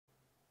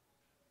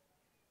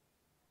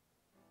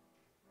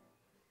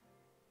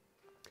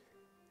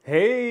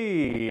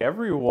Hey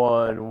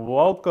everyone,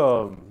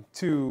 welcome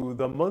to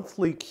the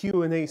monthly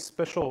Q&A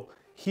special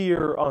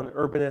here on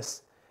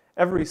Urbanist.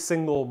 Every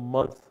single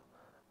month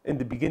in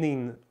the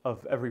beginning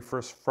of every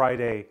first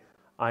Friday,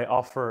 I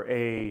offer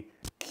a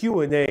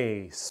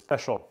Q&A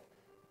special.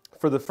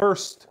 For the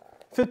first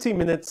 15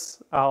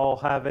 minutes, I'll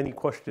have any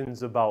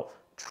questions about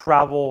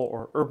travel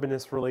or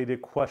urbanist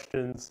related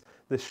questions.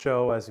 This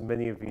show, as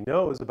many of you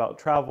know, is about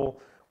travel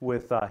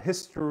with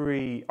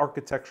history,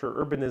 architecture,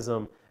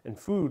 urbanism, and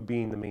food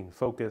being the main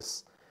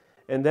focus.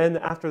 And then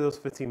after those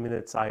 15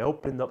 minutes, I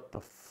open up the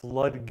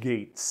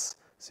floodgates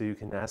so you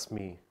can ask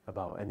me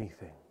about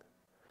anything.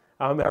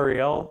 I'm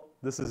Ariel,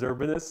 this is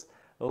Urbanist.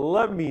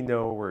 Let me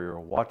know where you're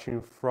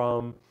watching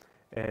from.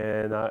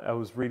 And I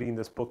was reading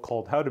this book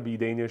called How to Be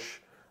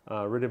Danish,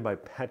 written by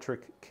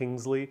Patrick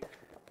Kingsley.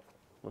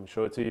 Let me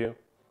show it to you.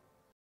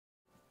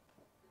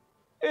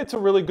 It's a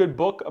really good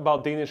book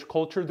about Danish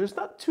culture. There's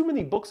not too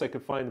many books I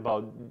could find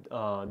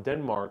about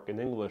Denmark in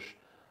English.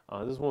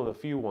 This is one of the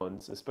few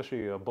ones,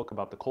 especially a book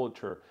about the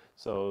culture.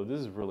 So this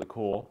is really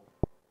cool.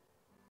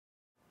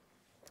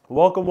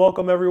 Welcome,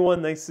 welcome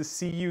everyone. Nice to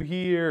see you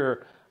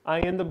here. I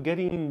end up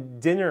getting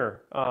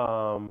dinner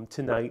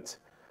tonight.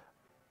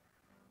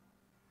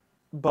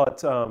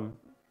 But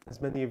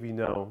as many of you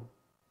know,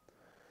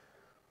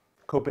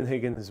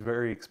 Copenhagen is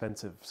very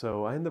expensive.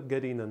 So I end up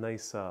getting a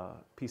nice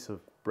piece of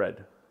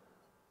bread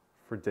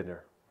for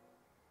dinner.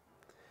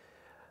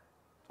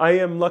 I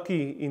am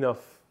lucky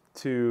enough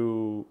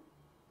to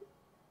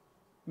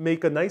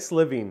make a nice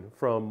living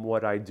from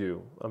what I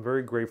do. I'm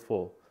very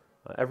grateful.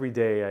 Every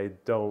day I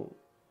don't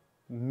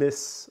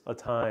miss a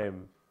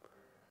time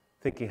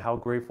thinking how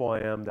grateful I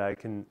am that I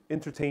can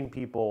entertain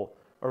people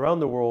around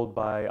the world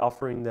by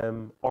offering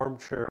them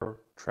armchair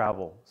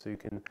travel so you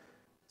can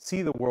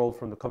see the world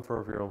from the comfort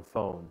of your own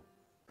phone.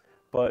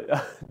 But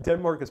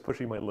Denmark is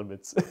pushing my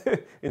limits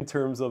in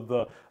terms of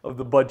the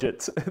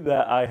budget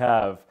that I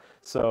have.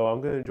 So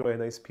I'm going to enjoy a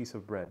nice piece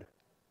of bread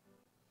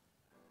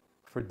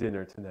for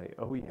dinner tonight.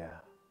 Oh yeah.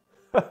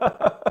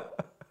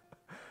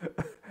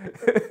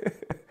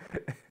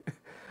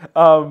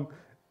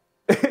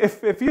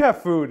 If you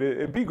have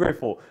food, be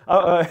grateful.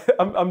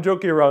 I'm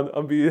joking around.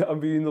 I'm being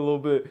a little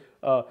bit.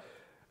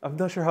 I'm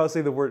not sure how to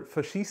say the word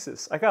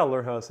facetious. I gotta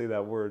learn how to say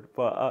that word,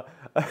 but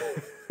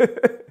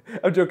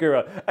I'm joking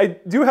around. I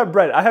do have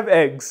bread. I have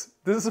eggs.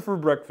 This is for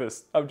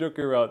breakfast. I'm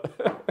joking around.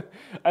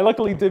 I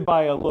luckily did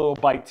buy a little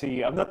bite to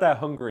eat. I'm not that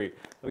hungry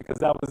because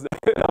that was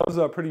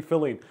pretty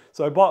filling.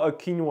 So I bought a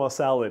quinoa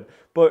salad.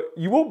 But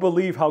you won't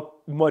believe how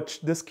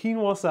much this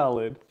quinoa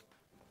salad,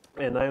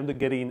 and I ended up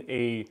getting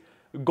a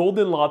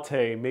golden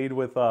latte made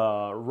with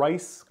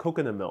rice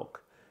coconut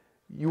milk.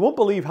 You won't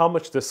believe how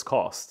much this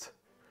cost.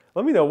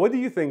 Let me know, what do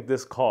you think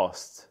this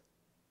cost?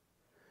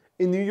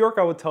 In New York,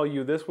 I would tell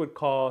you this would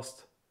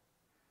cost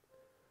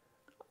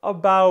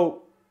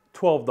about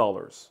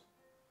 $12.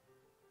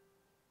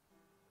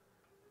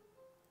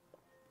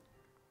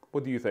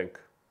 What do you think?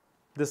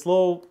 This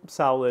little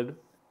salad,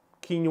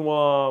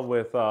 quinoa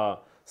with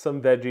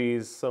some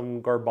veggies,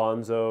 some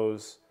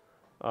garbanzos,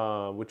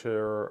 which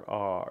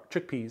are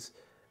chickpeas,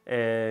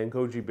 and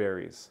goji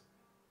berries.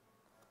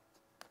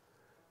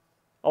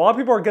 A lot of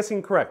people are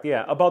guessing correct.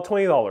 Yeah, about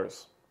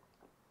 $20.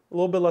 A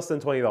little bit less than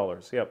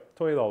 $20. Yep,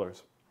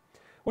 $20.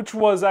 Which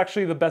was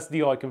actually the best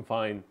deal I can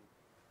find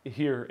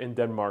here in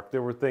Denmark.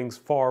 There were things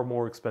far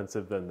more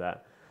expensive than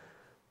that.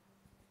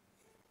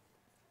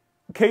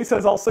 Kay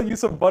says, I'll send you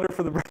some butter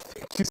for the bread.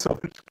 Thank you so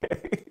much,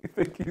 Kay.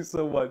 Thank you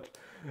so much.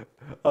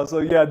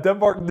 So yeah,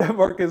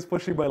 Denmark is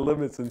pushing my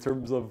limits in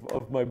terms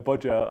of my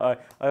budget.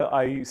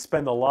 I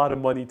spend a lot of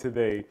money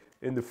today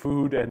in the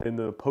food and in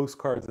the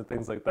postcards and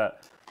things like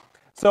that.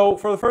 So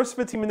for the first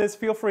 15 minutes,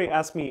 feel free to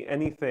ask me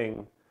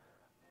anything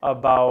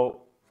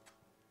about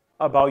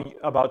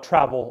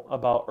travel,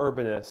 about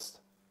urbanist,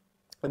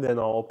 and then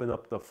I'll open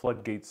up the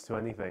floodgates to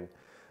anything.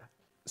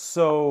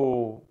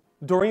 So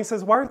Doreen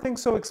says, why are things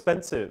so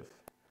expensive?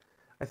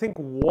 I think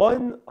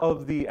one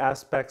of the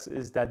aspects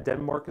is that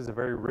Denmark is a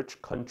very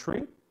rich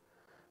country,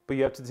 but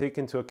you have to take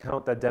into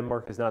account that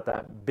Denmark is not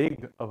that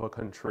big of a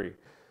country.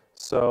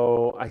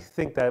 So I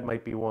think that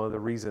might be one of the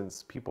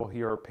reasons people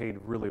here are paid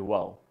really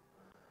well.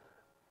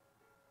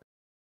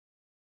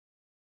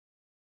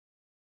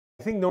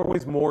 I think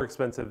Norway's more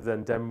expensive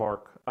than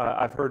Denmark.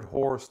 I've heard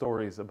horror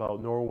stories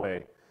about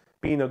Norway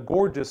being a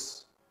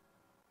gorgeous...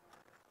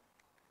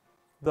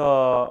 The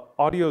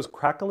audio's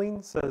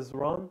crackling, says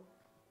Ron.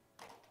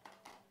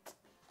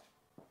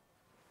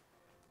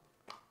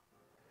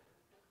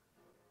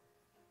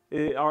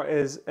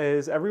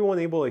 Is everyone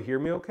able to hear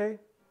me okay?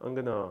 I'm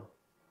gonna...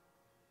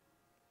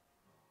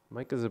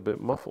 Mic is a bit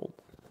muffled.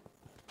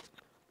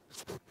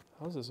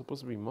 How is it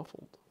supposed to be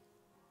muffled?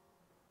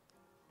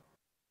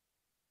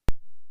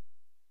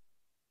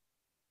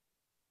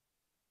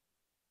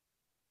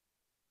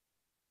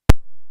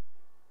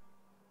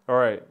 All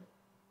right.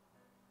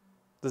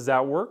 Does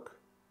that work?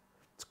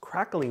 It's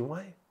crackling.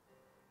 Why?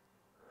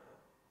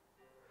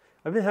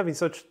 I've been having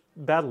such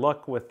bad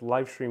luck with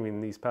live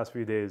streaming these past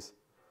few days.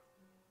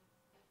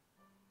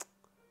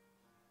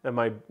 and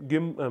my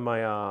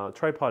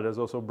tripod is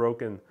also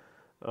broken.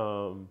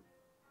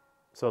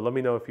 So let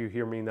me know if you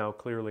hear me now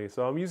clearly.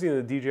 So I'm using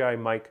the DJI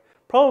mic.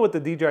 Problem with the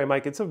DJI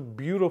mic, it's a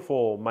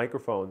beautiful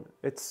microphone.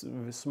 It's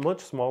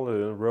much smaller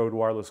than the Rode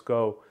Wireless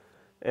Go,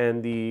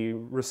 and the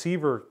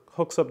receiver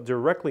hooks up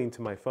directly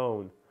into my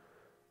phone,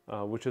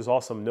 which is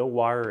awesome. No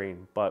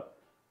wiring, but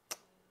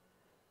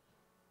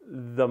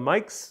the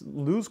mics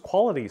lose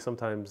quality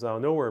sometimes out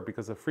of nowhere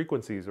because of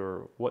frequencies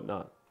or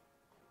whatnot.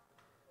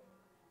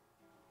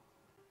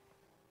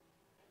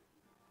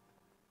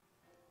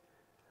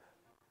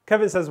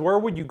 Kevin says, where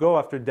would you go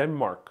after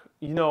Denmark?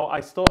 You know,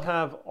 I still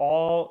have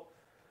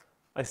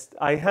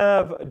I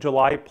have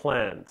July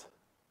planned.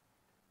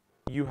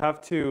 You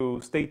have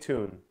to stay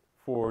tuned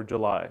for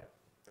July.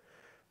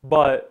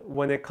 But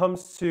when it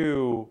comes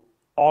to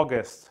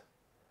August,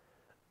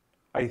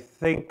 I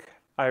think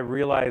I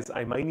realize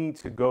I might need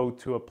to go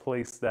to a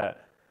place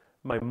that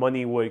my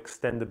money will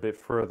extend a bit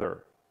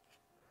further.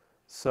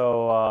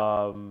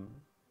 So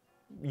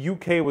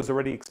UK was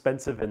already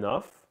expensive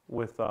enough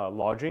with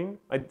lodging.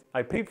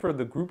 I paid for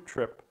the group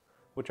trip,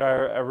 which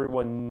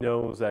everyone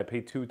knows I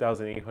paid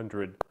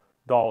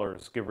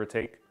 $2,800, give or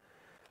take,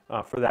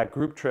 for that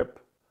group trip,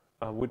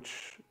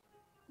 which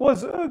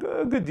was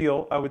a good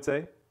deal, I would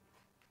say.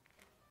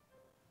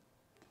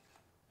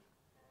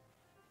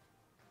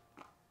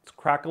 It's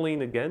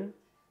crackling again.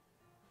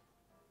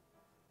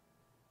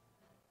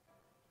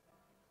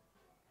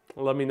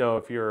 Let me know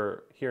if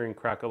you're hearing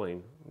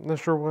crackling. I'm not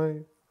sure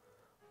why.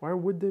 Why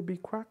would there be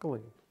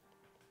crackling?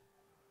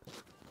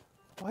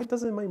 Why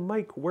doesn't my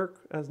mic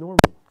work as normal?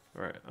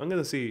 All right, I'm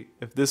gonna see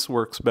if this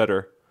works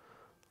better.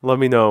 Let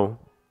me know.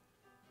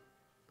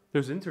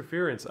 There's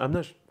interference. I'm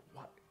not.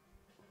 What?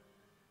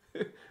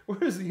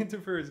 Where is the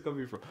interference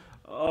coming from?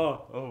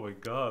 Oh my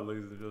God,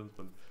 ladies and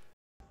gentlemen.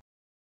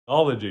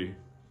 Technology.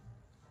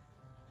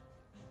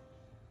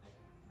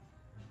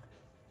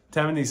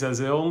 Tammany says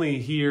it only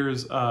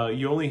hears.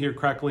 You only hear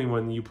crackling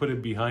when you put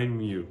it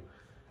behind you.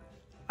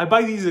 I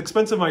buy these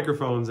expensive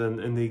microphones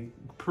and they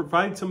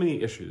provide so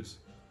many issues.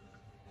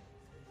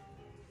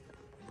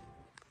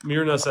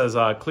 Mirna says,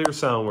 clear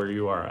sound where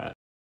you are at.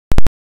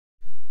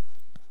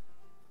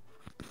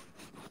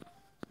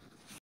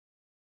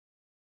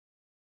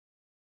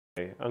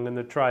 Okay, I'm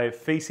gonna try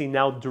facing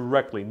now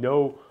directly.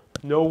 No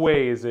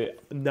way is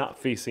it not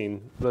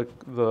facing the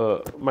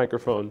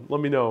microphone. Let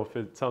me know if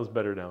it sounds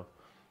better now.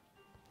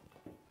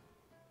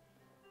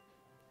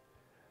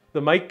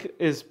 The mic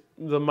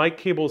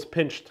cable is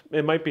pinched.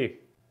 It might be.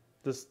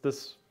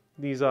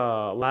 These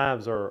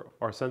labs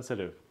are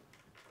sensitive.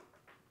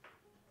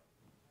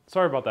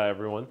 Sorry about that,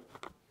 everyone.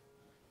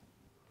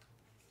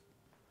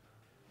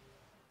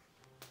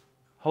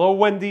 Hello,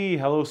 Wendy.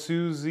 Hello,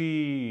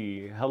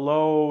 Susie.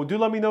 Hello. Do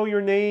let me know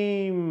your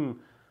name.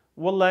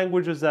 What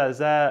language is that? Is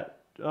that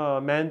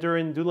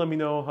Mandarin? Do let me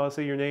know how to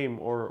say your name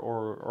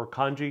or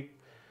kanji.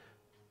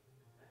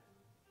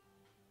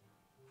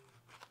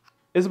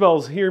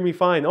 Isabel's hearing me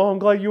fine. Oh, I'm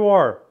glad you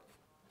are.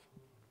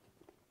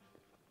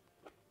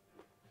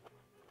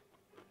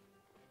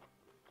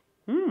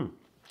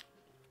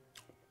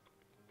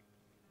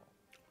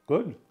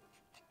 Good.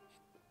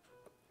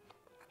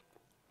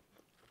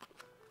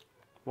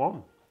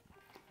 Wow.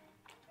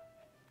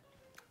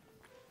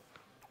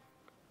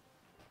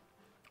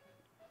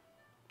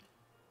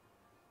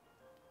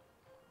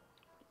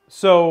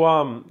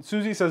 So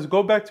Susie says,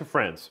 go back to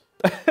France.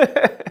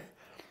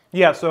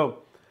 Yeah, so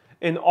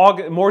in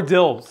August, more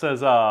dill, says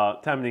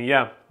Tammany.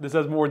 Yeah, this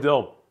has more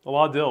dill. A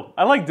lot of dill.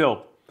 I like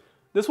dill.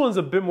 This one's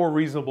a bit more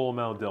reasonable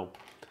amount of dill.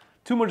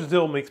 Too much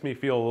dill makes me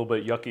feel a little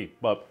bit yucky,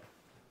 but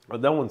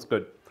that one's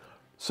good.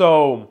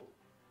 So,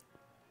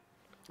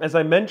 as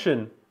I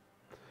mentioned,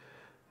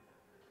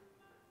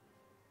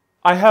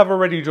 I have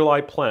already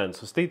July planned,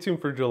 so stay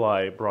tuned for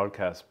July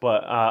broadcast.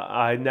 But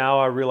I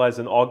realize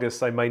in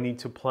August I might need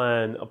to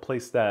plan a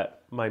place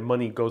that my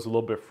money goes a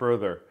little bit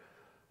further,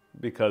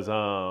 because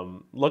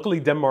luckily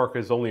Denmark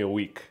is only a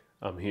week.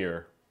 I'm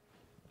here.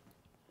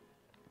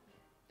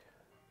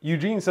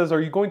 Eugene says,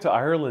 "Are you going to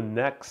Ireland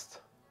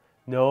next?"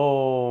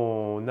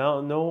 No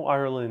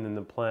Ireland in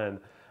the plan.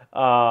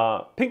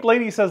 Pink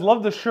Lady says,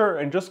 "Love the shirt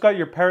and just got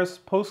your Paris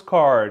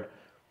postcard,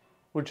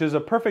 which is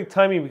a perfect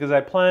timing because I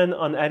plan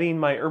on adding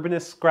my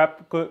Urbanist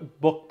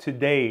scrapbook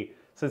today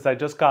since I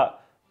just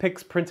got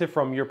pics printed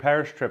from your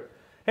Paris trip."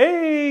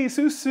 Hey,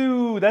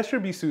 Susu! That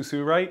should be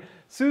Susu, right?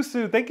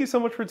 Susu, thank you so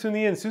much for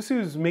tuning in.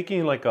 Susu's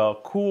making like a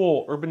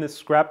cool Urbanist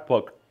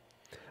scrapbook.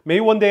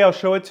 Maybe one day I'll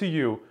show it to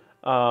you.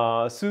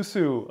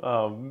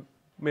 Susu,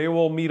 maybe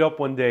we'll meet up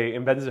one day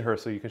in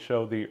Bensonhurst so you can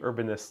show the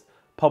Urbanist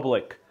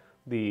public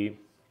the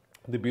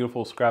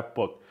beautiful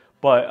scrapbook.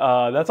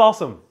 But that's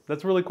awesome.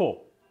 That's really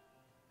cool.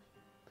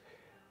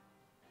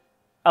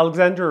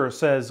 Alexander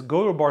says,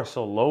 go to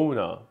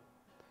Barcelona.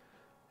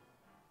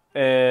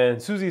 And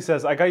Susie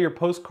says, I got your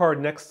postcard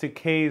next to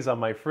Kay's on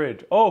my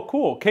fridge. Oh,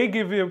 cool. Kay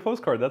gave you a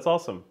postcard. That's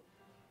awesome.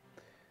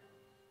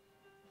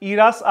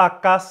 Irás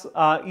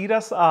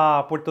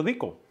a Puerto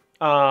Rico?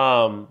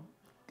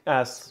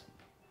 Asks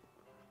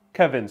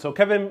Kevin. So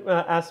Kevin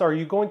asks, are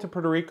you going to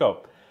Puerto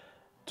Rico?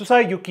 Tú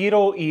sabes, yo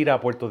quiero ir a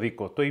Puerto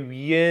Rico. Estoy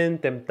bien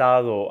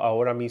tentado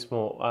ahora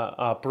mismo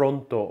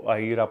pronto a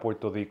ir a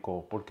Puerto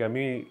Rico, porque a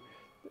mí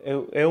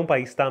es un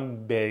país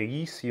tan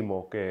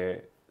bellísimo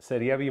que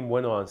sería bien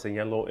bueno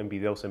enseñarlo en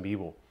videos en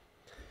vivo.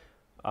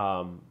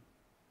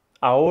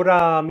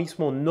 Ahora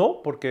mismo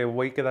no, porque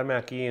voy a quedarme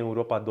aquí en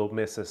Europa 2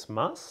 meses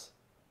más,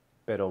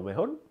 pero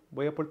mejor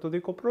voy a Puerto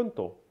Rico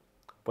pronto.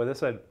 Puede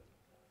ser.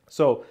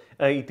 So,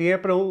 y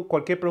tiene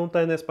cualquier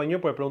pregunta en español,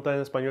 puede preguntar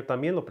en español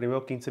también. Los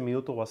primeros 15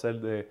 minutos va a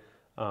ser de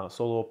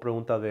solo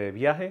pregunta de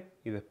viaje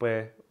y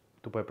después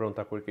tú puedes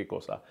preguntar cualquier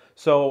cosa.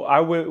 So,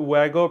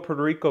 when I go to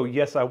Puerto Rico,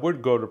 yes, I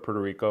would go to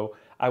Puerto Rico.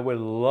 I would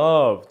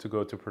love to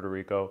go to Puerto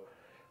Rico.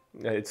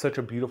 It's such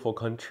a beautiful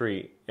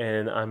country,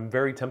 and I'm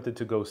very tempted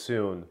to go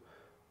soon.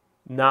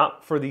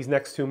 Not for these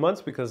next 2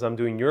 months because I'm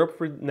doing Europe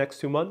for the next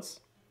 2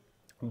 months,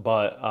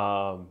 but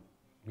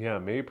yeah,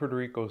 maybe Puerto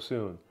Rico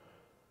soon.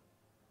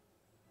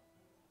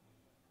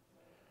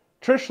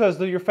 Trish says,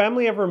 did your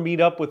family ever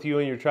meet up with you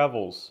in your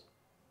travels?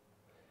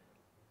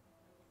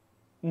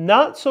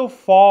 Not so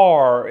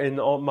far in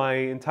my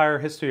entire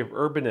history of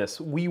Urbanist.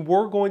 We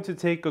were going to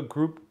take a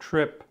group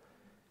trip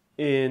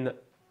in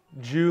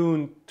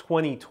June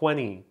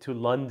 2020 to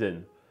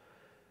London.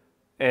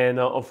 And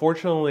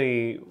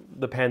unfortunately,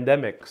 the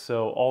pandemic,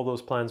 so all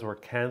those plans were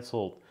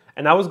canceled.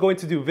 And I was going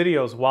to do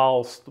videos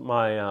whilst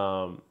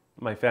my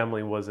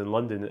family was in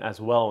London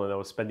as well, and I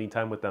was spending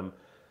time with them.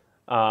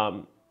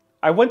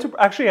 I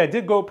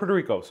did go to Puerto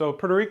Rico. So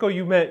Puerto Rico,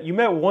 you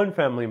met one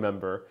family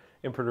member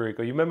in Puerto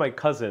Rico. You met my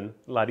cousin,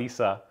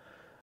 Larissa.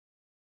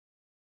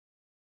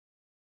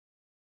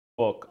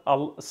 Book.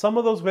 Some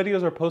of those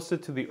videos are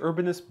posted to the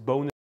Urbanist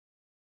bonus.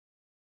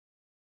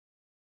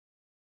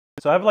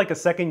 So I have like a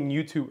second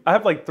YouTube, I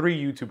have like 3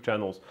 YouTube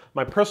channels.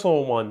 My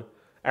personal one,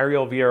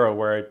 Ariel Vieira,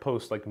 where I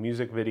post like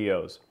music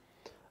videos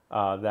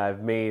that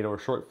I've made or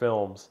short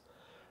films.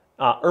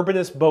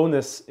 Urbanist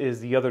Bonus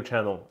is the other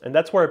channel. And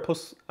that's where I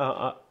post,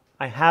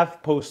 I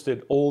have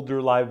posted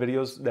older live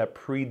videos that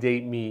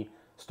predate me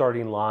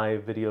starting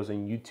live videos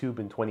on YouTube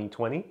in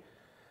 2020.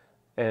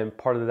 And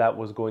part of that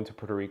was going to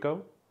Puerto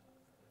Rico.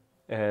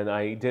 And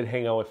I did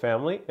hang out with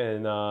family.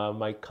 And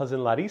my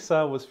cousin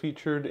Larissa was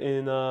featured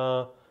in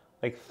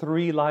like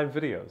 3 live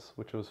videos,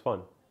 which was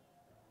fun.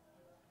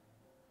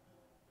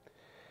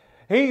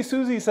 Hey,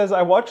 Susie says,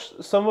 I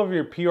watched some of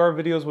your PR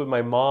videos with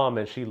my mom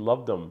and she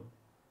loved them.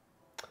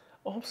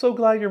 Oh, I'm so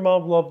glad your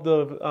mom loved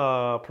the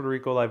Puerto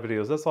Rico live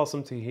videos. That's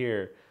awesome to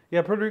hear.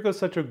 Yeah, Puerto Rico is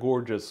such a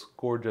gorgeous,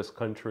 gorgeous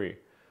country.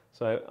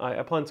 So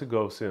I plan to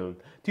go soon.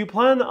 Do you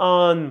plan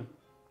on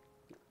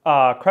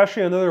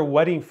crashing another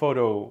wedding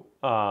photo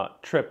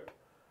trip?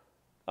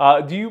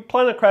 Do you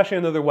plan on crashing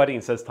another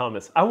wedding, says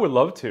Thomas. I would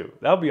love to.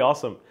 That would be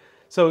awesome.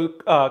 So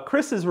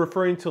Chris is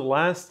referring to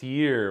last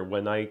year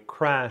when I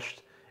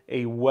crashed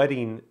a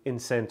wedding in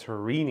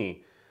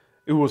Santorini.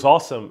 It was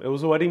awesome. It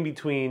was a wedding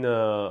between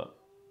a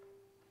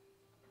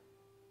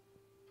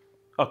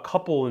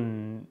couple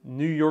in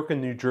New York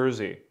and New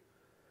Jersey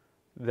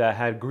that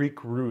had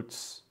Greek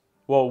roots.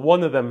 Well,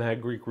 one of them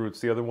had Greek roots.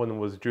 The other one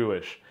was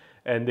Jewish.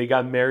 And they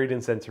got married in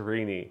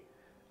Santorini.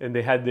 And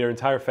they had their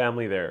entire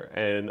family there.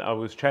 And I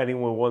was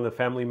chatting with one of the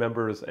family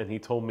members and he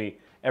told me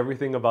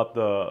everything about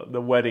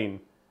the wedding.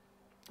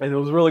 And it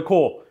was really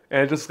cool.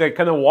 And I just like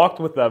kind of walked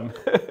with them.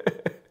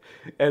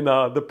 And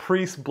the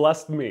priest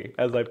blessed me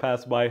as I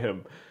passed by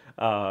him.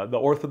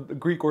 The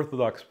Greek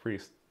Orthodox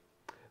priest.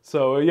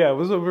 So yeah, it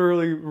was a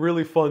really,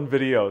 really fun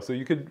video. So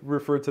you could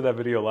refer to that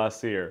video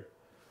last year.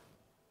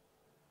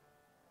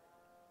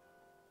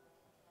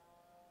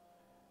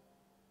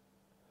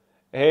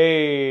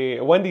 Hey,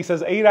 Wendy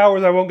says 8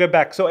 hours I won't get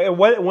back. So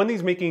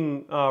Wendy's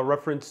making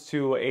reference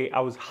to I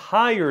was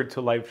hired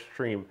to live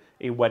stream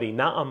a wedding,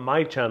 not on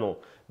my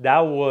channel. That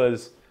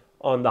was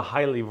on the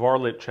Highly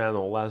Varlet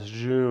channel last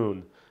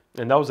June.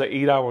 And that was an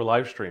 8-hour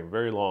live stream,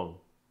 very long.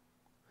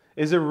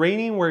 Is it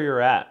raining where you're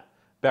at,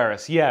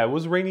 Barris? Yeah, it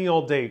was raining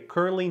all day.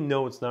 Currently,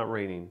 no, it's not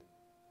raining.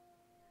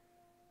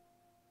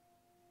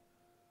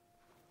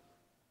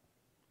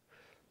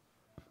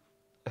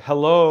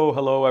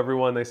 Hello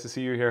everyone. Nice to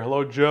see you here.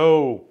 Hello,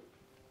 Joe.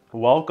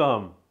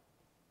 Welcome.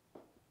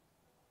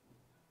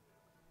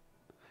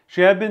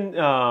 She had been,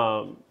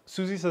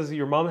 Susie says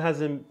your mom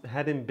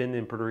hadn't been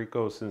in Puerto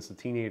Rico since a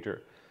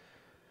teenager.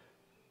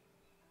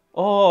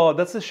 Oh,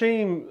 that's a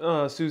shame,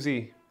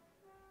 Susie.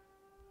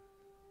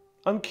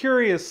 I'm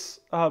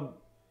curious. I've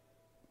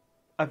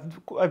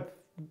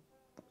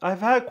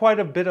had quite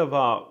a bit of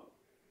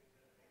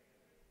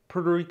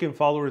Puerto Rican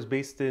followers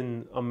based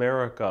in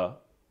America,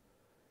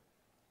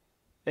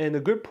 and a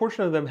good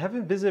portion of them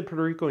haven't visited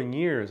Puerto Rico in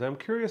years. I'm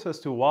curious as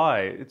to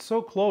why. It's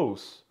so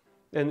close,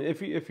 and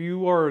if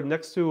you are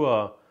next to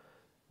a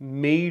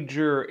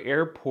major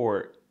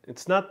airport,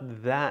 it's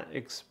not that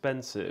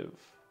expensive.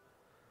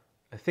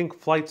 I think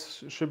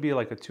flights should be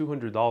like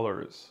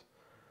 $200.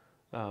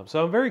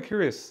 So I'm very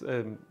curious.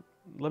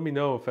 Let me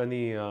know if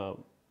any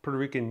Puerto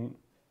Rican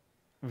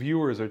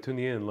viewers are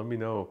tuning in. Let me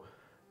know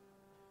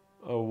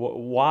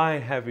Why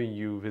haven't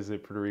you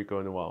visited Puerto Rico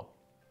in a while?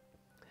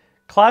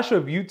 Clash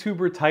of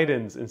YouTuber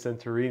Titans in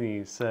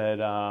Santorini,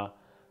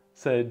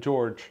 said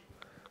George.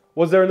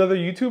 Was there another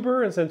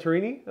YouTuber in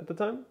Santorini at the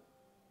time?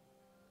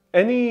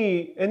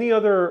 Any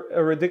other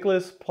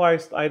ridiculous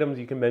priced items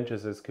you can mention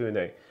as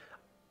Q&A?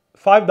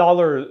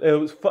 $5. It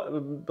was a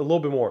little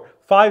bit more.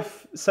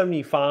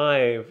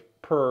 $5.75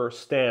 per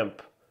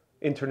stamp,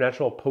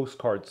 international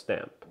postcard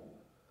stamp,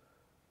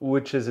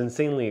 which is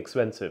insanely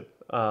expensive.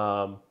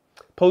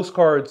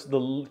 Postcards,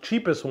 the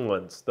cheapest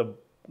ones, the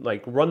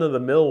like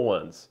run-of-the-mill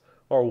ones,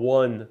 are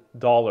 $1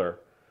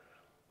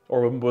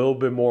 or a little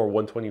bit more,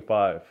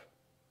 $1.25.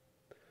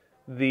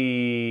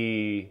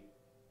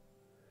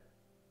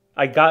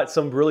 I got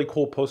some really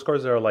cool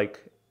postcards that are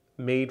like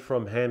made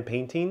from hand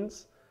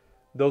paintings.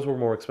 Those were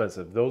more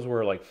expensive. Those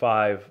were like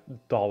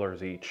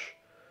 $5 each.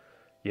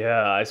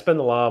 Yeah, I spend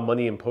a lot of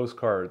money in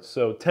postcards.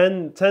 So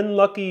 10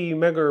 lucky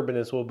mega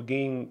urbanists will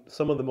gain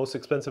some of the most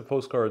expensive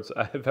postcards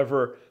I have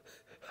ever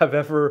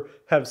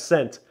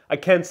sent. I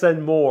can't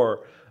send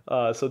more,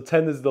 so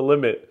 10 is the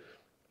limit.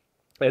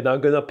 And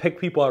I'm gonna pick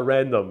people at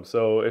random.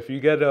 So if you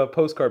get a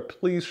postcard,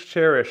 please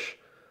cherish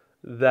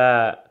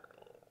that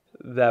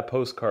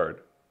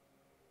postcard.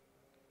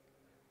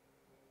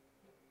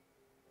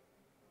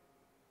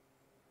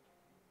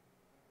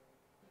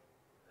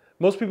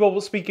 Most people will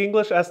speak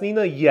English? Asked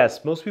Nina.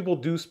 Yes, most people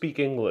do speak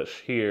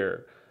English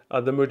here.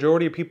 The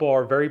majority of people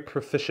are very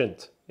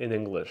proficient in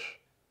English.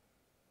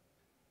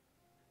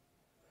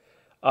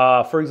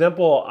 For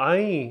example,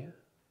 I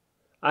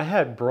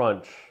had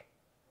brunch.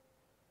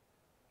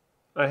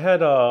 I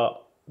had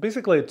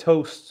basically a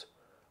toast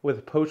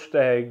with poached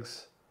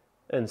eggs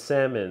and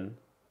salmon,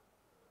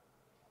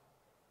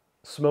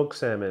 smoked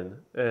salmon,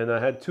 and I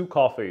had 2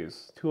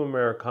 coffees, 2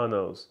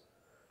 Americanos,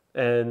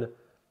 and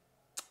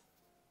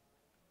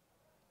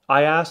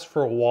I asked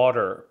for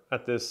water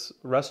at this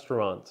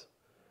restaurant.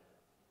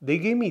 They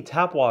gave me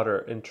tap water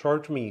and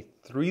charged me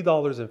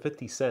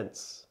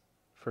 $3.50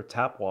 for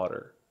tap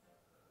water.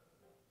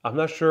 I'm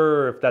not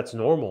sure if that's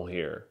normal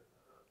here.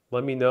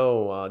 Let me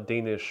know,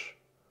 Danish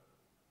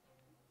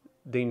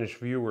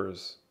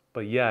viewers.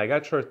 But yeah, I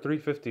got charged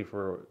 $3.50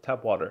 for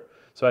tap water.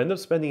 So I ended up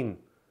spending,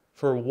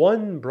 for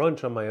one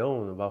brunch on my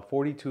own, about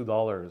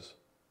 $42.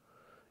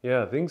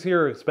 Yeah, things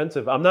here are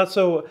expensive. I'm not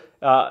so,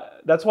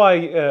 that's why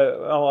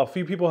a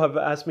few people have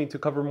asked me to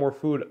cover more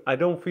food. I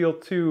don't feel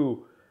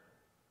too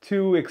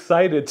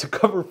excited to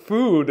cover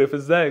food if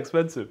it's that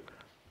expensive.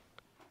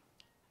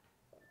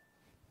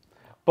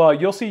 But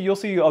you'll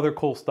see other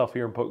cool stuff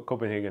here in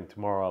Copenhagen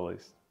tomorrow at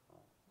least.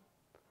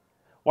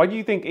 Why do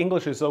you think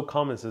English is so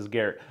common, says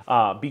Garrett?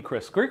 B.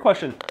 Chris, great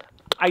question.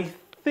 I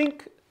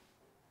think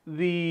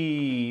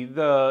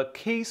the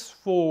case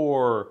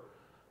for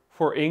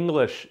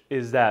English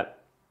is that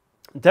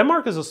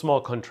Denmark is a small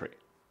country.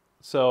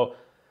 So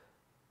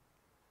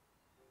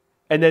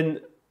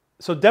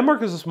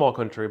Denmark is a small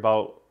country,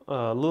 about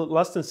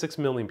less than 6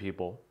 million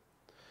people,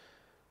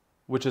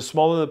 which is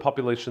smaller than the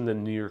population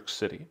than New York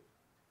City.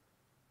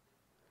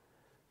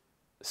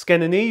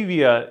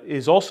 Scandinavia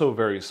is also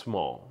very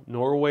small.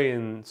 Norway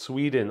and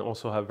Sweden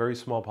also have very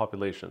small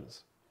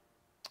populations.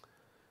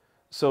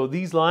 So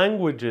these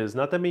languages,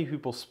 not that many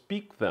people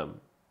speak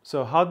them.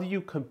 So how do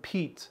you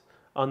compete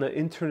on an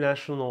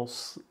international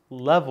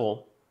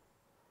level?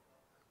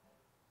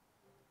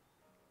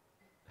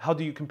 How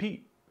do you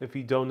compete if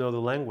you don't know the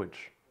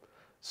language?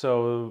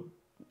 So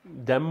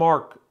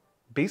Denmark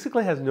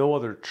basically has no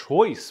other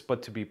choice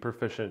but to be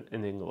proficient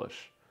in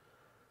English.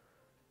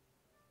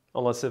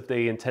 Unless if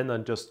they intend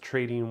on just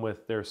trading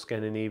with their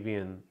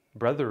Scandinavian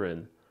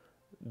brethren,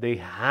 they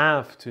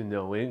have to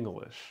know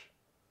English.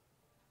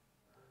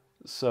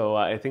 So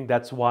I think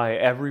that's why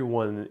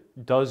everyone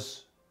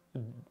does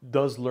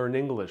learn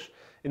English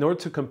in order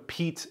to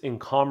compete in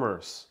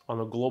commerce on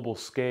a global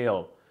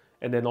scale,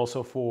 and then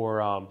also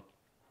for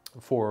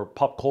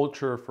pop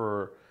culture,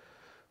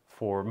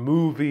 for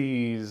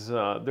movies.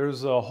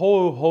 There's a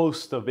whole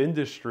host of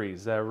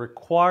industries that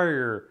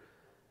require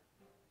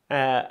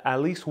at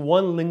least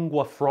one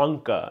lingua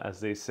franca, as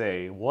they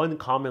say, one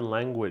common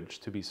language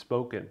to be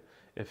spoken.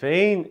 If it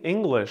ain't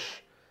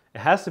English, it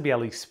has to be at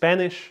least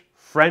Spanish,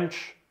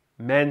 French,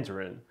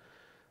 Mandarin,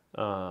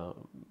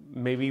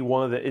 maybe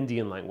one of the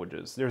Indian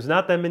languages. There's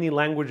not that many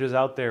languages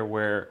out there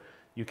where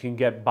you can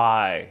get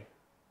by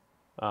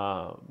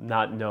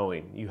not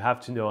knowing. You have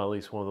to know at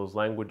least one of those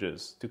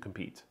languages to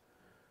compete.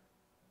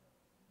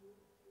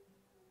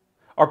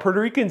 Are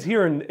Puerto Ricans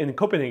here in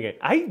Copenhagen?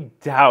 I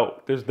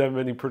doubt there's that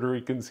many Puerto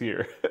Ricans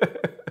here.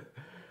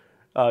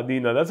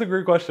 Nina, that's a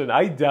great question.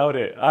 I doubt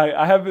it.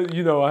 I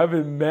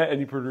haven't met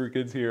any Puerto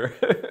Ricans here.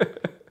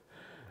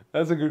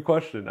 That's a good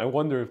question. I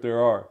wonder if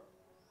there are.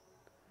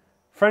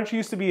 French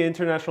used to be an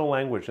international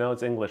language. Now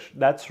it's English.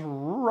 That's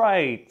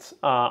right,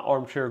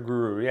 Armchair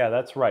Guru. Yeah,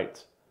 that's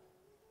right.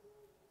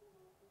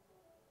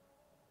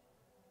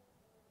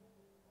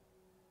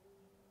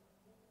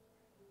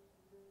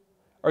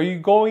 Are you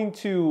going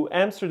to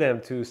Amsterdam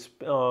to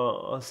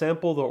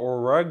sample the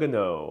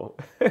oregano?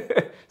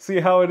 See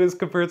how it is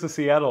compared to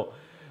Seattle.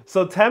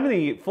 So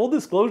Tammany, full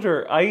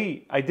disclosure,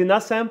 I did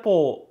not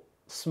sample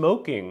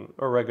smoking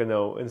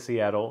oregano in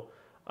Seattle.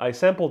 I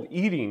sampled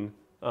eating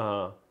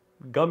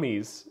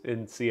gummies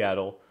in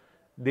Seattle.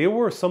 They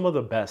were some of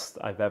the best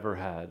I've ever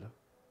had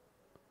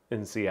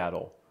in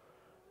Seattle.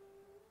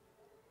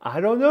 I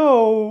don't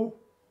know,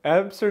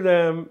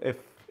 Amsterdam,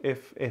 if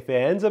it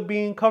ends up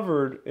being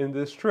covered in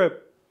this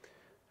trip,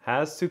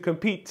 has to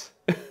compete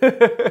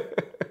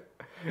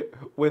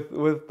with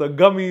the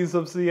gummies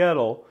of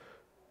Seattle.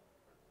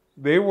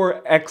 They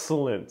were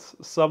excellent.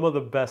 Some of the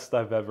best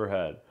I've ever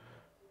had.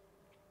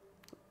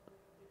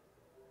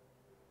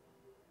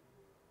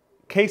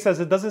 Kay says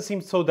it doesn't seem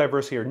so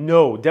diverse here.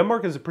 No,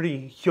 Denmark is a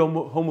pretty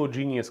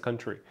homogeneous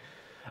country.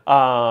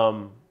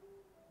 The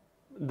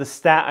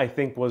stat, I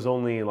think, was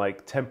only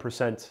like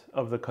 10%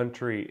 of the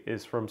country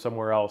is from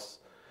somewhere else.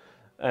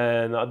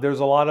 And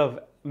there's a lot of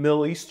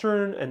Middle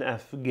Eastern and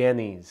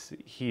Afghanis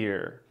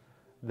here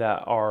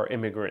that are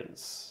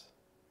immigrants.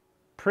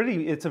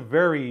 It's a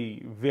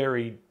very,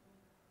 very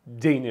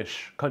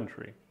Danish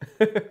country.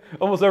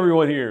 Almost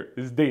everyone here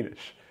is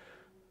Danish.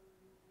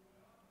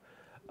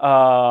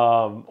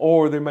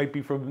 Or they might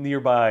be from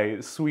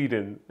nearby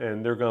Sweden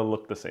and they're going to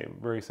look the same,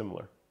 very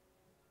similar.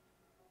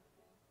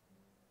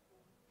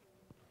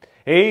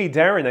 Hey,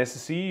 Darren, nice to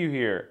see you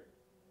here.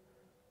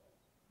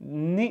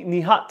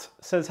 Nihat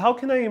says, how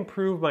can I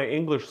improve my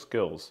English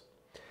skills?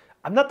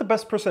 I'm not the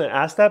best person to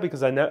ask that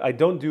because I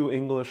don't do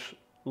English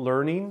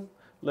learning,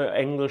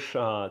 English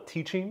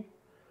teaching,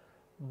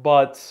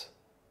 but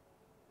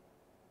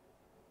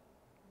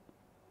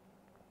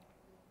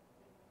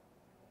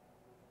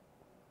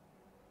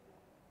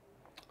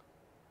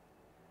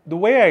the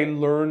way I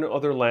learn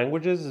other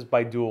languages is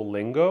by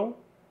Duolingo,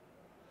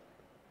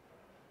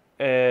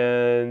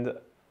 and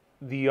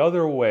the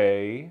other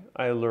way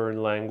I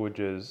learn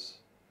languages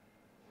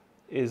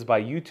is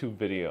by YouTube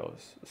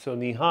videos. So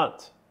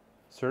Nihat,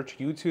 search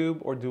YouTube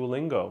or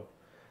Duolingo.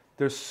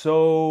 There's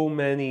so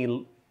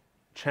many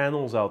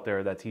channels out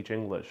there that teach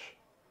English.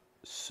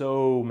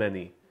 So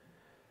many.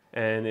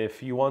 And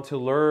if you want to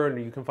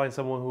learn, you can find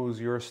someone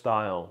who's your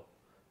style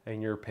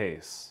and your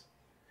pace.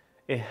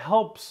 It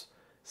helps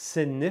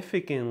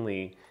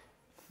significantly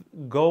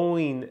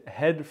going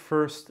head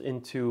first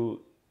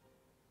into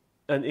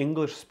an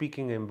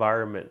English-speaking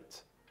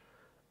environment.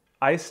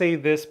 I say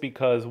this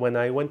because when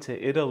I went to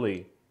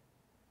Italy,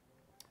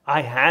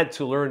 I had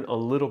to learn a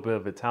little bit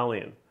of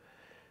Italian.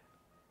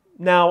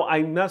 Now,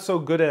 I'm not so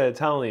good at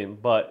Italian,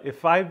 but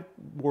if I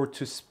were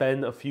to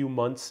spend a few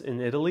months in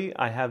Italy,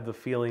 I have the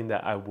feeling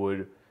that I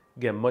would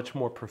get much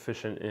more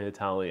proficient in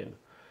Italian.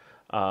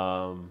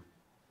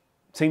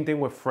 Same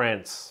thing with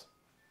France.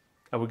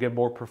 I would get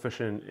more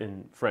proficient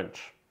in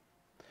French.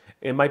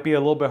 It might be a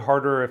little bit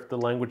harder if the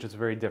language is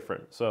very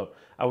different. So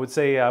I would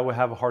say I would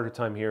have a harder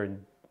time here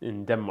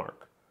in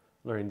Denmark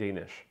learning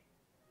Danish.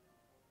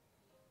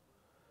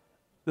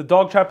 The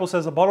Dog Chapel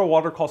says a bottle of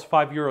water costs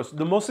 €5.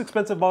 The most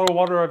expensive bottle of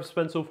water I've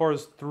spent so far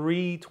is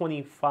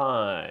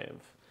 $3.25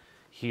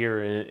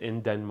 here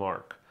in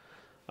Denmark.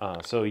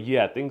 So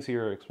yeah, things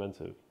here are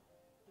expensive.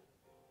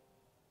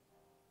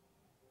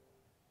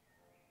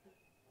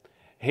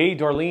 Hey,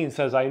 Darlene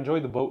says, I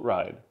enjoyed the boat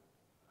ride.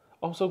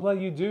 Oh, I'm so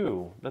glad you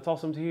do. That's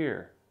awesome to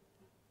hear.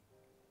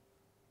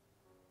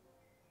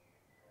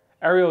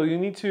 Ariel, you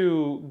need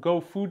to go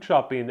food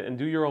shopping and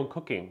do your own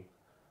cooking.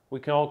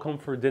 We can all come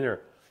for dinner.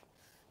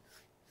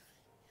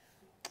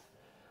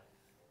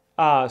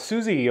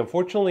 Susie,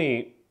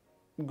 unfortunately,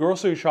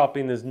 grocery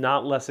shopping is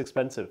not less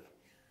expensive.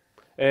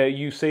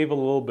 You save a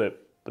little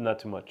bit, but not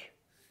too much.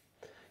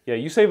 Yeah,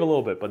 you save a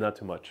little bit, but not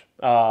too much.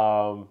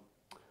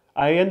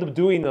 I end up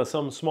doing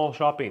some small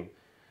shopping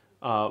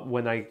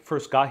when I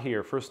first got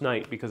here, first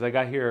night, because I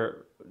got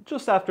here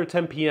just after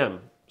 10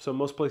 p.m. So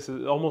most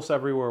places, almost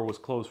everywhere was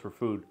closed for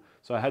food.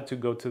 So I had to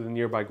go to the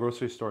nearby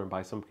grocery store and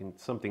buy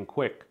something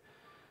quick.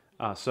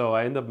 So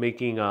I ended up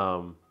making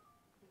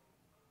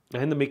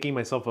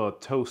myself a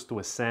toast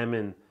with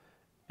salmon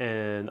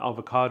and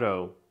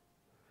avocado.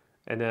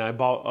 And then I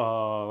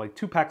bought like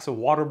 2 packs of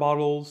water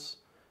bottles,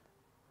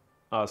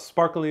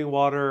 sparkling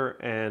water,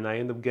 and I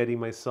ended up getting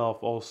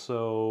myself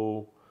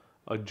also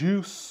a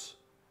juice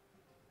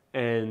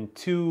and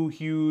 2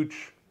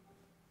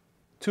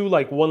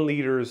 like 1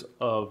 liters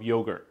of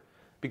yogurt.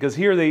 Because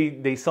here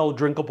they sell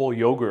drinkable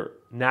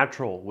yogurt,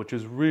 natural, which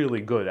is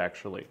really good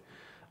actually.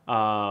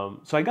 So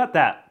I got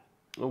that,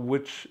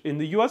 which in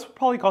the US would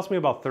probably cost me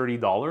about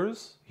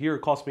 $30. Here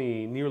it cost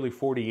me nearly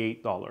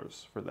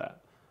 $48 for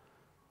that.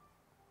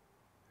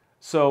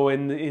 So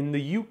in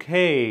the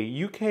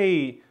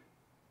UK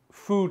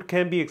food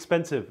can be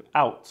expensive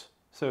out.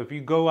 So if you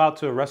go out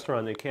to a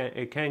restaurant,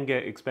 it can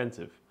get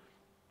expensive.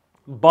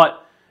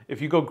 But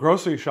if you go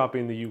grocery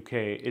shopping in the UK,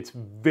 it's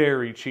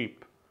very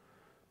cheap.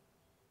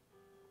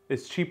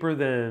 It's cheaper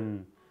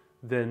than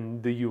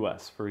the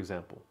US, for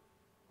example.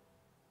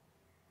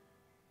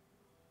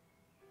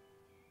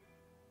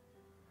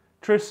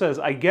 Trish says,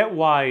 I get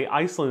why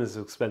Iceland is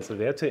expensive.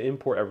 They have to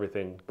import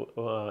everything.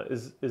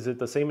 Is it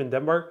the same in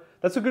Denmark?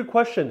 That's a good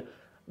question.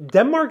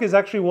 Denmark is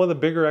actually one of the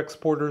bigger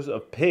exporters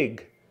of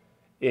pig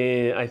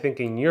I think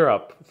in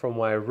Europe, from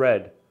what I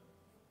read.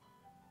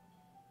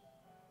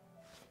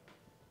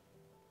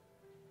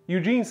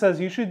 Eugene says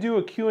you should do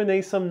a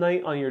Q&A some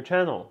night on your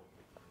channel.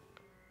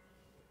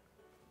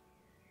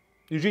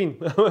 Eugene,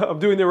 I'm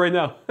doing it right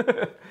now.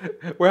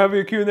 We're having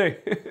a Q&A.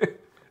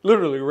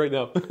 Literally right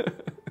now.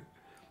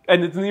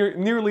 And it's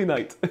nearly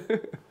night.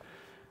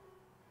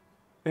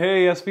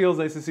 Hey, yes, feels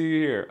nice to see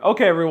you here.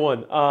 Okay,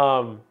 everyone.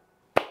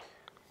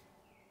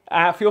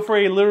 Feel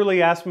free to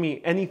literally ask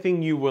me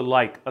anything you would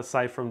like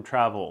aside from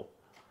travel.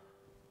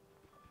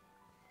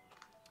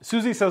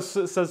 Susie says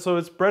so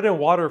it's bread and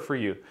water for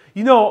you.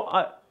 You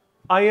know,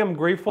 I am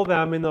grateful that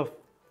I'm in a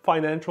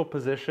financial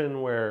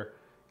position where,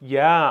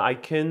 yeah, I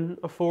can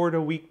afford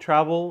a week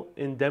travel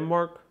in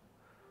Denmark.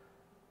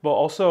 But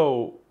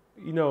also,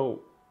 you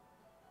know,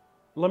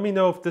 let me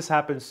know if this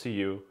happens to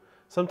you.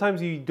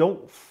 Sometimes you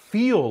don't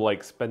feel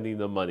like spending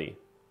the money.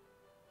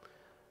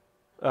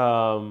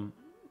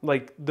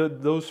 Like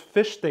those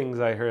fish things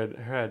I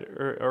had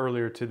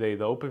earlier today,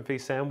 the open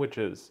face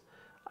sandwiches.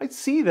 I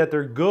see that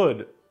they're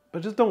good,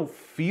 but just don't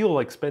feel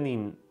like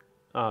spending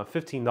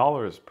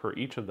 $15 per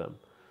each of them.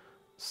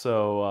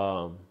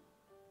 So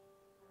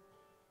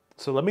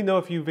so let me know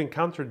if you've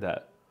encountered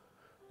that.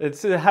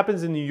 It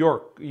happens in New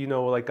York, you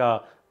know, like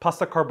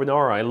pasta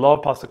carbonara. I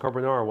love pasta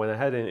carbonara. When I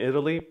had it in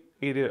Italy,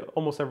 ate it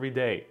almost every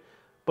day.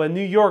 But in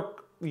New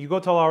York, you go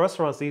to a lot of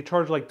restaurants, they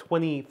charge like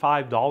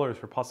 $25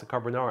 for pasta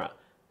carbonara.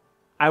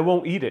 I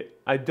won't eat it.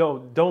 I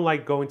don't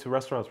like going to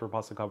restaurants for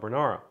pasta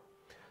carbonara.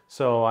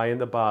 So I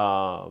end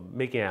up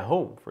making it at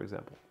home, for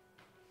example.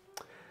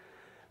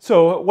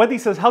 So Wendy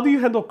says, how do you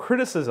handle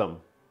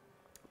criticism?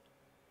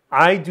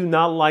 I do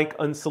not like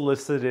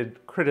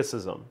unsolicited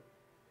criticism.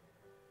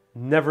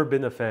 Never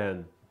been a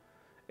fan.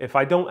 If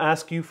I don't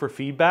ask you for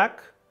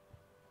feedback,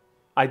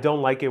 I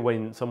don't like it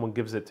when someone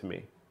gives it to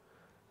me.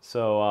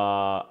 So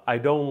I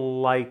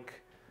don't like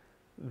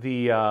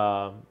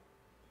the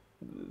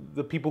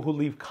people who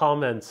leave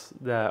comments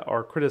that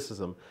are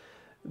criticism.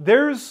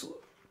 There's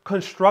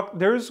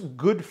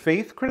good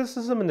faith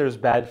criticism and there's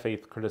bad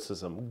faith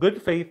criticism.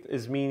 Good faith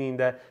is meaning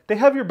that they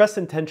have your best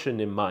intention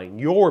in mind,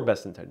 your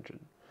best intention.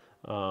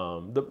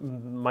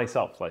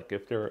 Myself, like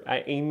if they're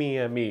aiming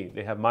at me,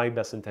 they have my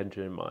best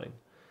intention in mind.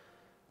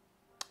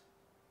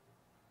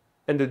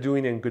 And they're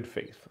doing it in good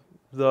faith.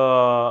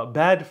 The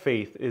bad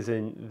faith is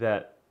in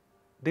that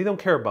they don't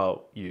care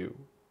about you.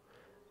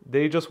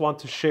 They just want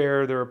to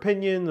share their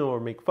opinion or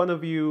make fun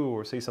of you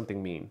or say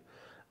something mean.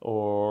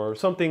 Or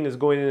something is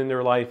going on in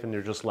their life and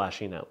they're just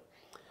lashing out.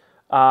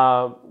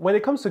 When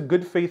it comes to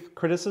good faith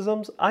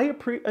criticisms, I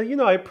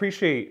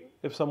appreciate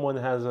if someone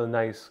has a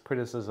nice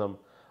criticism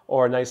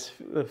or a nice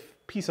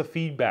piece of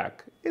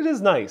feedback. It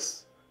is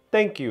nice.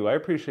 Thank you. I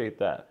appreciate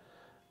that.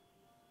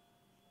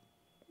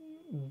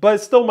 But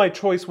it's still my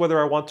choice whether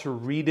I want to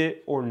read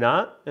it or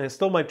not. And it's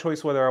still my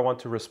choice whether I want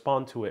to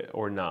respond to it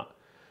or not.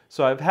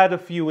 So I've had a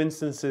few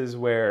instances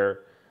where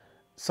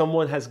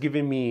someone has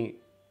given me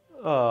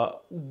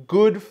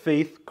good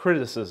faith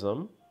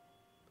criticism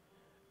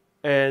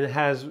and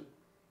I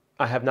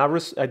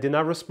did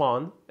not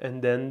respond.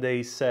 And then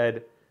they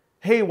said,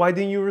 hey, why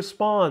didn't you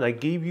respond? I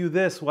gave you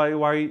this. Why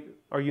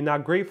are you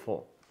not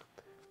grateful?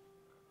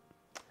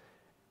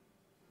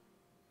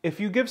 If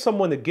you give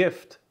someone a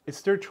gift,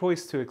 it's their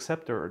choice to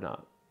accept it or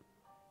not.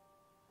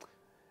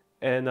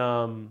 And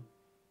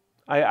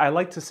I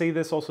like to say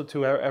this also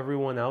to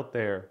everyone out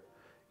there.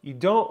 You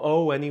don't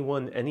owe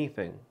anyone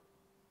anything.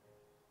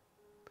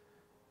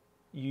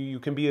 You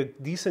can be a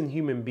decent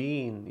human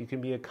being. You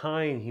can be a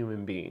kind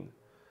human being.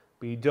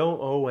 But you don't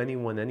owe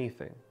anyone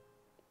anything.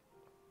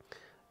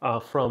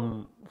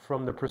 From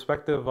the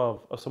perspective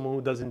of someone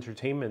who does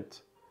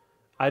entertainment,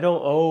 I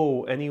don't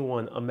owe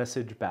anyone a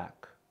message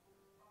back.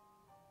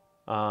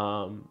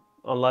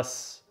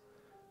 Unless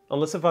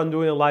if I'm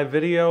doing a live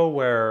video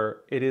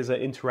where it is an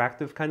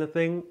interactive kind of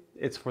thing,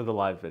 it's for the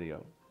live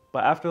video.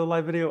 But after the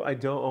live video, I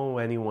don't owe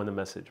anyone a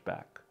message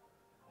back.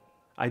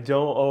 I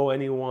don't owe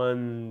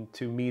anyone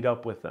to meet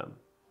up with them.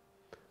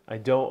 I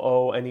don't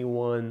owe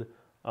anyone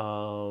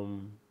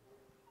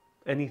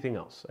anything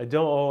else. I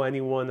don't owe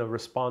anyone a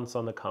response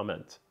on the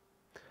comment.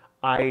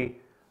 I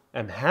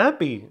am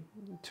happy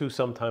to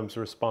sometimes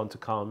respond to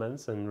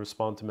comments and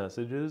respond to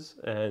messages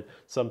and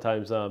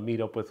sometimes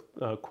meet up with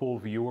cool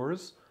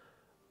viewers,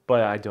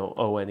 but I don't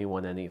owe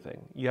anyone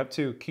anything. You have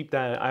to keep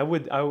that.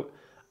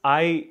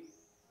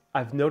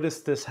 I've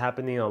noticed this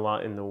happening a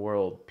lot in the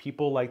world.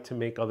 People like to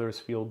make others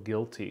feel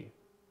guilty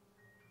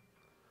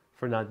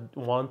for not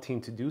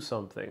wanting to do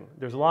something.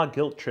 There's a lot of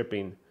guilt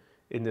tripping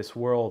in this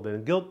world,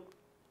 and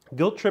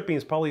guilt tripping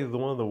is probably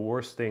one of the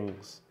worst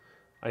things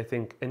I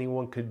think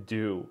anyone could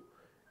do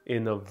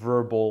in a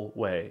verbal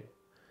way.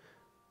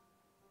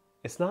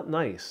 It's not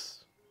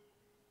nice.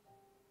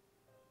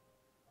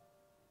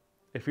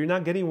 If you're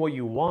not getting what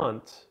you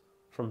want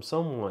from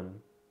someone,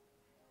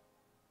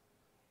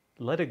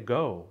 let it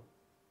go.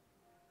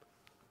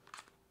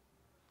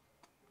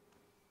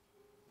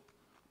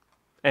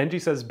 Angie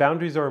says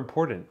boundaries are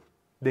important.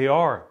 They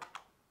are.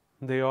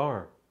 They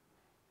are.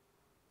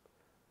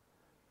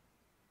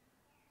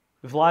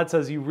 Vlad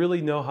says, you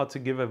really know how to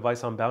give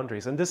advice on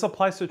boundaries. And this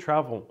applies to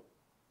travel.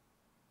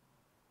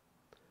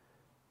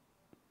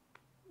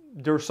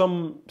 There are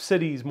some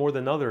cities more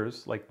than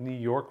others, like New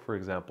York, for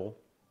example.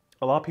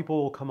 A lot of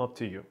people will come up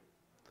to you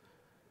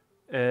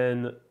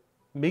and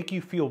make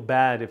you feel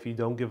bad if you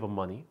don't give them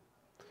money,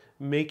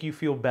 make you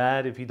feel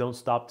bad if you don't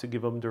stop to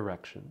give them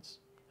directions,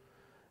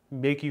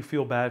 make you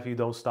feel bad if you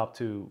don't stop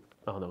to,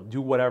 I don't know,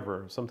 do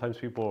whatever. Sometimes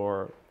people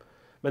are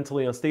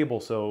mentally unstable,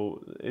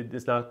 so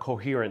it's not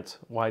coherent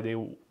why they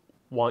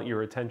want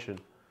your attention.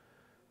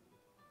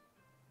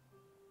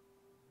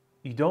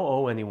 You don't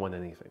owe anyone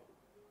anything.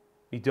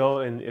 You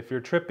don't, and if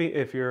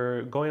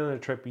you're going on a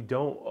trip, you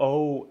don't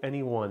owe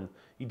anyone.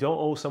 You don't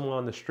owe someone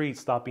on the street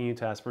stopping you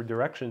to ask for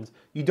directions.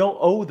 You don't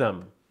owe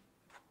them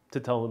to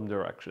tell them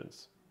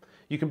directions.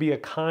 You can be a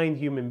kind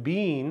human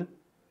being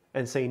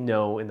and say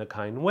no in a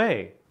kind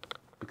way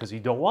because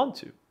you don't want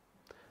to.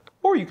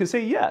 Or you can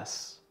say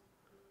yes.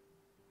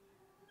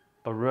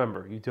 But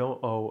remember, you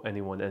don't owe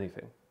anyone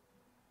anything.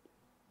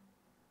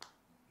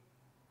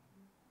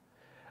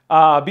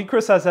 B.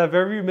 Chris says, have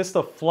you missed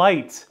a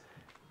flight?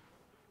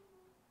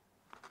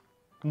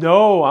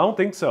 No, I don't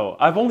think so.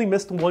 I've only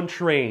missed one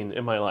train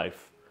in my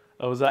life.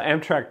 It was an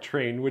Amtrak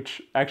train,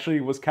 which actually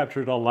was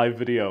captured on live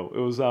video. It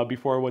was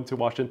before I went to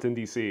Washington,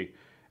 D.C.,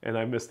 and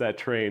I missed that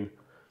train.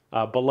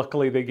 But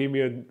luckily, they gave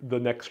me the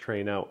next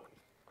train out.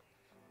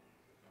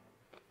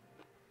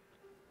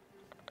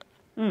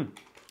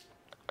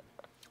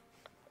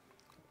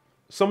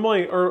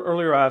 Somebody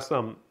earlier asked,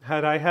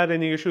 had I had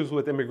any issues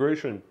with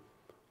immigration?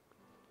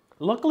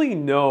 Luckily,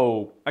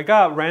 no. I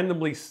got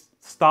randomly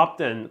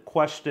stopped and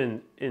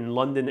questioned in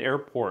London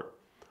airport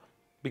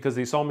because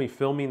they saw me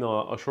filming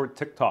a short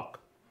TikTok.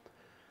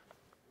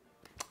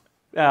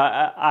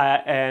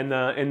 And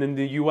in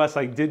the US,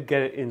 I did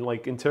get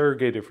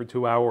interrogated for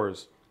 2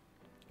 hours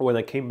when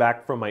I came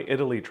back from my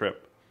Italy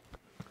trip.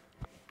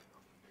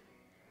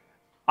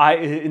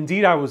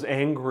 Indeed, I was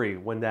angry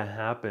when that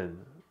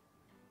happened.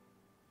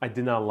 I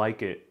did not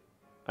like it.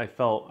 I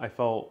felt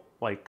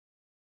like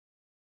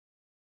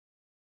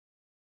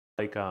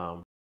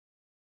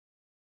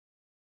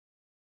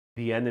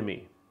the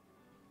enemy.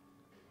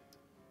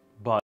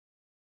 But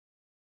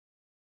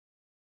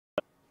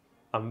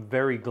I'm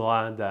very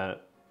glad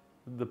that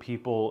the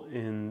people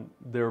in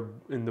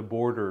the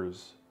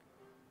borders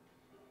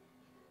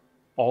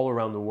all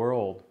around the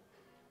world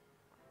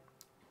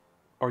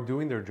are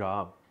doing their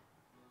job.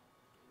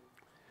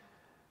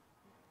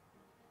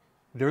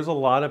 There's a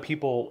lot of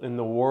people in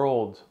the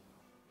world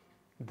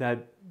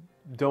that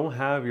don't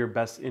have your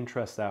best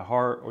interest at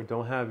heart, or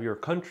don't have your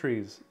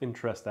country's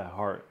interest at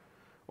heart,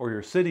 or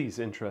your city's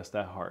interest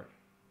at heart.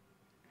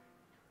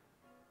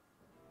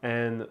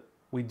 And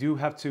we do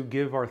have to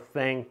give our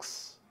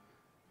thanks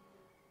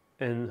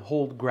and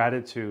hold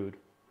gratitude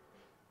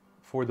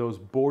for those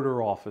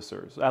border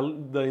officers,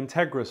 the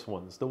integrous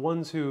ones, the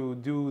ones who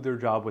do their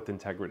job with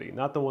integrity,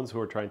 not the ones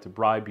who are trying to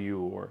bribe you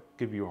or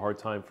give you a hard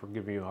time for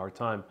giving you a hard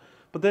time,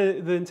 but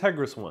the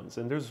integrous ones.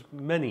 And there's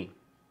many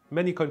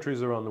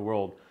countries around the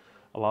world.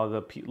 A lot of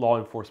the law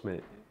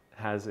enforcement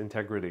has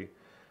integrity.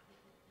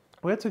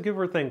 We have to give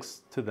our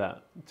thanks to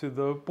that, to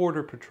the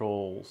border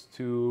patrols,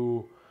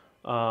 to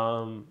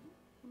law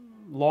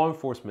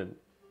enforcement.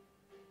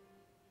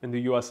 In the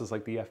US, it's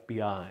like the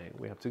FBI.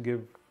 We have to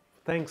give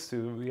thanks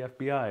to the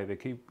FBI. They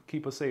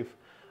keep us safe.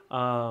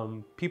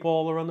 People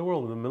all around the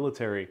world in the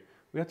military,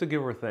 we have to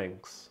give our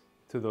thanks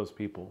to those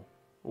people.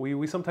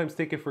 We sometimes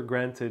take it for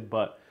granted,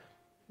 but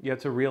you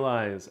have to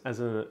realize, as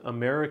an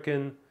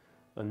American,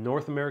 a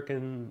North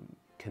American,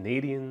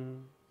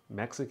 Canadian,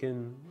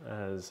 Mexican,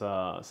 as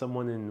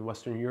someone in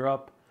Western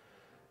Europe,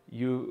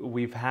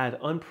 we've had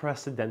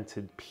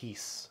unprecedented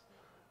peace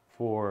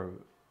for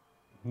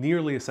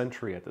nearly a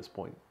century at this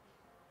point.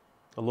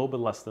 A little bit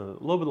less than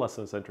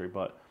a century,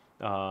 but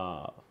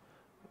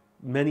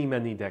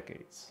many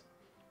decades.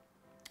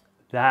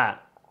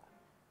 That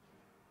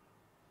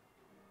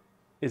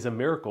is a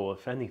miracle,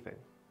 if anything.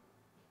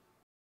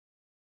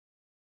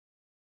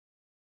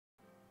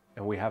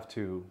 And we have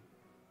to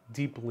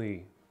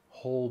deeply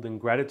hold in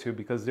gratitude,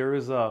 because there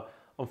is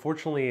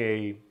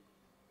unfortunately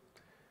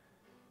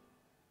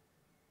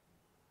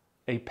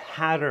a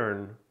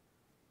pattern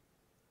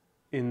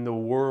in the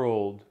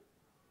world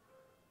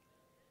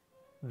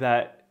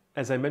that,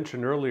 as I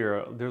mentioned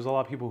earlier, there's a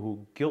lot of people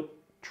who guilt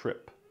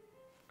trip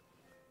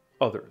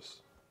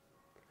others.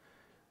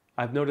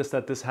 I've noticed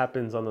that this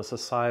happens on a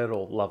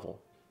societal level.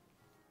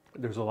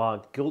 There's a lot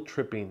of guilt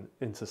tripping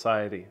in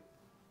society.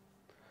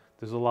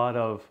 There's a lot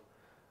of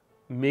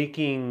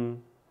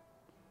making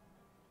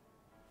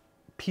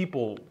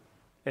people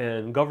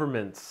and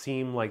governments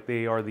seem like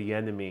they are the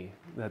enemy,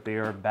 that they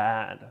are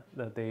bad,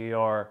 that they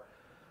are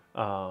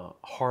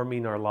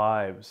harming our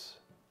lives.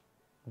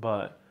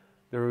 But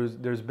there's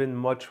been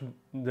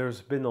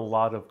a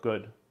lot of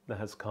good that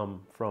has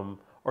come from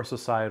our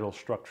societal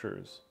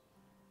structures.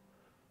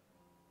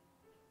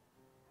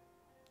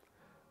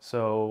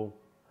 So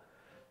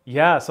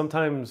yeah,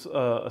 sometimes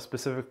a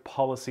specific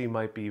policy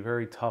might be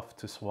very tough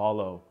to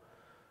swallow,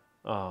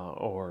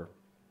 or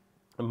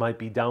It might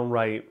be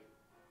downright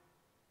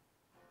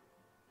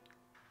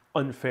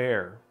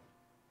unfair,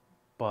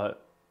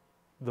 but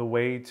the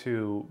way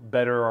to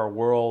better our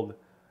world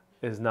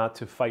is not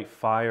to fight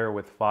fire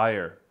with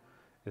fire,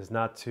 is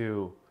not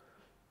to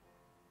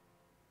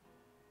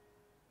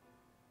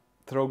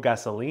throw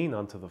gasoline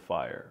onto the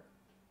fire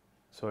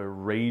so it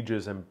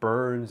rages and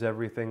burns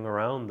everything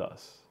around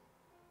us.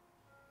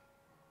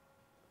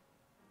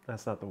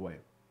 That's not the way.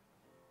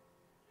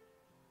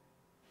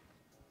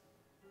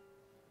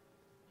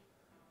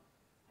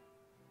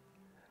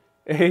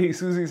 Hey,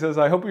 Susie says,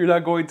 I hope you're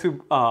not going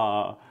to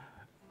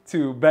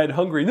bed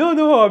hungry.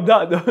 No, I'm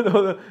not.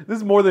 No. This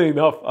is more than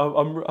enough.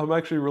 I'm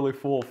actually really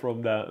full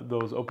from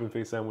those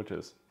open-faced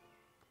sandwiches.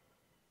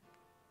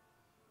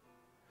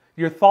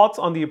 Your thoughts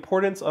on the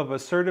importance of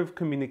assertive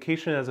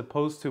communication as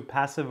opposed to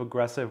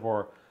passive-aggressive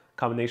or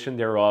combination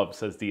thereof,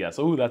 says DS.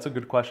 Oh, that's a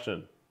good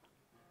question.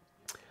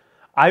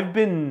 I've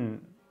been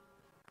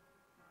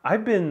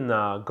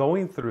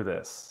going through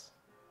this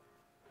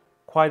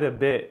quite a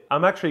bit.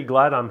 I'm actually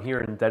glad I'm here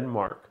in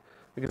Denmark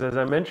because, as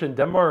I mentioned,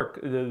 Denmark,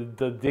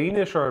 the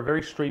Danish are a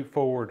very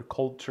straightforward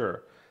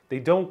culture. They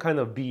don't kind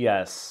of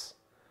BS.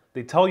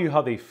 They tell you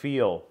how they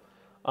feel,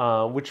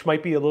 which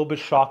might be a little bit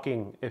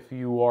shocking if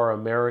you are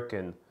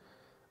American.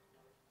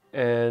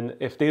 And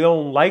if they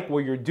don't like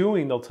what you're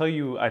doing, they'll tell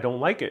you, I don't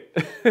like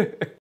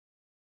it.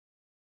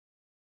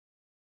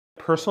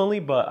 Personally,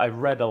 but I've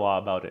read a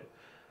lot about it.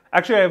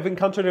 Actually, I've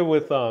encountered it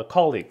with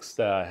colleagues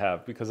that I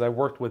have because I've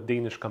worked with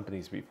Danish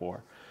companies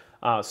before.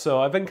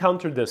 So I've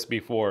encountered this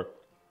before.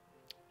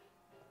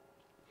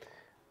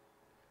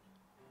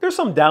 There's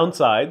some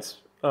downsides,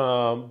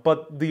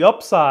 but the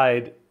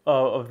upside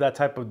of that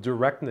type of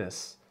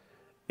directness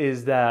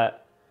is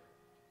that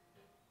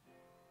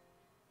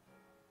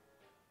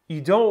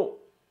you don't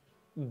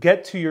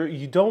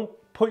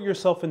put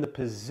yourself in the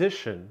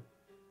position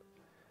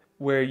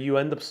where you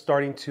end up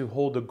starting to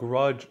hold a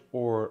grudge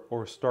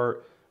or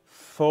start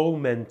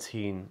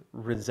fomenting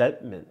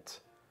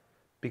resentment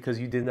because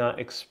you did not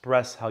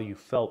express how you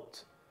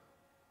felt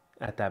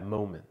at that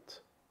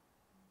moment.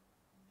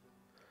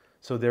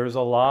 So there's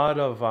a lot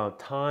of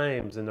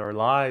times in our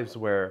lives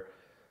where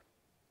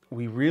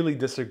we really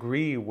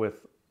disagree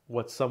with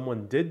what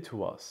someone did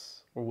to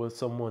us or what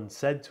someone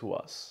said to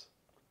us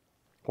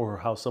or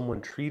how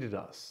someone treated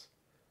us.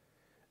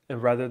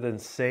 And rather than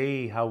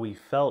say how we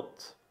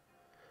felt,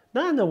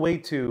 not in a way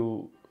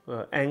to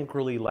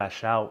angrily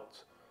lash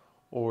out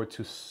or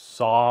to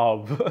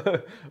sob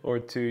or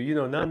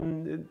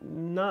to,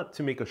 not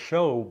to make a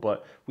show,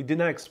 but we did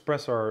not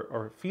express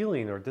our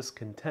feeling or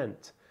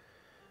discontent.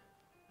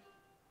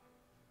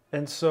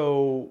 And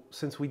so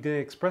since we didn't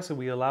express it,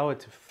 we allow it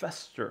to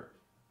fester.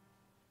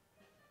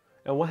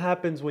 And what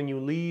happens when you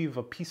leave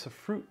a piece of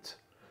fruit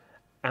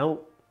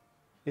out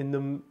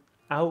and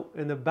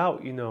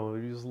about,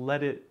 you just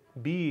let it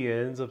be,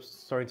 it ends up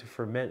starting to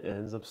ferment, it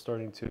ends up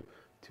starting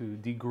to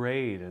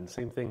degrade. And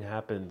same thing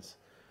happens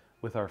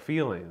with our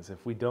feelings.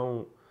 If we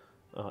don't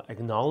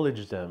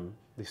acknowledge them,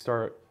 they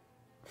start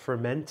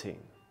fermenting.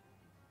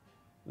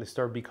 They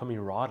start becoming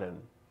rotten.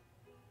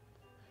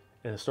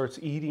 And it starts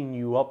eating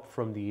you up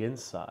from the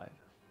inside.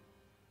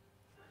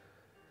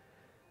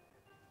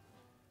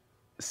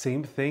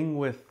 Same thing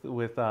with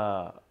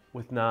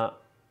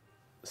not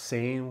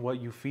saying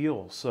what you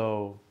feel.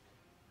 So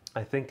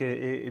I think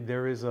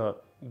there is a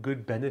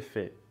good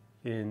benefit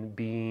in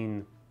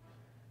being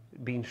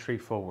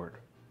straightforward.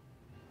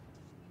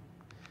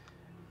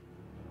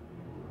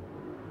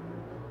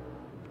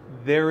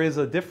 There is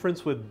a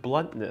difference with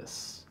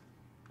bluntness.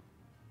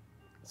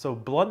 So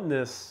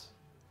bluntness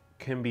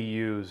can be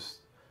used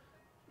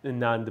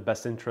not in the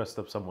best interest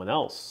of someone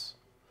else.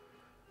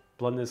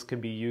 Bluntness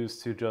can be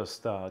used to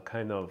just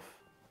kind of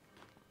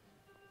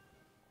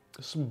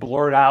just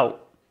blurt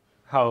out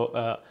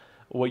how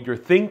what you're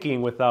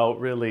thinking without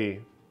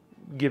really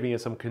giving it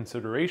some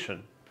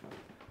consideration.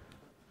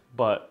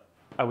 But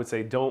I would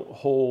say don't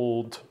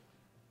hold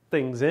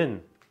things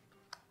in.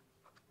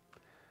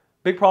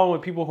 Big problem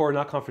with people who are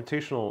not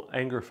confrontational,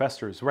 anger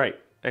festers. Right,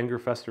 anger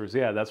festers.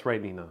 Yeah, that's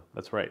right, Nina.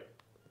 That's right.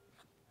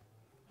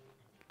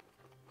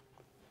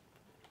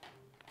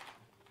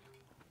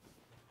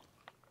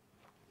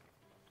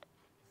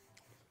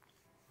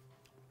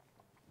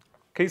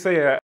 Can you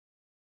say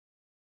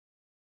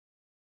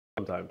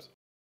sometimes?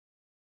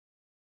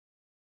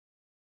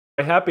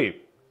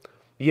 Happy.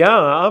 Yeah,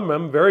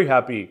 I'm very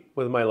happy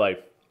with my life.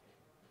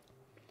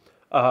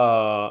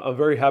 I'm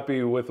very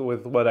happy with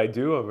what I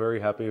do. I'm very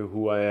happy with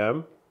who I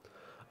am.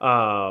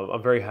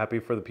 I'm very happy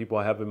for the people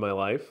I have in my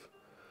life.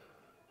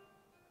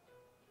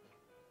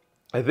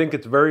 I think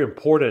it's very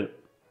important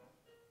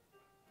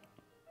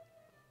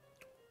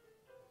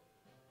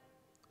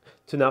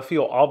to not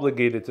feel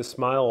obligated to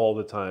smile all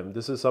the time.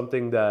 This is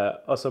something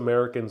that us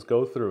Americans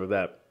go through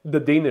that the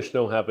Danish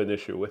don't have an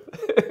issue with.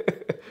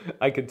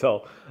 I can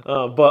tell.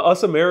 But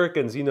us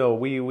Americans,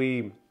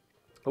 we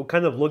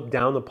kind of look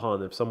down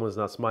upon if someone's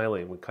not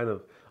smiling. We kind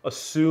of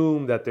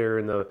assume that they're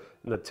in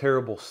a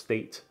terrible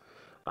state,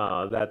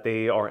 that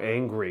they are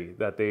angry,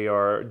 that they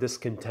are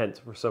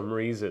discontent for some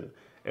reason.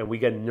 and we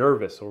get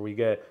nervous or we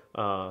get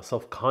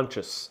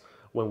self-conscious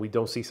when we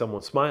don't see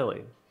someone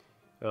smiling.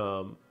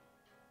 But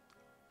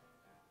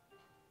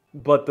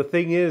the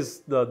thing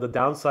is, the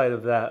downside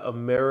of that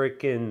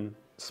American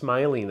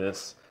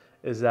smiliness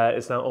is that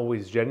it's not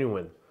always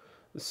genuine.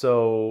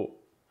 So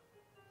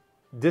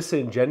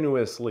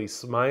disingenuously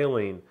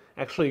smiling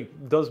actually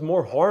does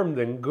more harm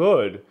than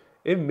good.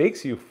 It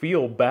makes you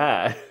feel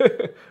bad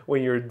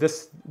when you're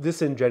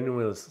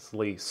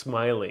disingenuously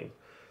smiling.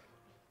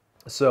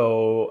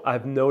 So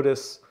I've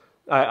noticed,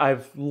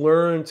 I've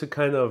learned to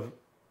kind of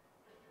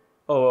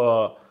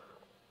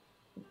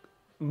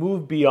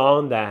move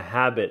beyond that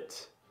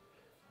habit.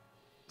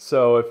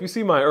 So if you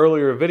see my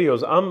earlier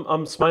videos,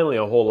 I'm smiling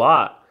a whole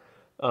lot,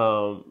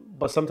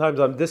 but sometimes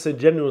I'm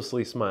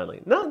disingenuously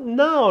smiling. Not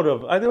out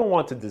of, I don't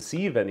want to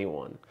deceive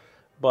anyone,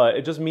 but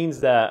it just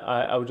means that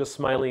I was just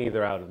smiling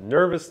either out of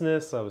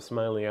nervousness, I was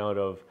smiling out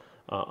of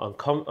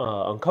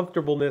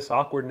uncomfortableness,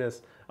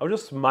 awkwardness. I was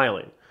just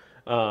smiling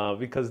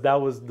because that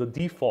was the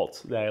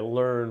default that I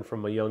learned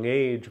from a young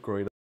age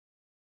growing up.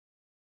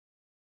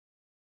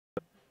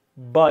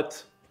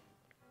 But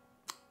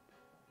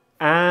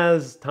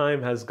as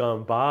time has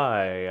gone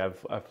by,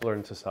 I've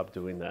learned to stop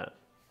doing that.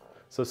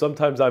 So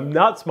sometimes I'm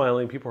not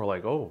smiling. People are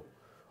like, "Oh,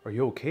 are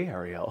you okay,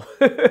 Ariel?"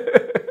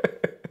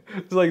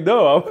 It's like,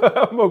 no,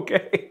 I'm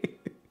okay.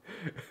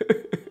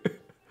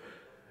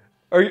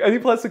 Are you, any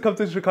plans to come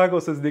to Chicago?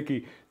 Says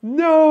Nikki.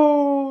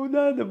 No,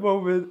 not at the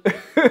moment.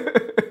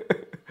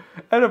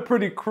 I had a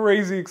pretty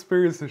crazy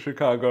experience in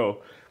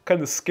Chicago.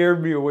 Kind of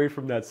scared me away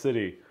from that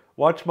city.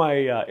 Watch my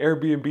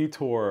Airbnb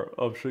tour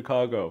of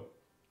Chicago.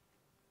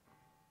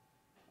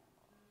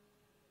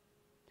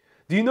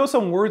 Do you know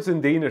some words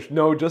in Danish?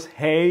 No, just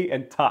hey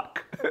and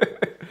tak.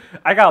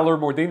 I gotta learn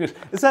more Danish.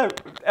 Is that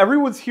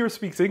everyone's here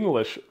speaks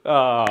English,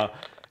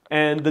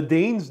 and the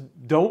Danes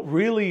don't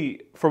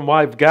really, from what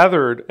I've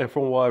gathered and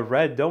from what I've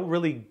read, don't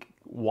really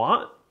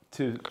want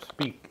to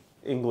speak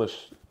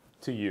English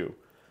to you.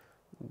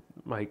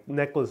 My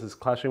necklace is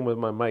clashing with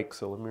my mic,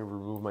 so let me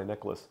remove my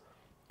necklace.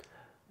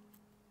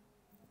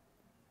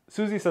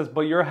 Susie says,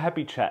 but you're a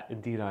happy chat.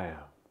 Indeed I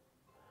am.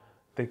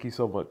 Thank you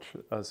so much,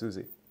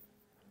 Susie.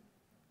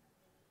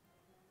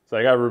 So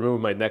I gotta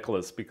remove my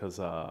necklace because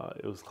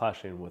it was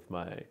clashing with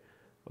my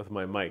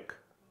mic.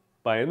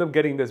 But I ended up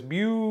getting this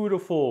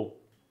beautiful,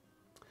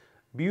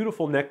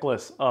 beautiful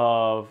necklace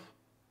of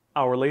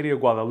Our Lady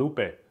of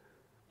Guadalupe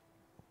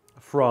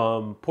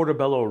from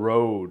Portobello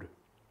Road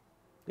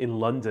in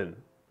London.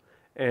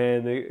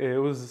 And it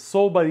was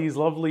sold by these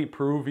lovely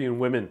Peruvian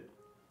women.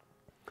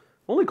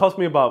 Only cost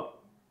me about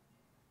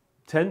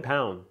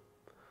 £10,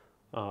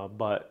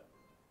 but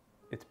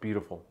it's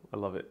beautiful. I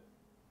love it.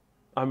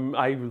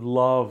 I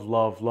love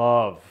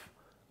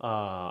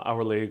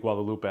Our Lady of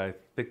Guadalupe. I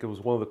think it was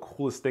one of the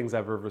coolest things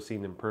I've ever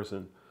seen in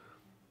person.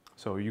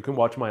 So you can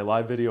watch my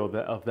live video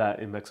of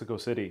that in Mexico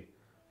City.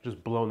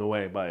 Just blown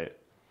away by it.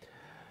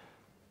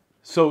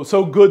 So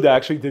good that I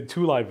actually did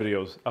 2 live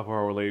videos of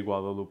Our Lady of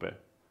Guadalupe.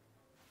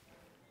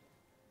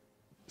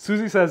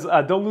 Susie says,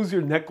 don't lose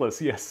your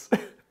necklace. Yes.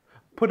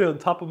 Put it on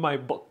top of my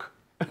book.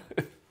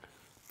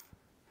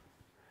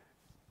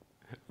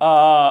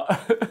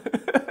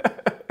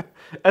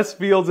 S.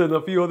 Fields and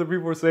a few other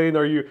people were saying,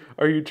 are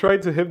you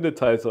trying to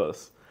hypnotize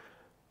us?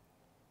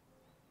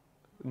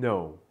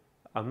 No,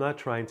 I'm not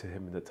trying to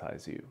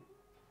hypnotize you.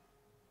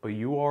 But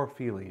you are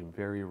feeling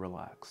very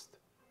relaxed.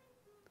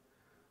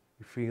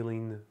 You're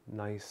feeling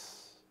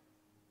nice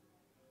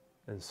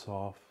and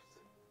soft.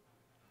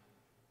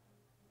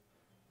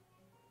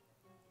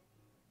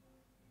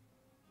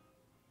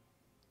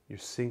 You're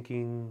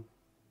sinking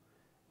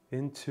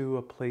into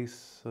a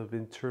place of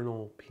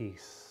internal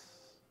peace.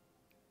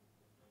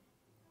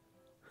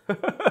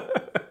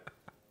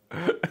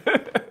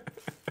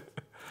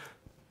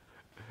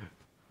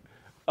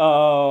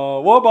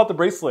 What about the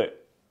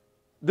bracelet?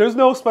 There's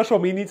no special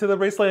meaning to the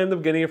bracelet. I ended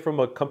up getting it from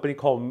a company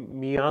called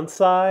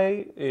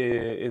Miansai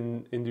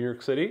in New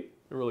York City.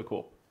 They're really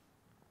cool.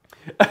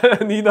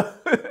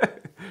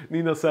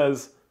 Nina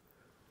says,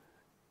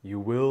 you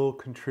will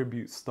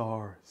contribute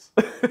stars.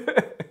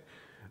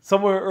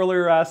 Someone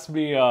earlier asked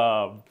me,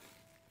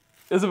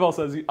 Isabel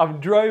says, I'm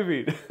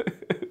driving.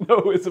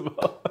 No,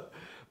 Isabel.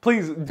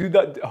 Please do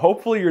that.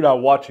 Hopefully you're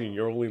not watching.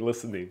 You're only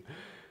listening.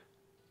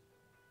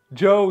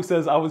 Joe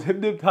says, I was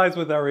hypnotized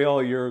with Ariel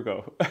a year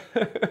ago.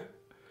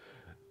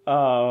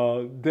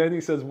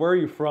 Danny says, where are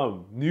you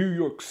from? New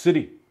York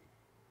City.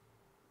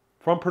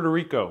 From Puerto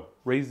Rico.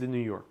 Raised in New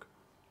York.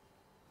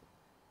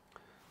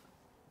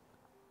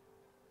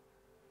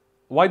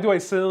 Why do I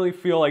suddenly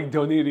feel like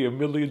donating 1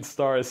 million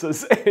stars,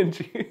 says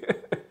Angie.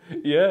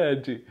 Yeah,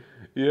 Angie.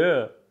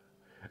 Yeah.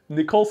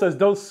 Nicole says,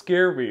 don't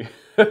scare me.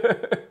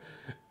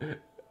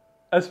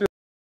 S.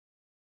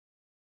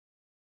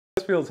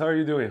 Fields, how are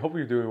you doing? Hope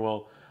you're doing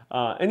well.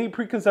 Any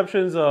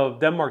preconceptions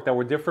of Denmark that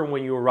were different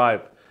when you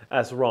arrived?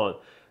 Asked Ron.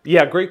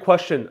 Yeah, great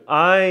question.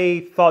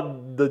 I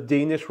thought the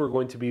Danish were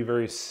going to be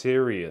very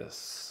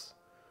serious.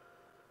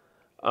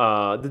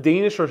 The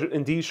Danish are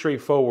indeed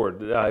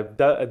straightforward. I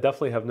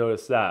definitely have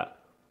noticed that.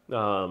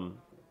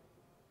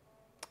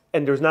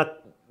 and there's not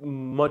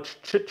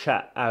much chit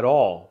chat at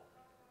all.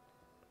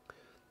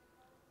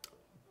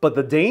 But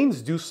the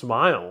Danes do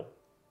smile.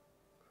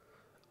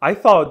 I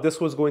thought this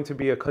was going to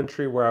be a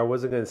country where I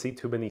wasn't going to see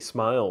too many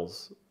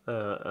smiles,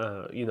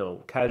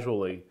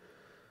 casually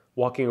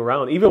walking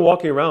around. Even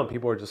walking around,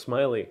 people are just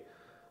smiling.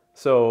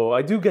 So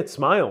I do get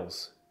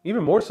smiles,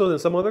 even more so than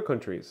some other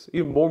countries,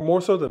 even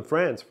more so than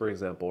France, for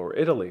example, or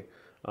Italy.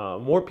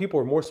 More people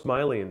are more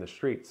smiley in the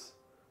streets.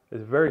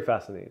 It's very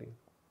fascinating.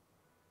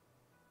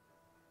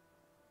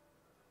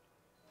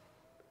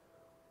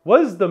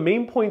 What is the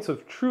main points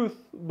of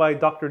truth by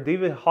Dr.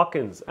 David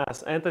Hawkins?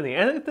 Asked Anthony.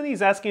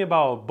 Anthony's asking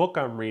about a book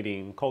I'm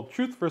reading called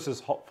Truth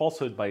versus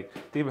Falsehood by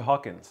David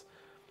Hawkins.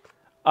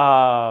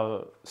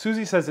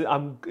 Susie says,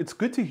 it's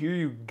good to hear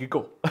you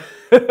giggle.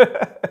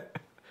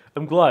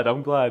 I'm glad.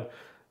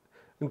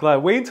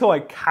 Wait until I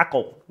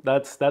cackle.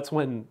 That's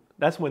when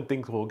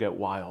things will get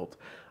wild.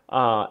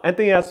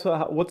 Anthony asks,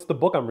 what's the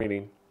book I'm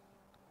reading?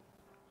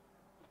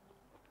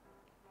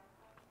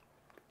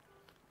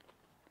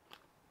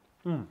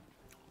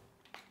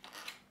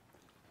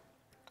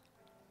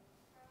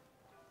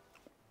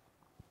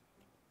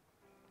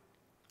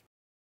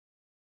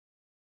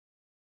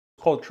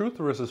 Called Truth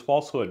versus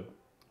Falsehood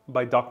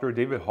by Dr.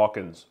 David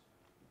Hawkins.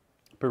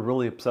 Been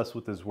really obsessed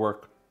with his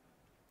work.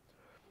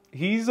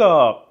 He's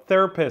a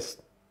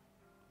therapist.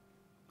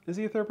 Is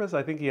he a therapist?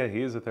 I think, yeah,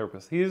 he is a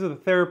therapist. He is a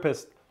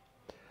therapist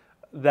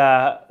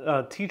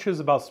that teaches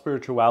about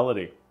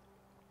spirituality.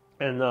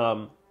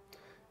 And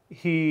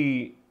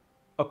he,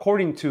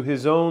 according to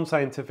his own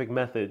scientific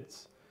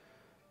methods,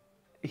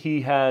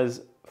 he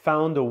has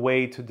found a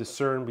way to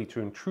discern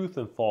between truth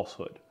and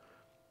falsehood.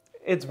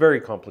 It's very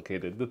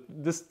complicated.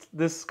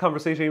 This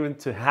conversation, even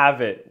to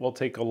have it, will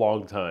take a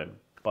long time.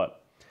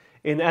 But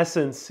in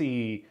essence,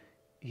 he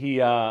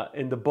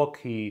in the book,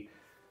 he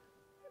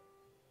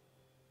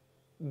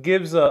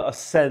gives a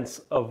sense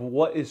of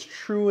what is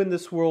true in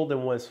this world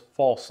and what is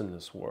false in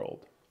this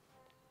world.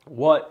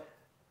 What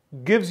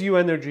gives you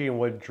energy and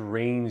what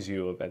drains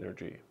you of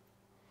energy.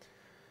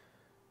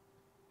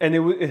 And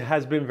it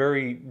has been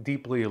very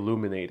deeply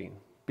illuminating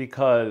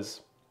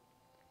because,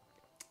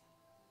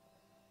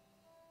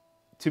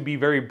 to be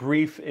very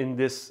brief in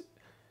this,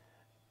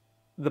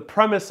 the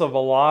premise of a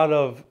lot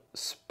of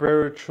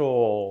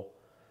spiritual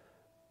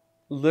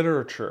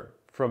literature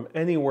from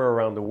anywhere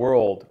around the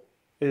world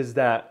is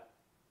that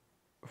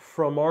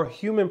from our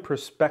human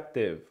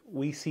perspective,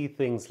 we see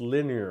things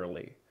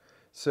linearly.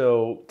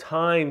 So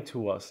time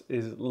to us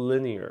is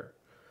linear.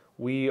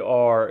 We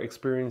are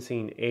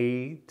experiencing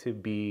A to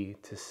B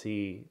to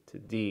C to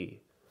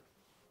D.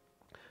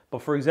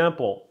 But for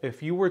example,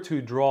 if you were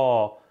to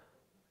draw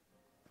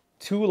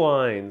two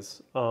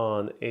lines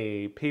on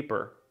a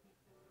paper,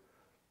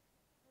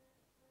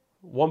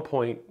 one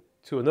point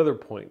to another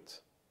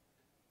point,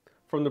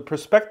 from the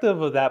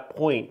perspective of that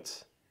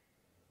point,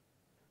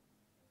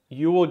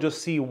 you will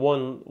just see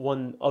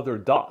one other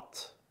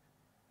dot.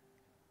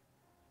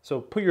 So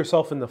put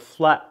yourself in the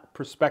flat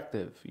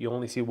perspective, you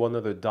only see one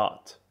other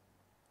dot.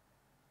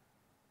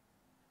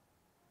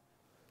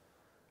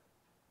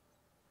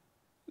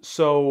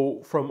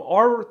 So from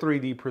our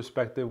 3D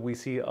perspective, we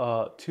see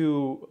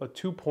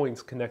two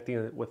points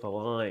connecting with a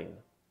line.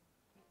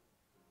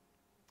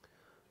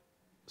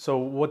 So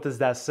what does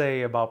that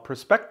say about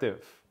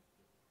perspective?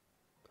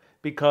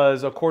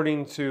 Because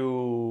according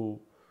to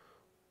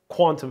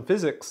quantum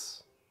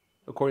physics,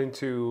 according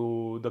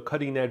to the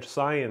cutting edge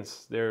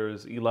science,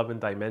 there's 11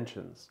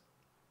 dimensions.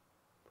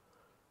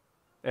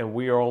 And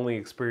we are only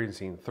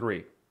experiencing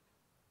 3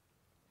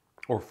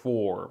 or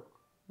 4.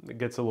 It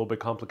gets a little bit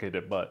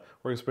complicated, but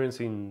we're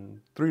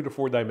experiencing 3 to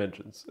 4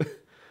 dimensions.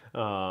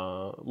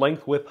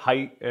 Length, width,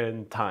 height,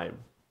 and time.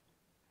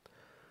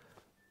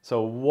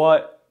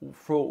 So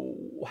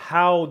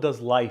how does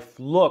life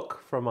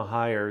look from a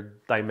higher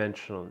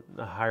dimension,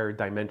 a higher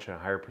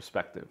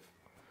perspective?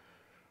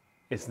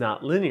 It's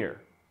not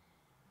linear.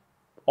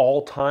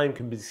 All time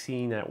can be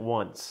seen at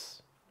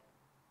once.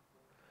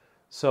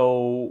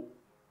 So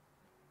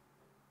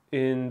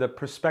in the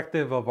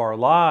perspective of our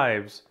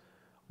lives,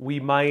 we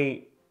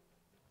might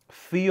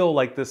feel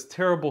like this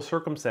terrible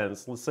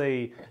circumstance. Let's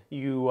say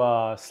you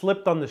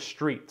slipped on the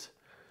street.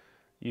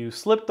 You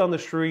slipped on the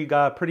street,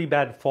 got a pretty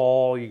bad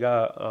fall, you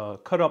got a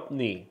cut up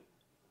knee.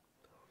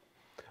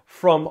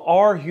 From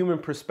our human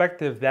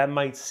perspective, that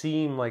might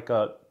seem like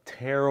a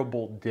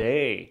terrible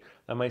day.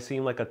 That might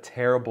seem like a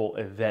terrible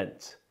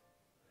event.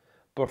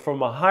 But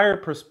from a higher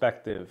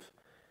perspective,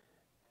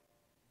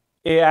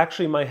 it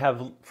actually might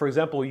have, for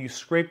example, you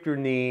scraped your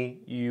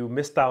knee, you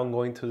missed out on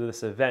going to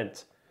this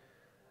event.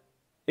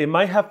 It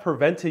might have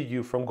prevented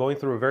you from going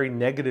through a very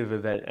negative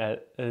event,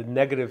 a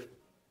negative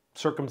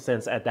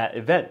circumstance at that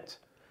event.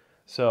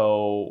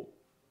 So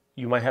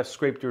you might have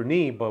scraped your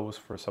knee, but it was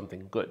for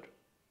something good.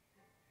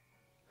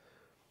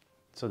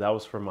 So that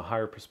was from a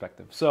higher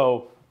perspective.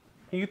 So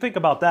you think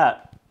about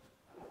that,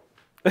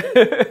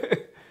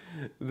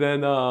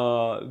 then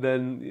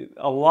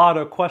a lot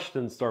of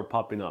questions start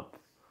popping up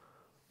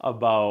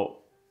about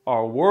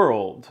our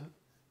world.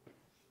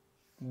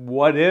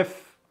 What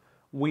if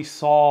we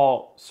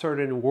saw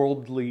certain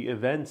worldly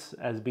events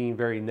as being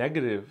very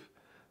negative,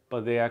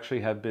 but they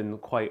actually have been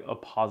quite a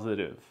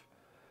positive.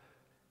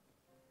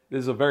 This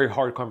is a very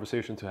hard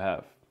conversation to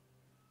have.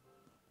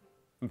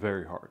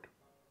 Very hard.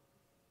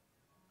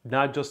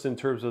 Not just in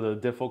terms of the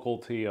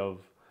difficulty of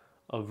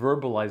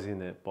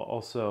verbalizing it, but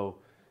also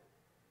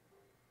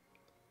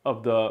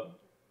of the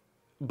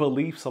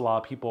beliefs a lot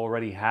of people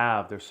already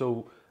have. They're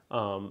so,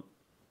 a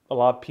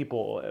lot of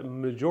people, a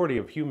majority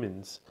of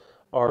humans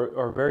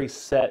are very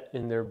set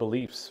in their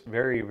beliefs,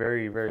 very,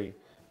 very, very,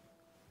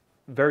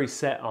 very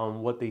set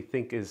on what they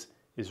think is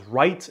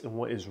right and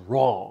what is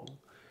wrong.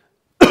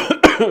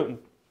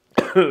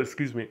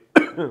 Excuse me.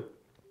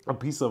 A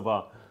piece of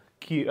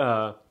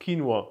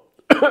quinoa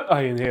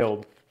I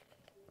inhaled.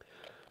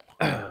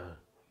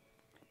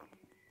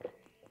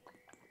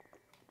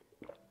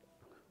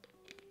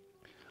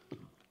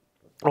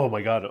 Oh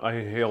my God, I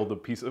inhaled a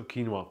piece of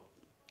quinoa.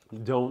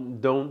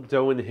 Don't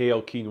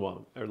inhale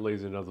quinoa,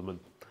 ladies and gentlemen.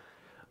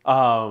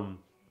 So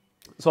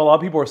a lot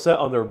of people are set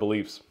on their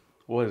beliefs.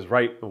 What is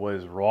right and what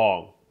is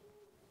wrong.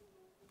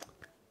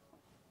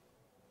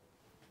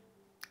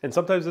 And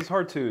sometimes it's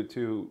hard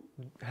to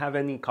have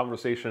any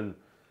conversation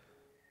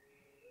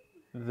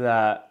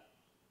that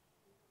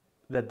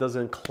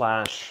doesn't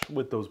clash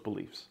with those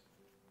beliefs.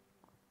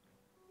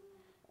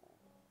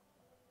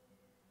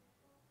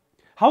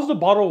 How's the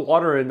bottled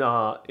water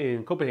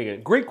in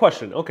Copenhagen? Great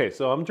question. Okay,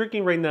 so I'm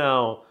drinking right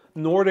now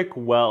Nordic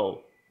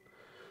Well.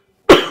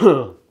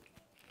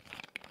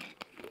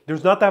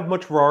 There's not that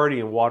much variety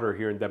in water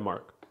here in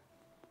Denmark.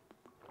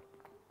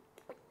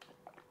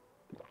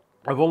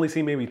 I've only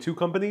seen maybe 2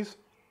 companies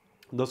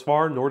thus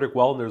far, Nordic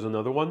Well, and there's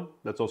another one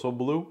that's also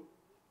blue.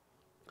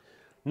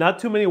 Not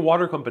too many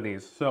water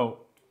companies, so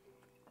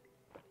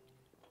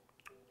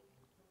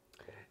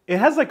it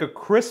has like a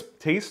crisp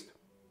taste.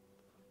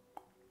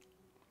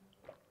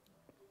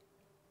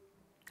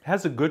 It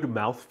has a good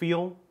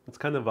mouthfeel. It's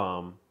kind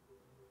of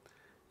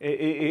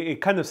it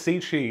kind of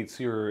satiates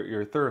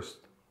your thirst.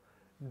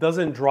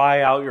 Doesn't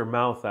dry out your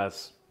mouth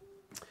as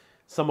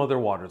some other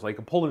waters. Like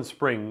a Poland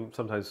Spring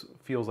sometimes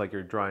feels like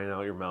you're drying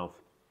out your mouth.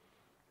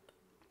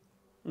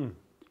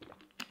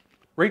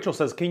 Rachel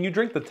says, can you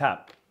drink the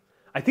tap?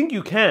 I think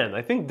you can.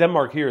 I think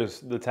Denmark here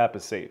the tap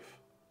is safe.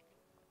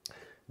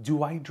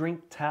 Do I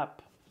drink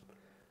tap?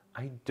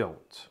 I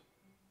don't.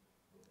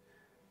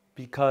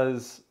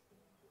 Because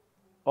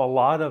a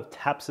lot of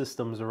tap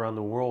systems around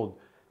the world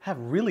have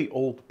really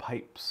old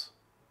pipes.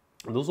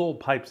 And those old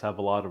pipes have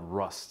a lot of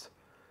rust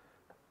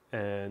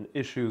and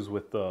issues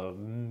with the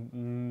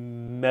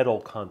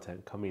metal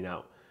content coming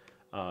out.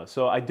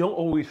 So I don't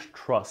always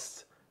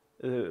trust,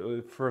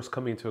 first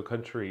coming to a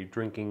country,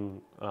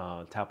 drinking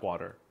tap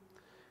water.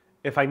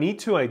 If I need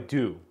to, I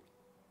do.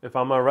 If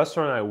I'm at a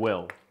restaurant, I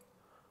will.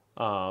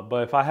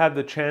 But if I have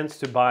the chance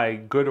to buy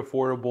good,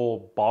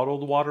 affordable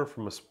bottled water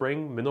from a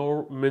spring,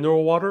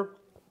 mineral water,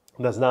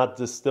 that's not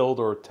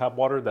distilled or tap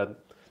water,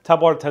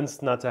 tap water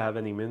tends not to have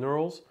any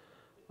minerals,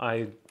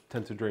 I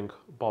tend to drink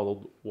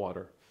bottled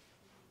water.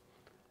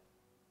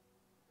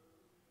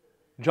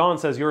 John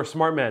says, you're a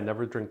smart man,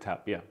 never drink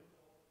tap. Yeah.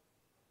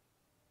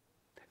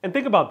 And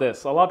think about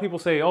this. A lot of people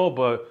say, oh,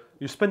 but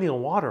you're spending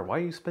on water. Why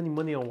are you spending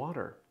money on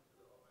water?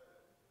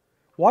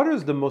 Water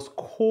is the most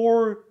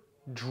core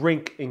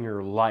drink in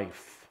your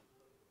life.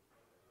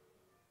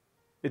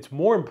 It's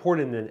more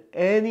important than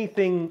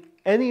anything,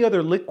 any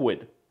other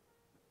liquid.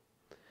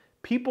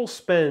 People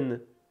spend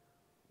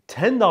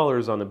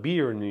 $10 on a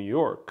beer in New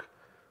York,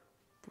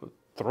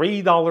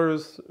 $3,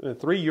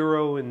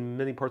 €3 in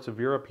many parts of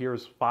Europe. Here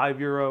is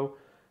 €5.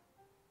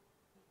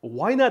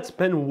 Why not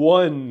spend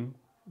 $1,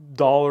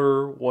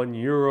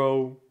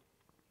 €1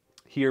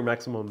 here,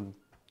 maximum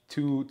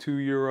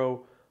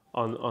 €2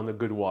 on the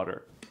good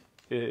water?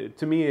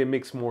 To me, it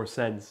makes more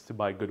sense to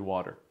buy good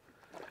water.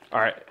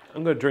 All right,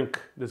 I'm gonna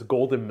drink this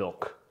golden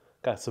milk.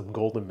 Got some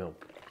golden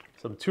milk,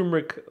 some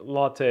turmeric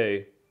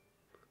latte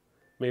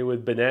made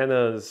with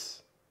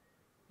bananas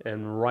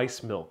and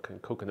rice milk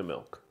and coconut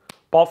milk.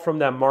 Bought from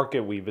that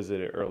market we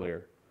visited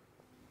earlier.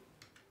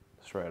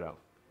 Let's try it out.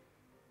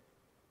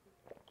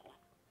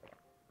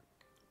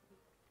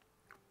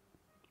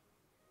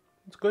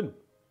 It's good.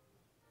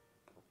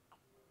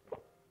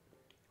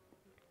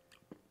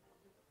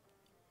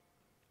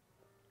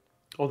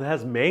 Oh, that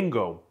has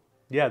mango.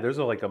 Yeah, there's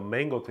like a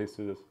mango taste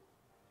to this.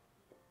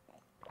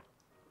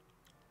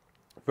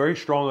 Very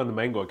strong on the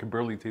mango. I can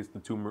barely taste the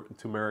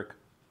turmeric.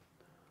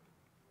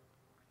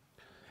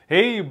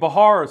 Hey,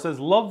 Bahar says,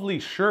 lovely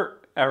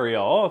shirt,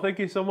 Ariel. Oh, thank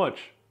you so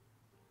much.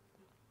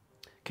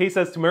 Kay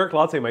says, turmeric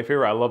latte, my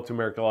favorite. I love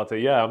turmeric latte.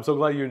 Yeah, I'm so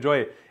glad you enjoy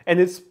it.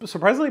 And it's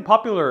surprisingly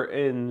popular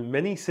in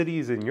many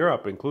cities in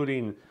Europe,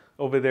 including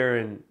over there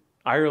in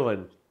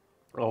Ireland.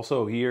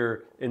 Also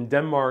here in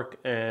Denmark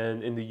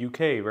and in the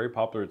UK, very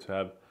popular to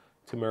have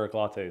turmeric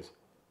lattes.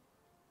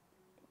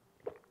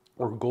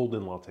 Or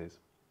golden lattes.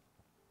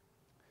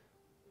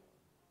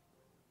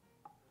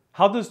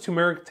 How does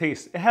turmeric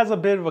taste? It has a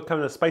bit of a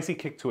kind of spicy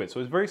kick to it, so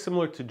it's very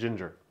similar to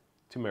ginger,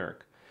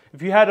 turmeric.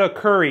 If you had a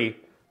curry,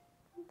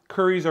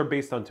 curries are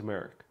based on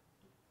turmeric.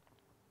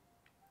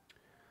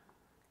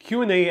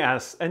 Q&A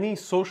asks, any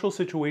social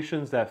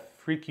situations that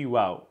freak you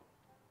out?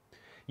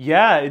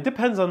 Yeah, it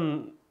depends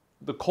on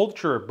the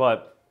culture,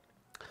 but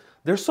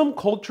there's some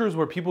cultures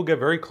where people get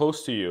very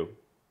close to you.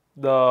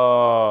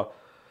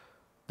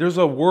 There's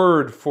a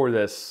word for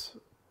this.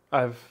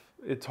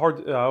 It's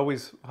hard. I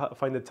always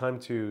find the time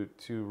to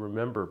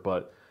remember,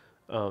 but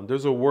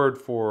there's a word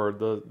for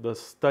the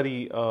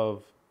study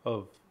of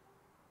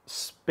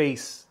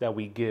space that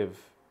we give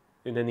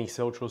in any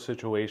social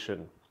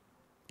situation.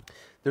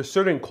 There's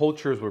certain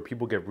cultures where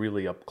people get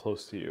really up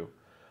close to you.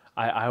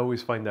 I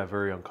always find that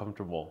very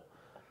uncomfortable.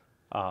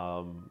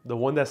 The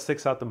one that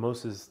sticks out the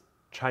most is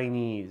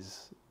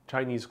Chinese.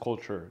 Chinese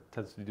culture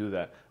tends to do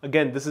that.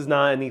 Again, this is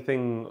not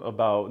anything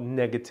about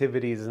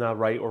negativity. It's not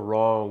right or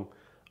wrong.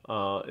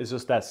 It's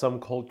just that some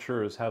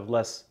cultures have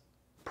less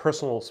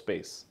personal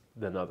space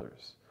than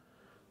others.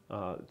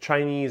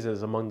 Chinese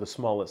is among the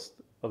smallest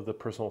of the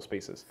personal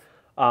spaces.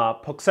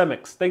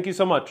 Proxemics. Thank you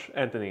so much,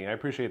 Anthony. I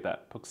appreciate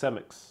that.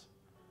 Proxemics.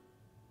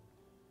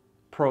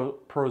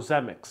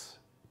 Prosemics.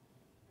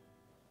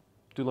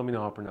 Do let me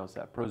know how to pronounce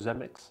that.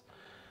 Prosemics.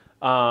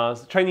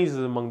 Chinese is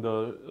among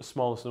the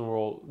smallest in the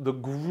world. The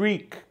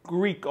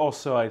Greek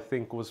also, I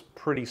think, was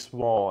pretty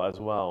small as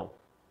well.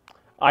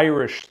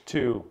 Irish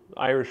too.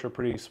 Irish are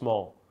pretty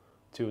small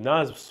too.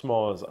 Not as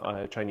small as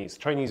Chinese.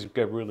 Chinese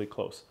get really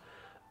close,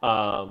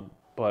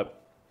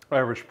 but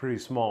Irish pretty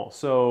small.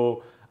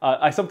 So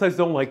I sometimes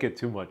don't like it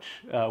too much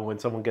when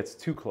someone gets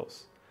too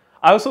close.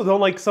 I also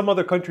don't like some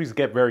other countries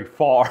get very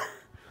far.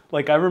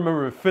 Like I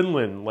remember in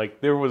Finland,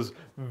 like there was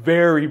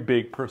very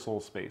big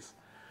personal space.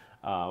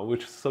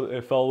 Which it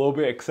felt a little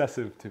bit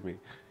excessive to me.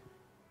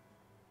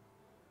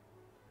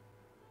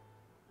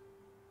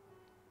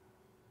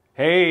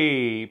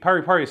 Hey,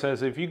 Pari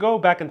says, if you go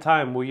back in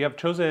time, will you have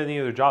chosen any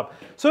other job?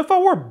 So if I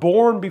were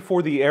born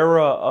before the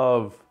era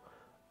of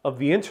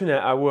the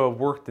internet, I would have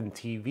worked in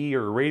TV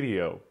or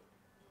radio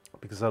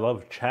because I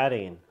love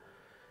chatting.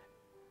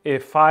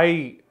 If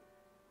I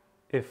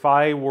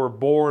were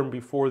born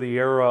before the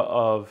era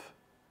of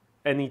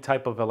any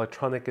type of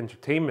electronic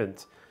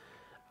entertainment,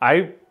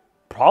 I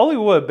probably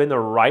would have been a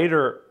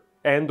writer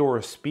and or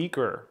a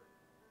speaker.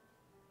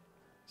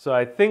 So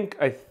I think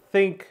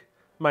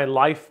my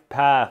life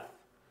path,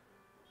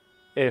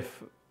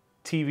 if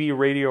TV,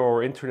 radio,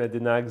 or internet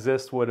did not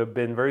exist, would have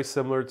been very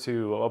similar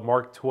to a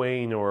Mark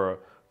Twain or a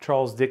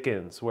Charles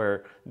Dickens,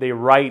 where they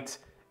write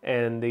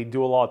and they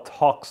do a lot of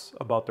talks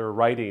about their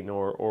writing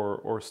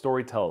or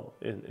storytell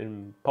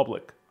in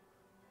public.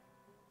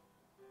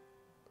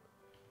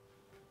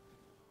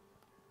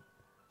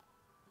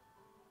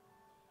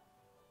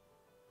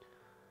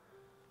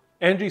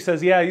 Angie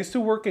says, yeah, I used to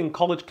work in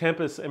college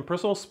campus and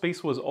personal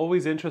space was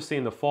always interesting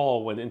in the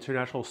fall when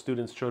international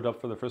students showed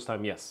up for the first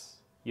time. Yes,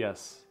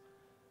 yes,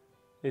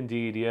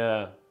 indeed,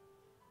 yeah.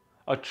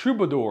 A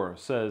troubadour,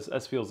 says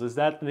S-Fields. Is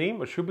that the name,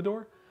 a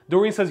troubadour?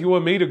 Doreen says, you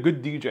have made a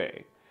good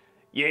DJ.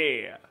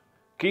 Yeah,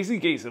 Casey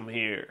Kasem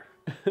here.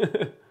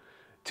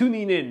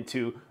 Tuning in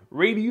to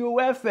Radio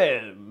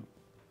FM.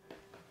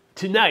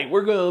 Tonight,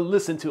 we're going to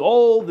listen to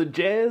all the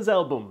jazz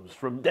albums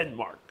from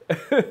Denmark.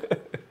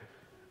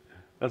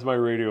 That's my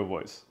radio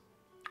voice.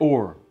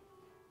 Or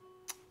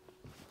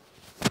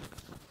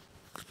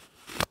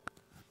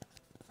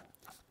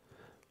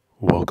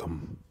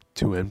welcome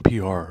to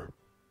NPR.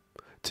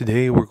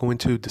 Today we're going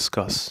to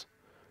discuss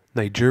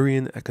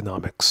Nigerian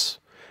economics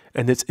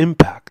and its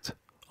impact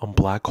on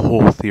black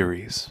hole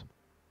theories.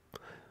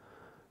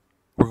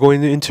 We're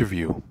going to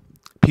interview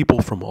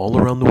people from all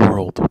around the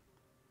world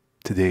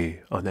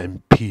today on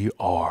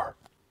NPR.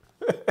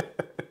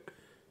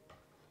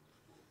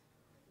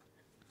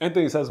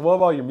 Anthony says, what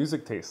about your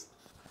music taste?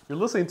 You're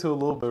listening to a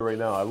little bit right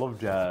now. I love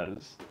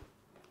jazz.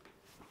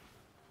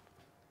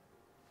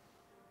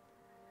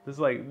 This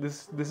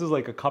is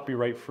like a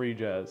copyright-free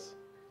jazz.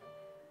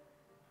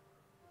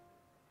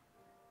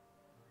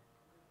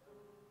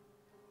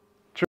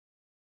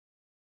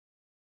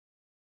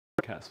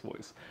 Cast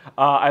voice.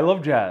 I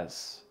love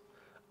jazz.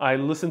 I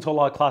listen to a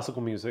lot of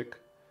classical music.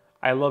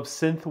 I love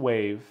synth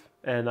wave,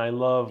 and I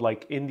love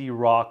like indie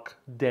rock,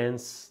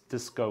 dance,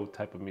 disco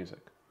type of music.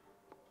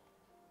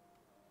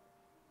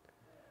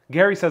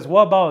 Gary says,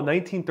 what about a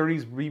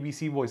 1930s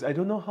BBC voice? I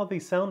don't know how they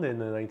sounded in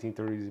the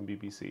 1930s in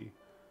BBC.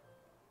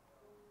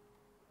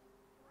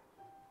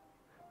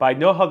 But I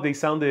know how they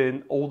sounded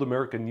in old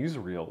American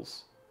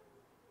newsreels.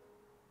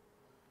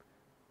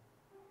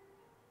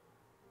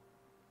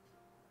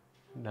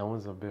 That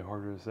one's a bit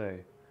harder to say.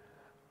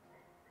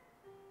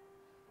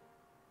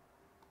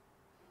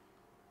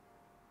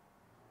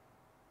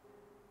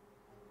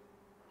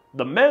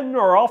 The men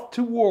are off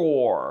to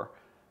war.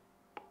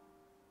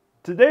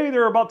 Today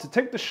they're about to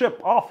take the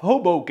ship off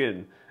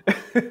Hoboken.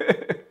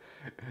 That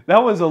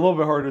one's a little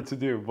bit harder to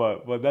do,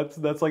 but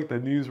that's like the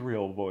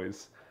newsreel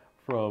voice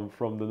from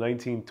the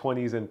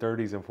 1920s and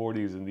 30s and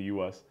 40s in the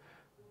US.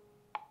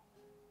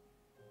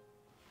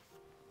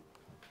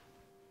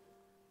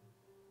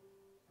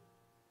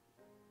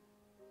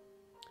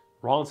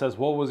 Ron says,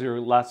 what was your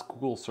last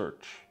Google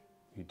search?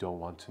 You don't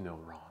want to know,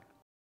 Ron.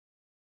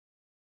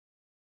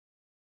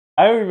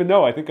 I don't even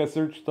know. I think I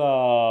searched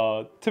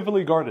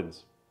Tivoli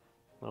Gardens.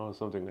 That was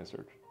something I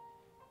searched.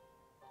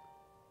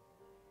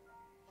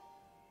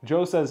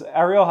 Joe says,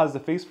 Ariel has the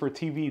face for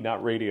TV,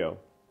 not radio.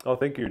 Oh,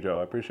 thank you,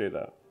 Joe. I appreciate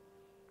that.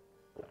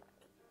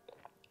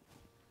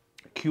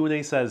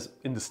 Q&A says,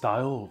 in the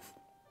style of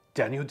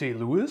Daniel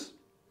Day-Lewis?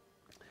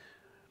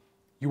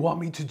 You want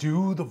me to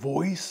do the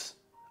voice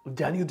of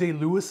Daniel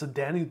Day-Lewis of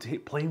Daniel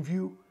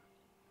Plainview?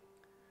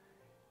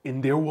 In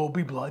There Will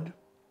Be Blood?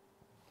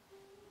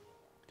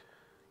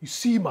 You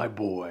see, my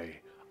boy,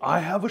 I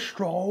have a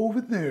straw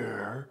over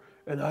there,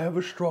 and I have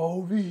a straw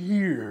over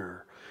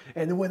here.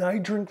 And when I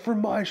drink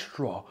from my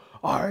straw,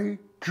 I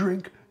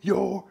drink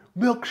your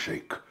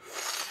milkshake.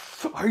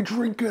 I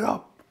drink it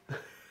up.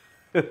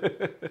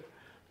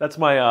 That's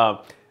my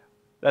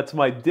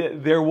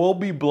There Will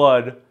Be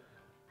Blood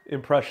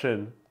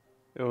impression.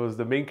 It was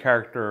the main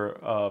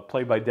character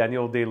played by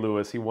Daniel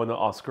Day-Lewis. He won an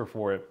Oscar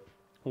for it.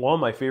 One of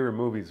my favorite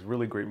movies.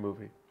 Really great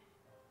movie.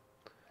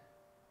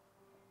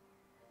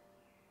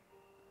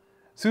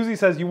 Susie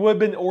says, you would have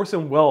been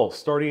Orson Welles,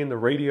 starting in the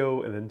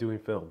radio and then doing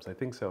films. I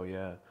think so,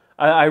 yeah.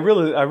 I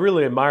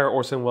really admire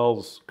Orson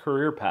Welles'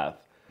 career path.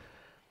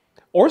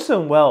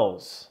 Orson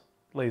Welles,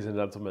 ladies and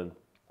gentlemen,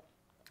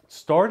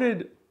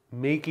 started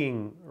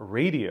making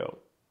radio.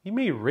 He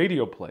made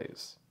radio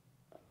plays.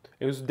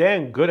 He was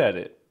damn good at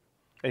it.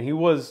 And he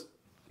was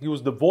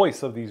the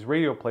voice of these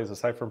radio plays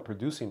aside from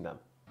producing them.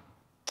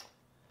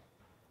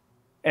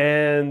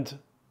 And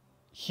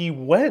he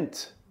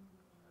went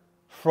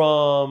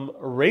from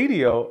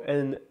radio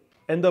and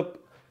end up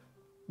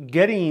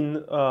getting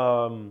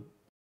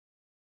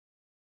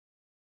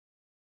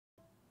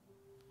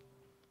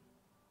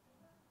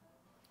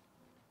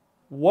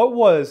what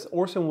was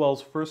Orson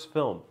Welles' first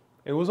film?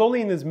 It was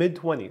only in his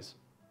mid-20s.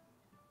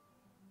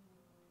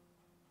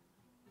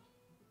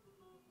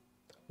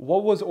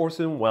 What was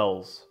Orson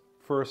Welles'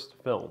 first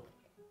film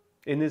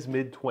in his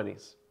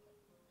mid-20s?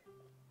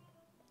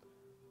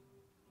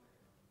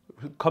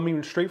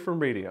 Coming straight from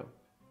radio.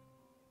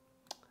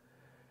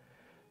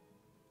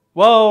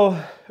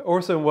 Well,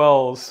 Orson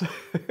Welles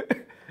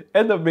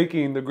ended up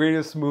making the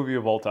greatest movie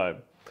of all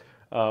time.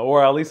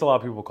 Or at least a lot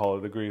of people call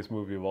it the greatest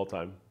movie of all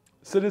time.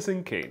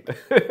 Citizen Kane.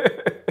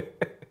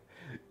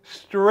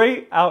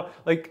 Straight out,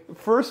 like,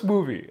 first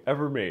movie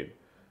ever made.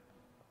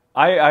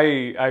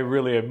 I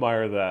really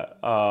admire that.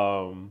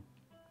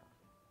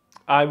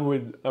 I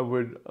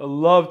would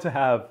love to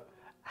have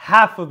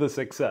half of the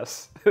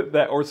success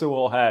that Orson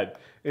Welles had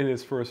in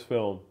his first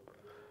film.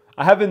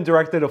 I haven't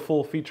directed a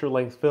full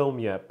feature-length film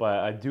yet, but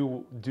I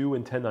do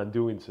intend on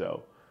doing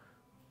so.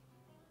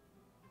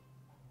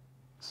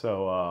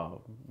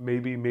 So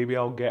maybe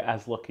I'll get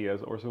as lucky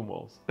as Orson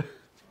Welles.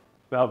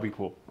 That would be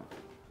cool.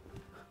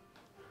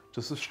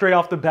 Just straight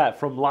off the bat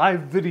from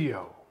live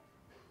video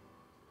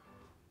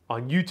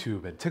on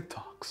YouTube and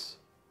TikToks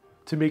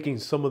to making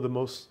some of the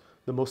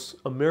most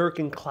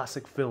American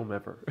classic film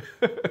ever.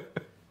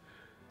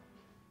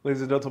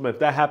 Ladies and gentlemen, if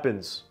that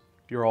happens,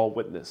 you're all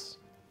witness.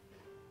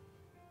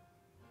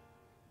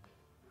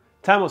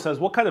 Tamo says,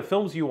 what kind of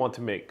films do you want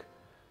to make?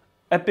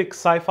 Epic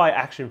sci-fi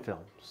action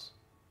films.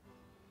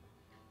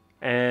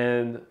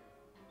 And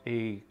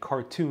a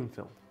cartoon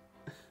film.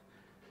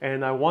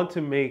 And I want to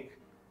make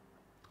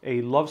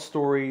a love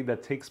story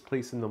that takes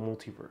place in the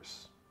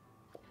multiverse.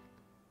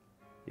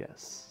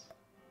 Yes.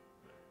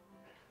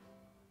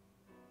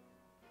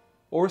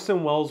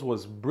 Orson Welles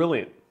was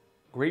brilliant.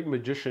 Great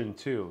magician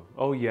too.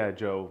 Oh yeah,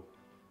 Joe.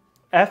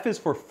 F is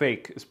for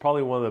Fake is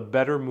probably one of the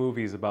better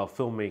movies about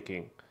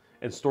filmmaking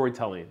and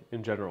storytelling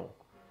in general.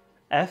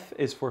 F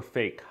is for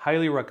Fake.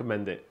 Highly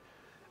recommend it.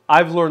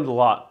 I've learned a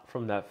lot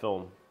from that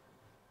film.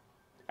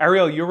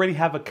 Ariel, you already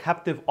have a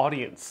captive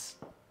audience.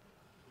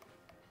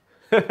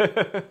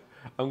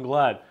 I'm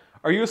glad.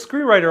 Are you a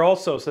screenwriter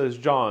also, says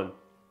John.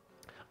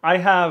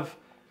 I've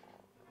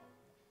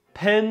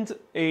penned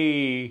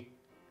one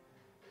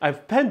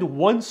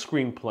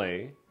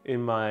screenplay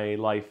in my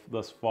life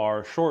thus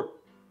far,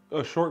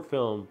 a short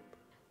film,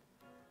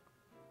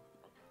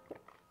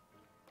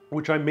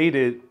 which I made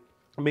it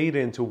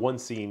into one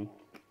scene.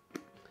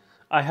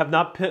 I have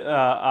not.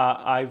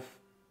 I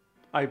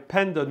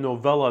penned a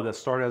novella that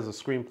started as a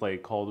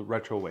screenplay called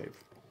Retrowave,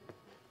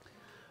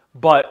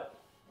 but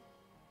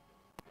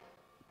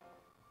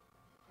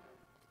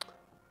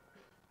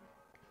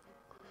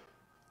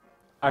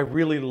I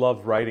really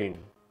love writing.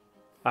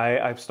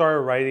 I've started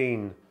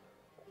writing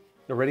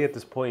already at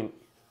this point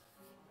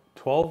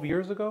 12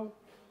 years ago,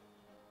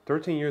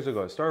 13 years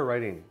ago. I started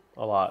writing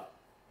a lot.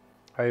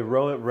 I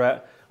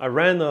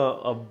ran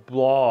a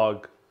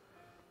blog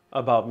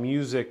about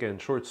music and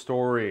short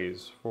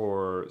stories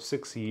for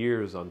 6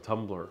 years on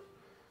Tumblr,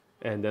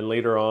 and then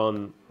later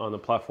on a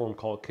platform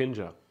called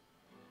Kinja.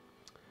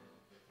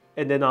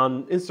 And then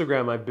on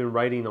Instagram, I've been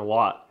writing a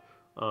lot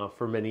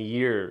for many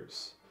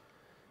years.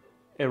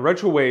 And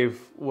Retrowave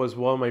was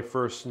one of my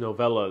first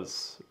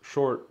novellas,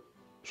 short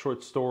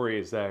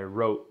stories that I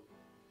wrote.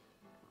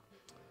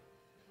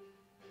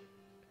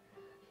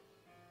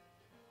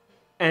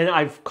 And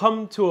I've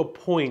come to a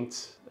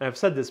point, and I've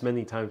said this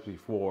many times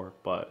before,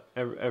 but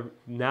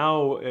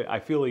now I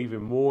feel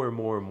even more and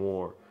more and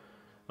more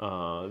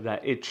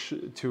that itch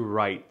to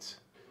write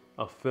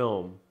a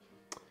film.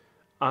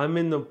 I'm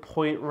in the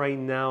point right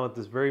now at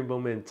this very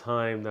moment in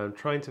time that I'm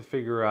trying to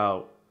figure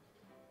out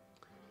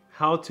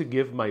how to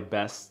give my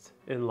best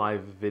in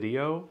live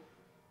video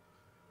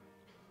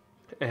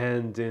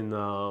and in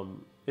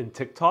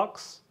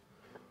TikToks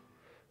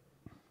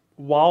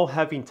while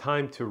having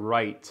time to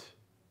write.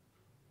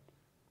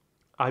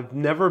 I've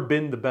never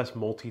been the best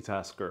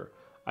multitasker.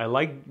 I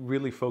like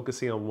really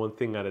focusing on one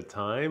thing at a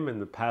time. In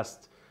the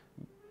past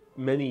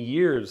many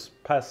years,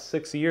 past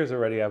 6 years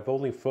already, I've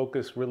only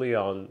focused really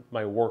on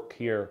my work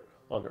here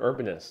on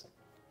Urbanist.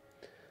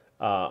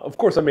 Of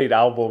course, I made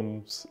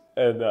albums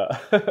and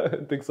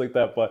things like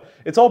that, but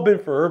it's all been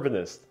for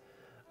Urbanist.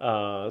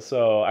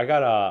 So I'm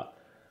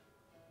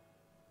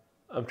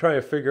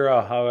trying to figure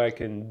out how I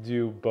can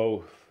do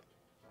both.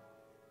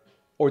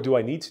 Or do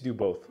I need to do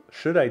both?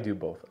 Should I do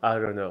both? I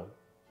don't know.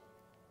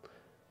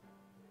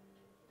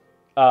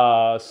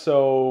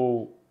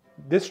 So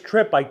this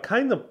trip, I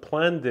kind of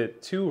planned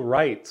it to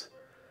write,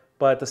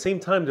 but at the same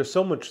time, there's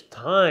so much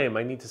time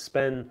I need to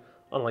spend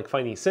on like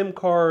finding SIM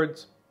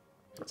cards,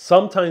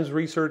 sometimes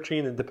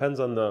researching, it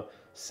depends on the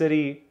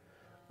city,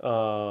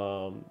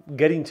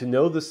 getting to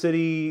know the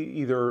city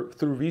either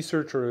through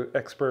research or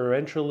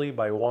experientially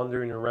by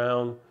wandering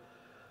around.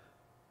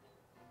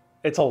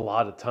 It's a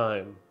lot of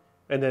time.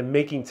 And then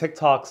making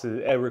TikToks,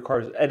 it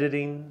requires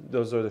editing.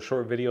 Those are the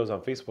short videos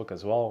on Facebook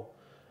as well.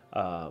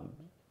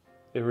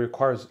 It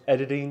requires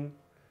editing,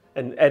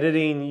 and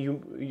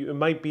editing it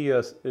might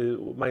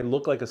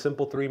look like a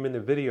simple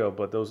 3-minute video,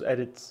 but those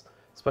edits,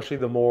 especially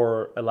the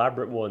more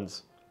elaborate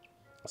ones,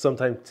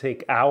 sometimes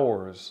take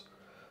hours.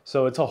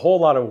 So it's a whole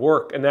lot of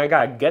work, and I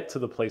gotta get to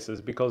the places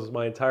because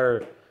my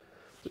entire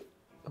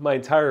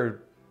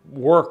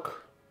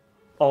work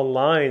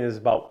online is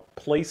about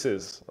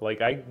places.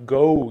 Like I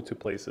go to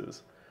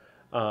places.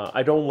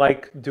 I don't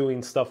like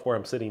doing stuff where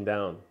I'm sitting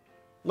down.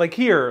 Like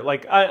here,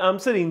 like I'm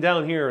sitting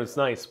down here, it's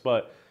nice,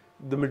 but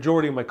the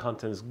majority of my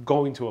content is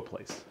going to a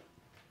place.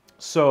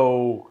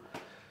 So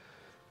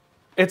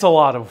it's a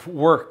lot of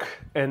work,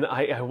 and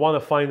I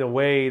want to find a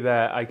way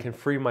that I can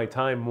free my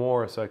time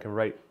more so I can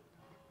write.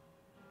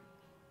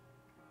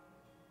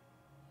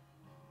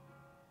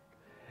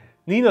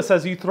 Nina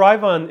says, you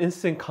thrive on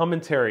instant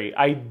commentary.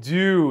 I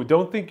do.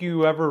 Don't think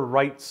you ever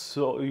write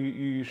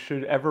you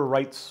should ever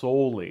write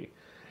solely.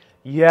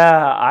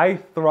 Yeah, I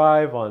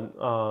thrive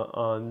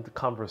on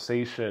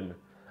conversation.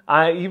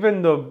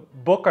 Even the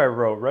book I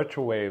wrote,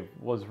 Retrowave,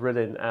 was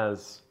written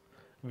as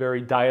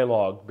very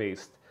dialogue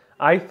based.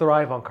 I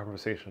thrive on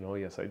conversation. Oh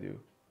yes, I do.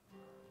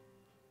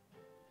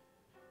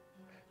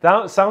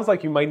 That sounds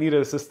like you might need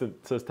an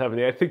assistant, says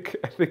Stephanie. I think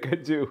I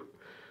do.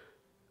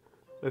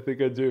 I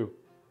think I do.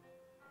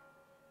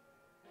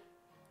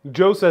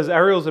 Joe says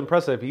Ariel's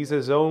impressive. He's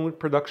his own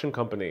production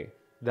company.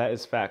 That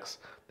is facts.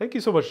 Thank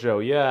you so much, Joe.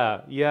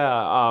 Yeah.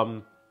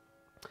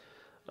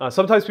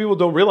 Sometimes people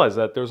don't realize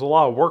that there's a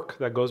lot of work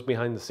that goes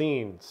behind the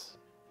scenes.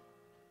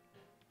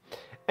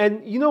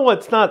 And you know what?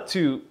 It's not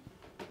to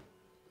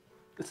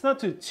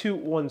toot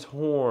one's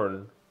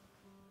horn,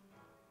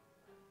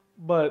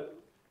 but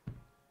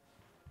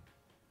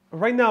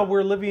right now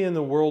we're living in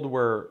a world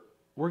where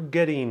we're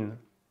getting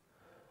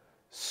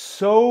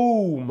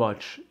so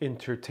much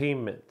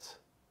entertainment.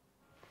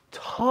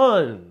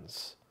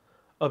 Tons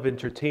of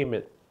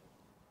entertainment.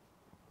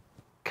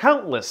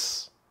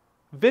 Countless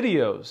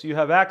videos you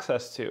have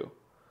access to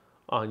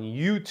on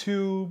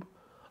YouTube,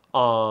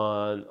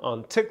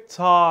 on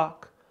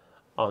TikTok,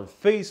 on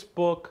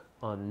Facebook,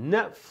 on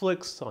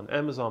Netflix, on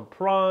Amazon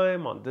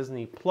Prime, on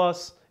Disney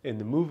Plus, in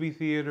the movie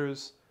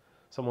theaters.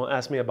 Someone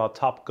asked me about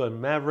Top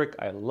Gun Maverick.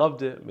 I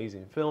loved it.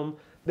 Amazing film.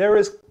 There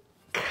is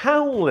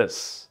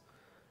countless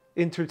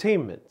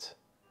entertainment.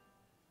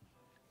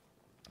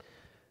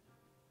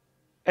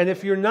 And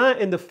if you're not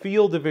in the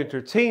field of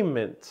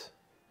entertainment,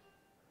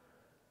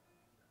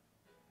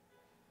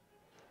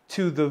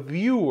 to the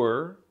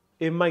viewer,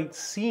 it might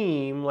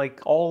seem like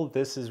all of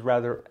this is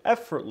rather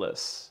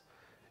effortless.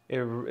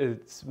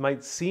 It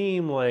might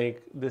seem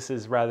like this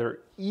is rather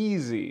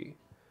easy.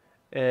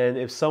 And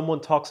if someone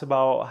talks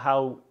about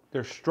how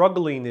they're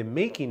struggling in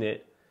making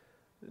it,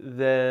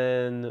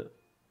 then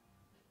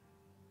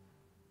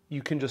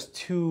you can just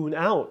tune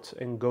out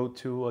and go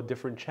to a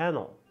different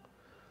channel.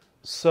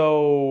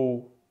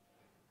 So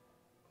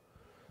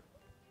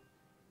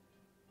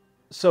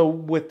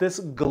with this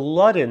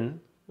glutton,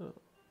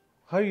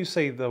 how do you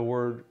say the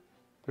word?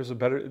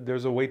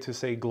 There's a way to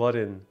say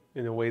glutton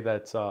in a way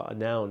that's a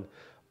noun.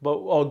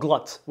 But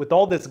glut, with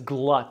all this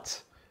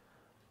glut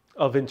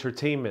of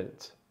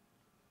entertainment,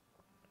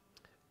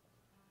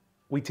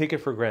 we take it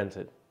for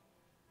granted.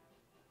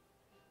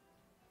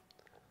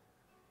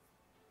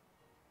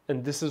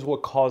 And this is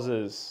what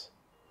causes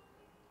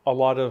a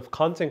lot of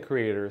content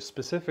creators,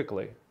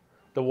 specifically,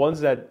 the ones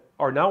that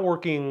are not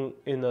working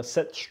in a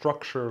set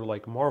structure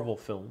like Marvel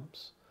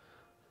films,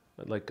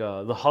 like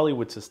the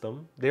Hollywood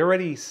system. They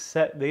already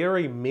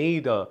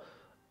made a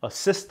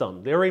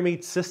system. They already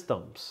made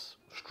systems,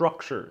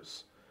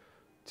 structures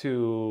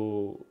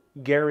to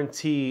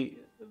guarantee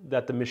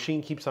that the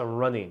machine keeps on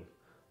running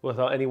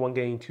without anyone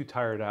getting too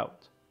tired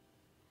out.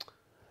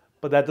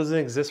 But that doesn't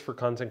exist for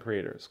content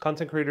creators.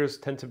 Content creators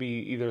tend to be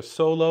either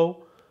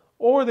solo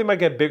or they might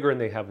get bigger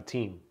and they have a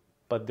team.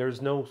 But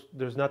there's not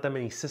that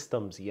many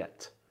systems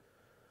yet.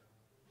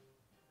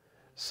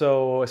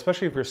 So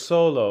especially if you're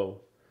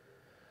solo,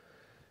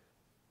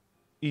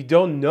 you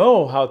don't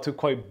know how to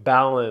quite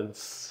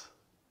balance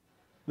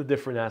the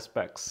different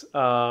aspects.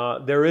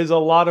 There is a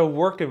lot of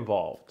work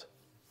involved.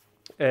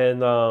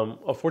 And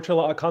unfortunately,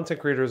 a lot of content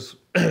creators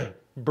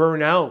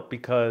burn out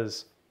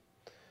because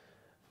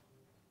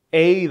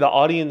the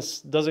audience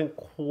doesn't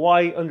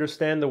quite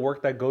understand the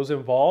work that goes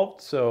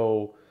involved.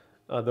 So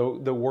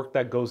the work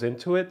that goes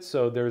into it.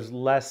 So there's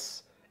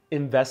less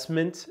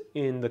investment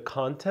in the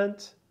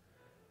content.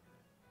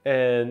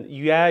 And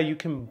yeah, you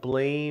can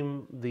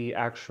blame the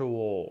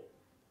actual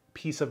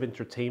piece of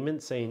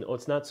entertainment saying, oh,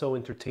 it's not so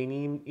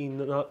entertaining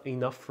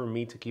enough for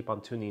me to keep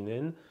on tuning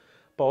in.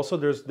 But also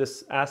there's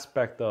this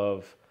aspect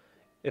of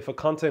if a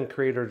content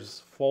creator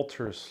just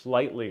falters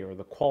slightly or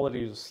the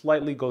quality just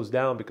slightly goes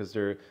down because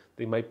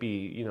they might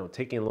be,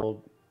 taking a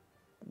little,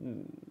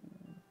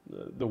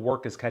 the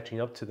work is catching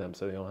up to them,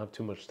 so they don't have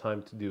too much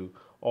time to do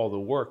all the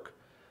work.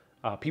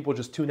 People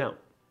just tune out.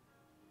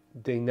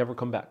 They never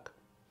come back.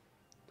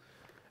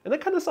 And that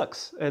kind of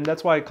sucks. And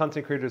that's why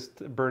content creators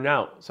burn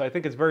out. So I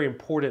think it's very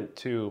important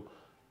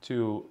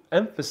to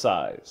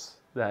emphasize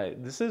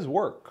that this is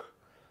work.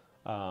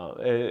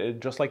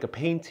 Just like a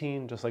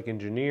painting, just like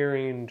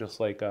engineering, just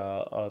like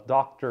a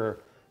doctor,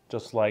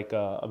 just like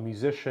a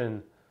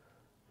musician,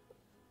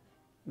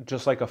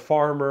 just like a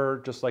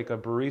farmer, just like a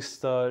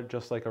barista,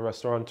 just like a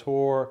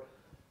restaurateur.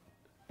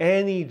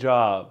 Any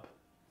job,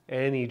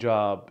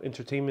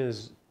 entertainment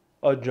is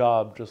a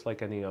job just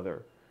like any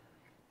other.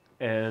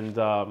 And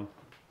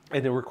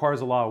it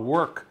requires a lot of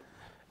work.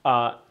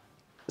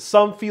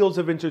 Some fields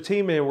of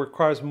entertainment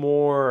requires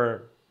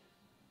more.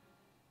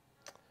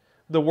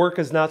 The work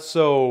is not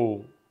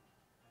so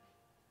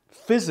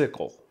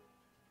physical.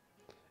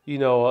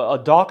 A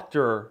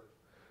doctor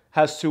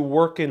has to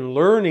work in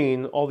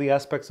learning all the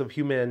aspects of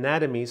human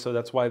anatomy, so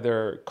that's why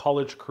their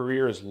college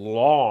career is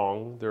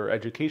long, their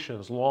education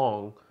is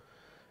long.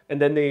 And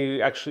then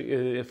they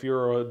actually, if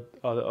you're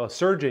a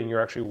surgeon,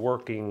 you're actually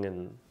working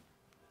and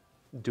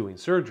doing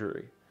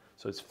surgery.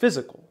 So it's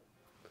physical.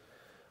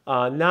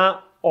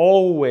 Not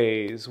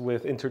always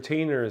with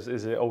entertainers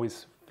is it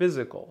always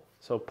physical.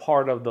 So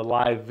part of the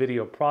live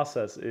video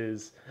process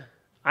is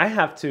I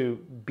have to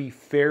be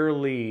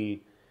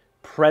fairly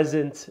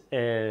present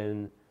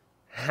and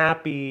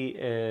happy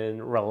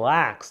and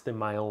relaxed in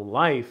my own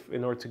life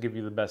in order to give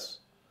you the best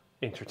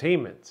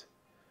entertainment.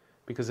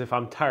 Because if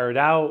I'm tired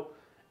out,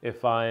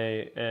 if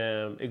I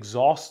am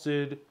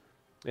exhausted,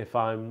 if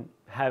I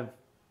have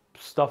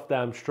stuff that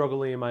I'm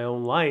struggling in my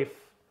own life,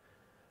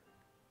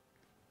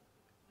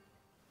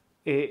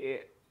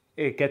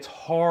 it gets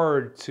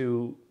hard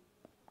to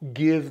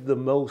give the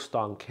most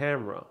on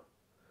camera.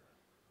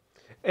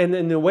 And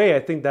in a way, I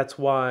think that's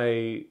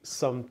why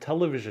some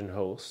television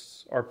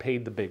hosts are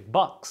paid the big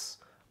bucks.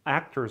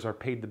 Actors are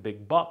paid the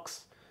big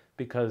bucks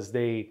because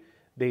they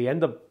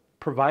end up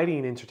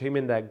providing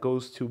entertainment that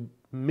goes to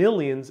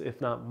millions,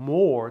 if not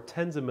more,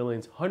 tens of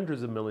millions,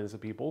 hundreds of millions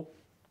of people.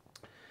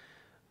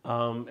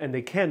 And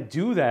they can't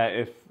do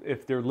that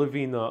if they're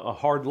living a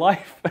hard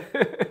life.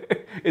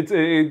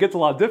 It gets a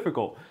lot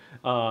difficult.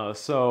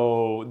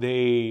 So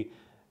they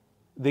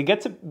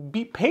get to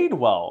be paid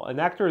well. An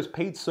actor is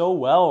paid so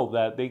well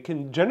that they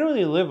can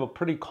generally live a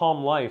pretty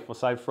calm life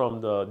aside from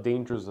the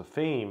dangers of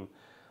fame.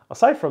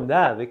 Aside from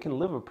that, they can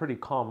live a pretty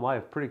calm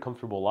life, pretty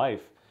comfortable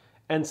life.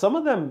 And some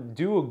of them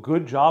do a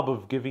good job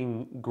of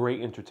giving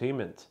great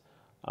entertainment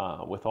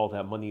with all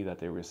that money that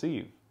they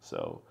receive.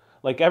 So,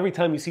 like every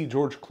time you see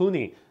George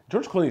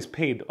Clooney's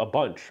paid a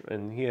bunch,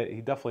 and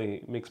he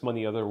definitely makes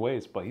money other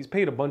ways, but he's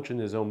paid a bunch in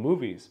his own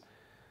movies.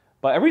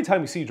 But every time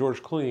you see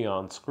George Clooney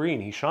on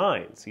screen, he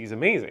shines. He's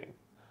amazing.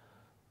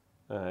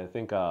 And I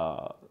think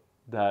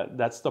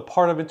that's the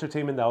part of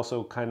entertainment that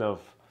also kind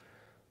of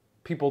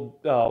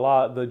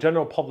the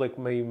general public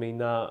may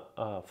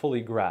not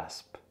fully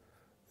grasp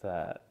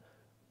that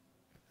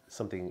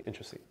something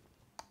interesting.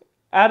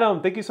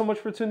 Adam, thank you so much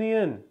for tuning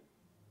in.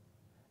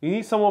 You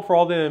need someone for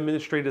all the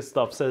administrative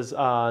stuff, says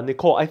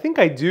Nicole. I think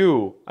I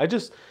do. I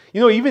just,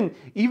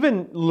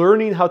 even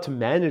learning how to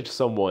manage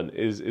someone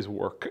is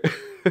work.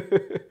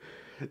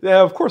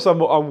 Yeah, of course I'm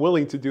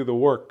willing to do the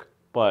work,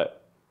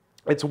 but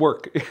it's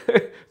work.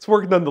 It's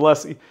work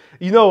nonetheless.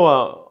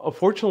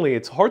 Unfortunately,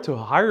 it's hard to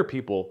hire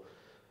people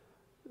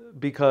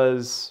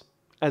because,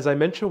 as I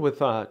mentioned with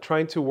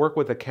trying to work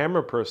with a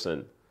camera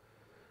person,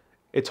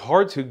 it's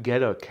hard to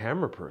get a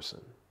camera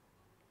person.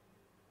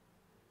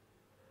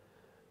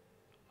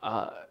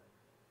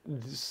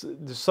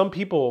 There's some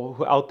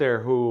people out there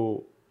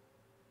who,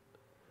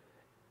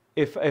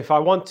 if I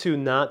want to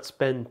not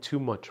spend too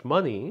much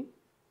money,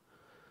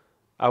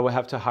 I would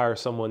have to hire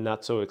someone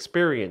not so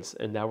experienced,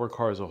 and that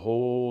requires a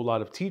whole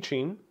lot of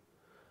teaching,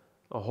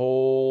 a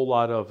whole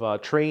lot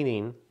of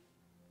training.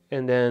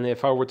 And then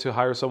if I were to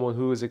hire someone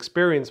who is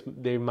experienced,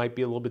 they might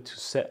be a little bit too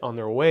set on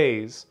their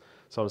ways.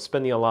 So I'm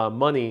spending a lot of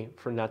money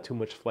for not too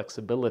much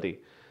flexibility.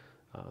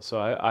 So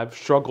I've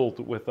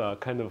struggled with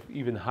kind of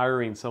even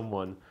hiring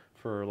someone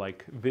for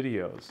like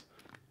videos.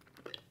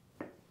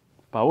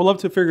 But I would love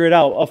to figure it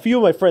out. A few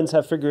of my friends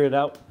have figured it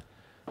out.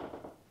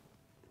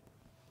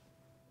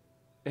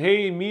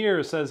 Hey,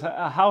 Mir says,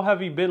 how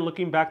have you been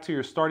looking back to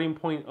your starting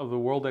point of the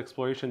world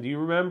exploration? Do you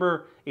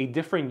remember a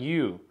different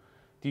you?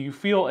 Do you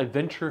feel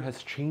adventure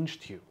has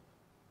changed you?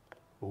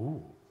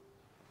 Ooh.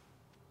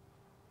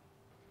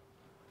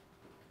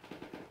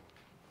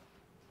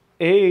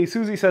 Hey,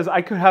 Susie says,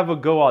 I could have a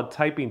go on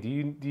typing.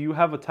 Do you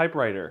have a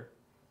typewriter?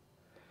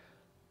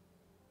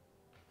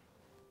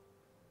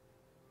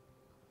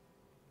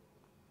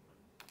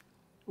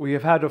 We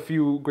have had a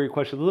few great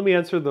questions. Let me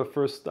answer the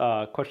first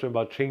question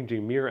about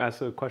changing. Mir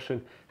asked a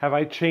question, have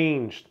I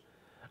changed?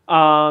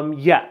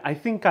 Yeah, I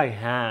think I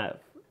have.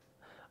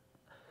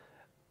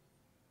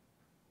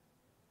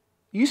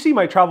 You see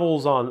my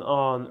travels on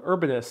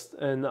Urbanist,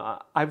 and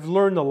I've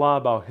learned a lot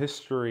about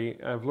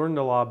history. I've learned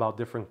a lot about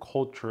different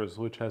cultures,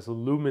 which has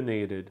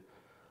illuminated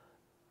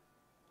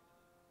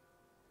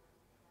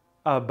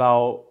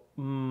about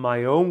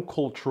my own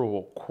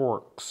cultural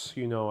quirks.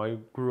 You know, I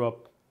grew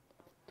up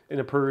in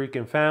a Puerto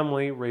Rican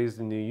family, raised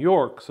in New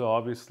York, so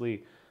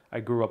obviously I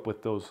grew up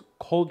with those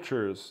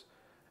cultures.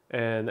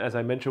 And as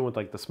I mentioned with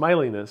like the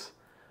smiliness,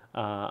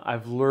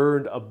 I've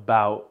learned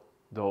about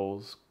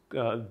those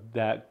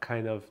that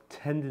kind of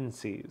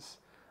tendencies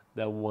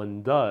that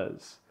one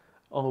does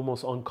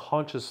almost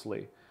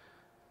unconsciously.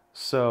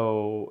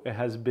 So it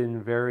has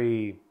been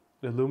very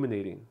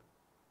illuminating.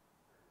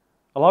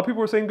 A lot of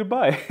people are saying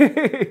goodbye.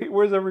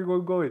 Where's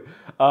everyone going?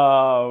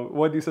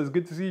 Wendy says,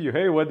 good to see you.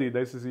 Hey, Wendy,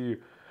 nice to see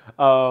you.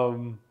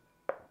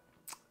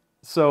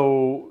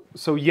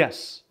 So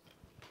yes.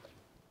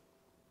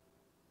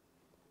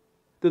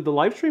 Did the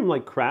live stream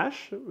like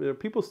crash? Are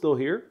people still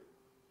here?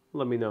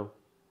 Let me know.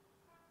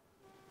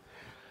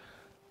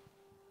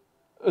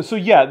 So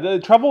yeah, the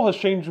travel has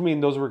changed me in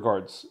those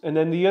regards. And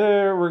then the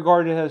other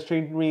regard it has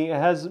changed me, it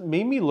has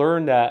made me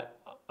learn that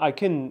I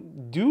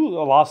can do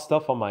a lot of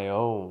stuff on my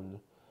own.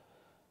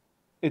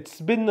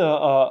 It's been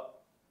a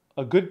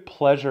good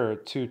pleasure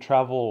to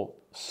travel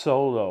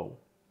solo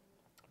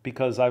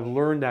because I've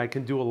learned that I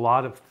can do a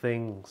lot of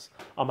things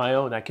on my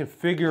own. I can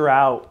figure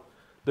out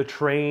the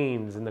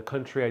trains in the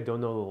country I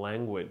don't know the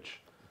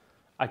language.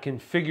 I can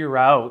figure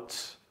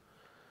out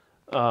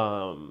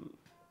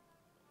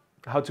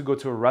how to go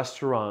to a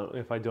restaurant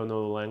if I don't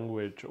know the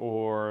language,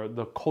 or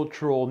the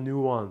cultural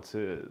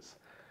nuances.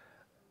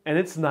 And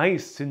it's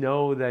nice to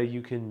know that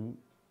you can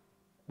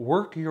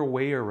work your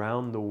way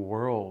around the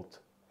world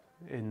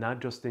and not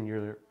just in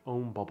your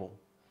own bubble.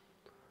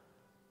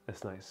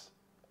 That's nice.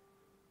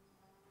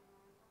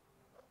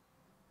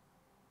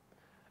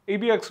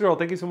 ABX Girl,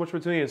 thank you so much for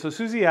tuning in. So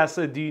Susie asked,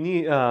 do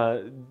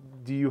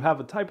you have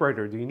a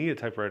typewriter? Do you need a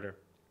typewriter?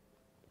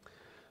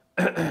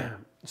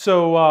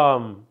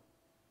 So,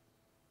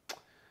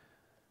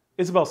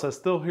 Isabel says,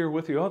 still here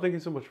with you. Oh, thank you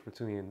so much for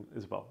tuning in,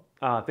 Isabel.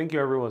 Thank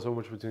you everyone so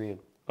much for tuning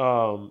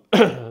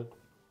in.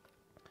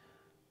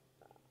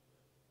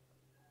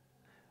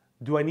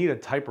 Do I need a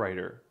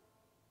typewriter?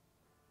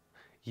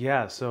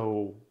 Yeah,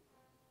 so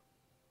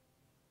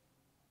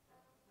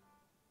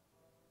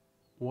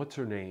what's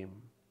her name?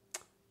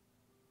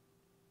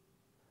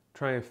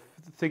 Trying to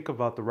think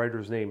about the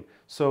writer's name.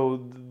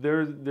 So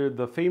they're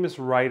the famous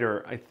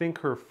writer. I think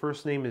her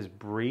first name is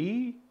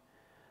Bree.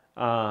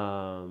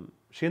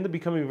 She ended up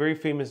becoming very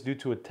famous due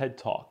to a TED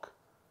Talk.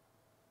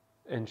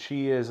 And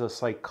she is a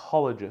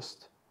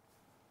psychologist.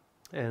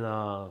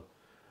 And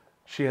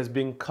she has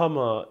become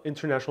an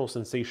international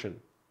sensation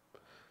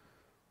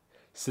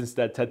since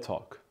that TED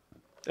Talk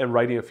and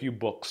writing a few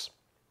books.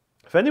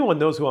 If anyone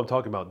knows who I'm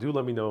talking about, do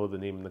let me know the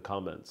name in the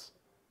comments.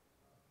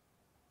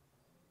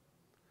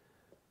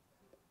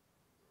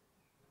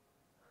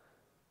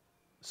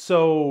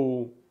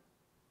 So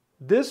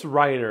this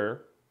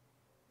writer,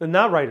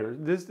 not writer,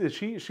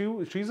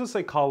 she's a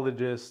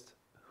psychologist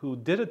who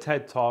did a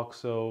TED Talk.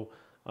 So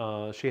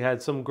she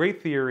had some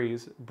great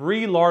theories.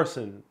 Brie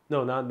Larson,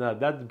 no, not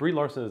that. Brie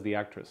Larson is the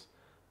actress.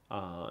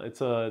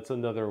 It's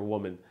another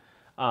woman.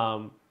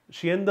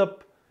 She ended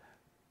up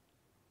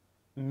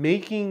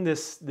making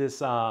this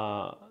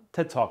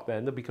TED Talk that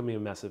ended up becoming a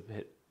massive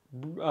hit.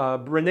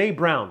 Brene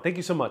Brown, thank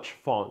you so much,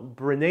 Fawn.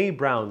 Brene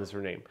Brown is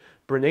her name.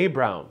 Brene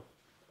Brown.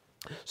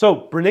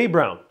 So Brene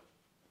Brown,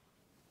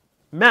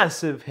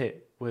 massive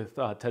hit with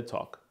TED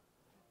Talk,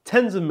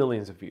 tens of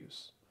millions of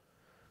views.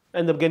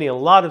 Ended up getting a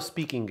lot of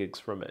speaking gigs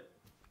from it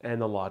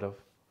and a lot of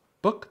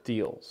book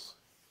deals.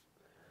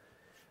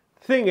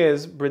 Thing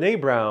is, Brene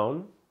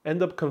Brown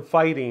ended up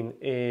confiding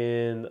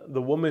in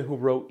the woman who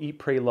wrote Eat,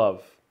 Pray,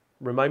 Love.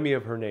 Remind me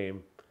of her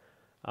name.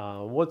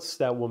 What's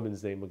that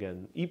woman's name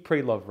again? Eat,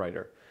 Pray, Love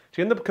writer.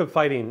 She ended up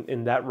confiding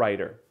in that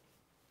writer.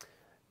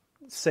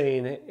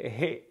 saying,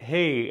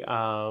 hey,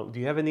 do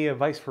you have any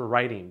advice for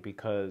writing?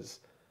 Because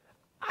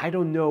I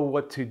don't know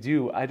what to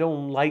do. I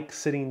don't like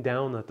sitting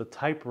down at the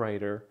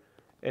typewriter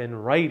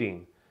and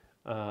writing.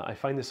 I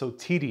find it so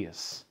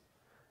tedious.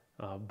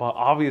 But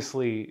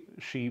obviously,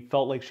 she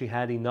felt like she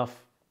had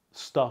enough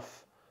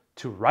stuff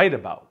to write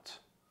about.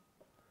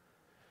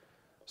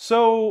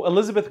 So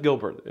Elizabeth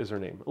Gilbert is her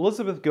name.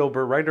 Elizabeth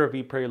Gilbert, writer of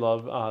Eat, Pray,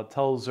 Love,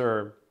 tells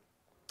her,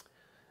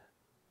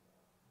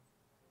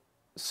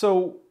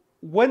 so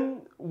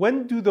when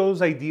do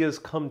those ideas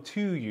come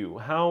to you?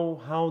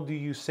 How do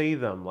you say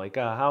them? Like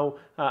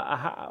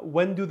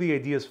when do the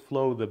ideas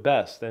flow the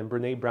best? And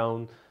Brene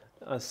Brown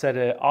said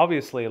it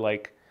obviously,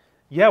 like,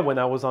 yeah, when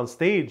I was on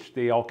stage,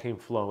 they all came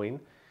flowing.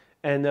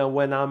 And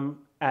when I'm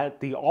at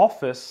the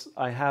office,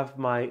 I have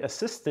my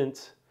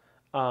assistant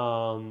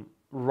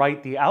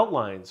write the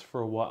outlines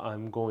for what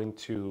I'm going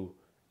to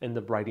end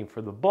up writing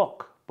for the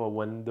book. But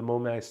when the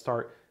moment I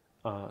start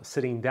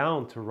sitting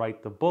down to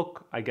write the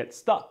book, I get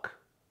stuck.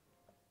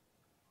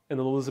 And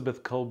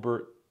Elizabeth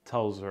Gilbert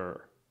tells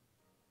her,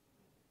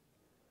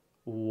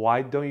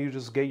 why don't you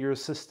just get your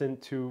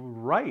assistant to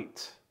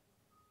write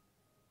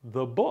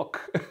the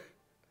book?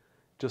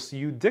 Just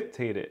you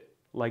dictate it,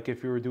 like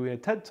if you were doing a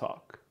TED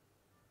Talk.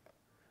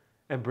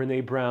 And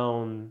Brene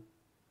Brown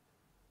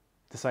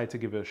decided to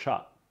give it a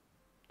shot.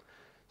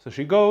 So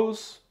she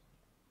goes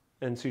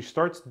and she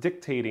starts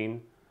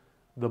dictating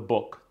the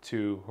book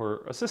to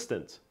her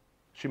assistant.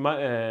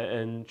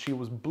 And she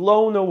was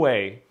blown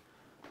away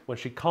when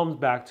she comes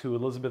back to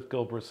Elizabeth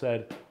Gilbert,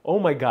 said, oh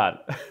my God,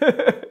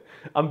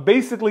 I'm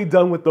basically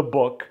done with the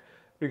book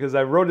because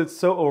I wrote it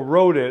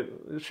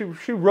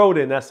she wrote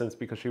it in essence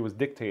because she was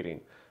dictating,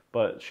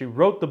 but she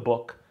wrote the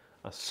book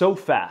so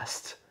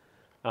fast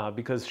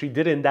because she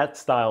did it in that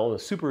style. It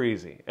was super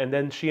easy. And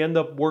then she ended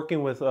up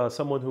working with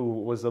someone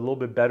who was a little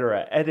bit better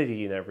at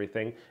editing and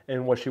everything.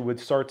 And what she would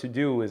start to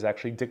do is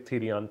actually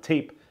dictating on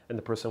tape, and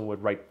the person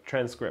would write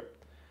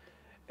transcript.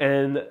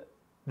 And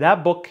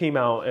that book came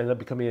out and ended up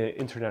becoming an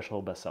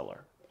international bestseller.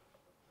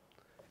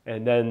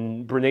 And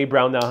then Brene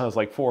Brown now has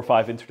like 4 or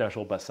 5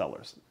 international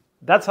bestsellers.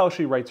 That's how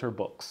she writes her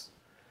books.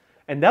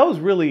 And that was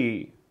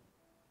really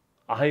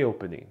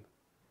eye-opening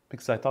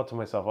because I thought to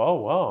myself,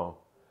 oh, wow.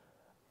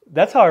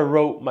 That's how I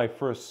wrote my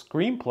first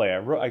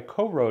screenplay. I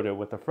co-wrote it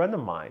with a friend of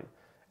mine.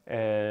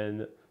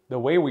 And the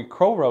way we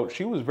co-wrote,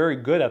 she was very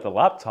good at the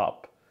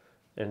laptop.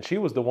 And she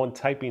was the one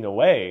typing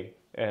away.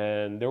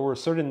 And there were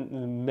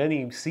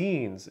many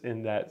scenes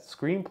in that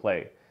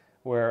screenplay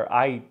where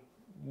I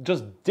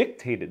just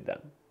dictated them.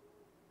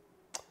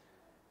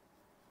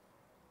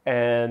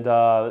 And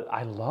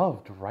I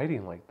loved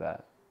writing like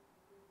that.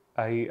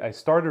 I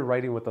started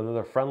writing with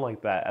another friend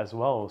like that as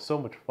well. It was so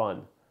much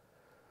fun.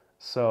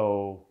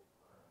 So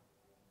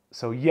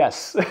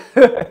yes,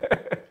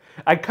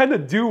 I kind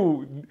of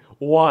do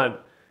want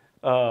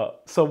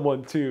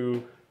someone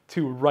to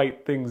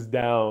write things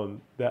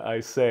down that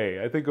I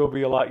say. I think it'll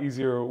be a lot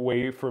easier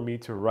way for me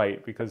to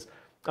write because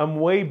I'm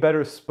way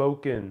better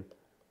spoken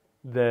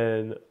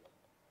than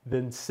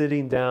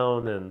sitting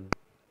down and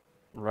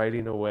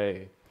writing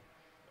away.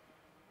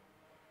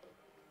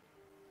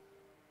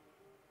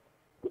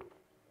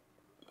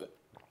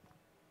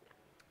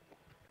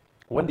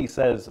 Wendy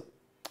says,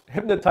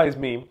 hypnotize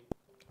me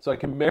so I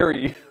can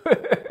marry you.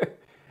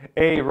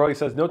 Hey, Roy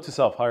says, note to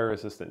self, hire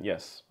assistant.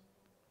 Yes.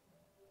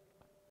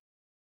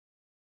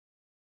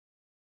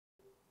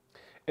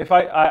 If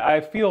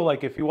I feel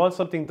like if you want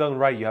something done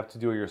right, you have to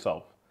do it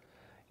yourself.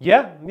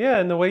 Yeah,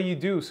 and the way you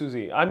do,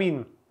 Susie. I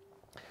mean,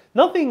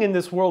 nothing in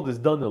this world is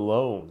done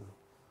alone.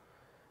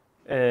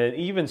 And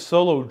even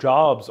solo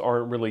jobs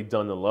aren't really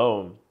done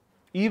alone.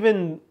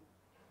 Even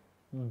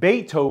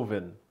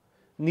Beethoven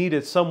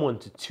needed someone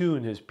to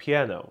tune his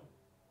piano.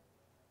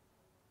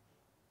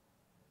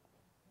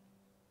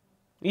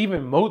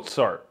 Even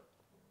Mozart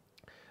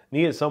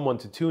needed someone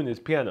to tune his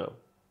piano,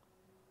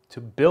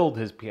 to build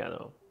his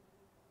piano.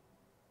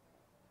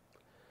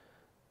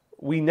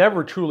 We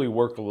never truly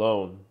work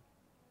alone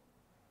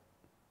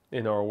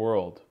in our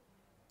world.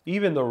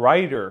 Even the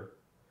writer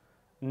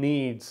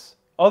needs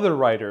other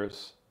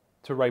writers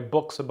to write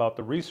books about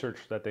the research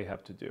that they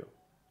have to do.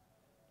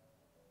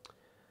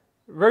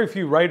 Very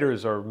few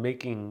writers are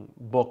making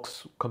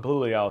books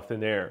completely out of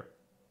thin air.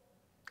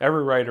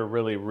 Every writer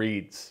really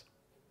reads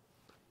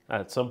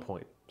at some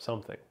point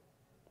something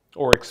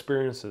or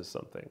experiences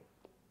something.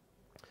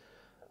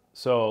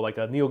 So like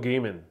a Neil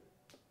Gaiman,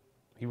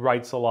 he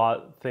writes a lot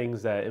of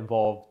things that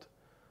involved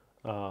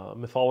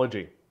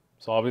mythology.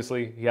 So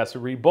obviously he has to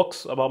read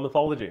books about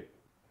mythology.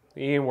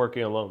 He ain't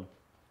working alone.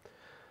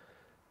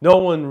 No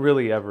one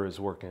really ever is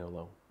working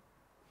alone.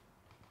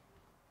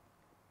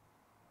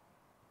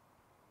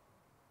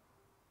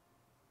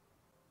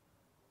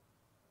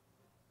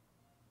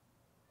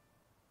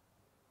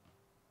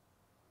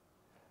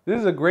 This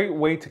is a great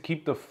way to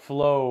keep the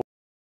flow,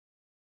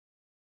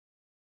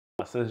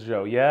 says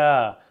Joe.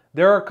 Yeah,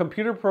 there are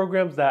computer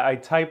programs that I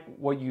type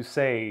what you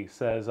say,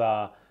 says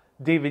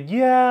David.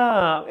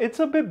 Yeah, it's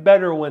a bit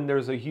better when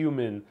there's a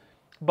human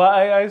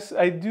But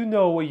I do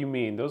know what you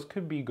mean. Those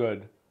could be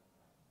good.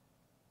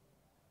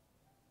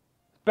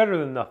 Better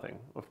than nothing,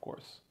 of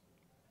course.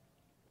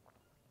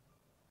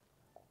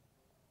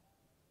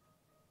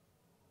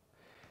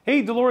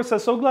 Hey, Dolores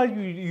says, so glad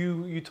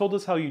you told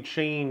us how you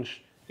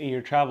changed in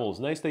your travels.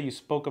 Nice that you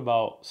spoke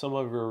about some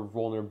of your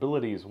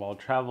vulnerabilities while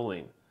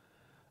traveling.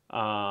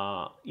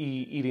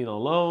 Eating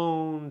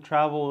alone,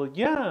 travel.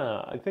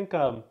 Yeah, I think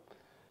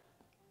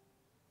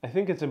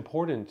it's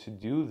important to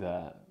do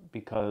that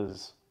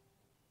because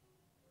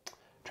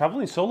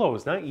traveling solo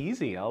is not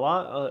easy.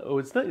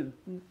 It's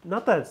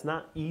not that it's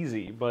not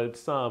easy, but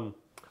it's a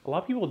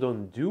lot of people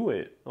don't do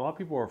it. A lot of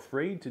people are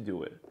afraid to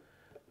do it.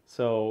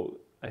 So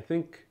I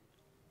think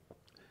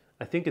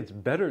it's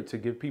better to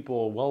give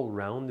people a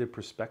well-rounded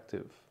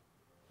perspective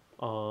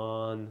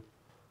on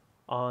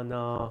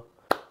the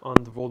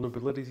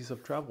vulnerabilities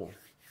of travel.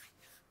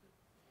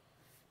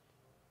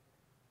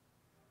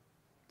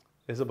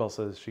 Isabel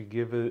says she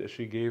gave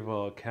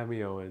a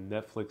cameo in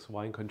Netflix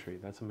Wine Country.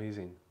 That's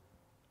amazing.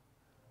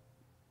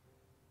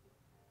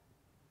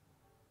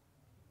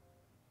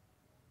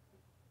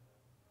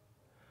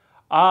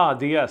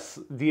 DS.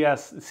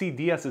 See,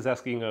 DS is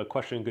asking a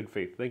question in good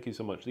faith. Thank you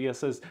so much. DS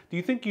says, do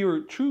you think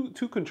you're too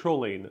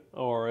controlling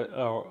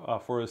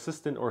or for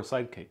assistant or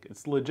sidekick?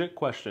 It's a legit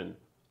question.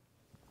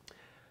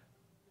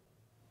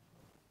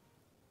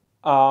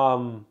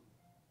 I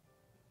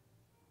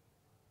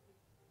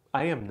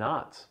am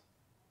not.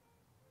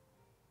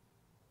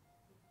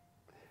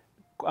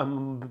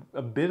 I'm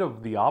a bit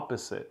of the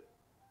opposite.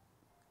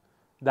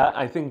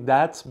 I think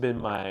that's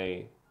been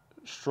my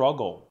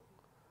struggle.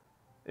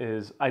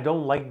 Is I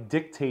don't like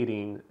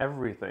dictating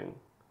everything.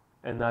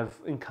 And I've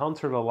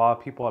encountered a lot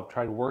of people I've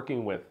tried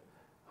working with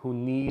who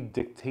need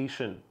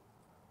dictation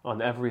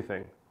on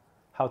everything.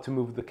 How to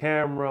move the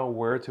camera,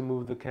 where to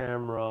move the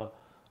camera,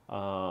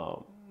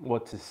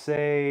 what to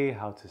say,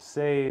 how to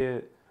say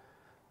it,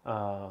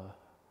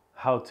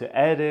 how to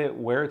edit,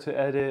 where to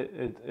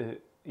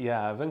edit.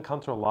 Yeah, I've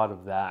encountered a lot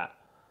of that.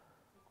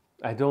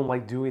 I don't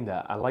like doing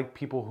that. I like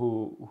people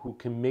who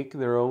can make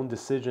their own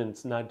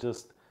decisions, not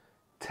just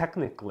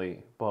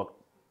technically, but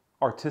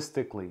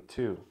artistically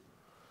too.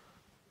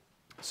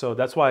 So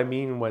that's what I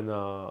mean when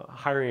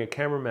hiring a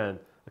cameraman,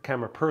 a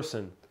camera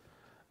person.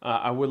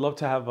 I would love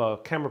to have a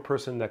camera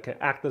person that can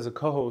act as a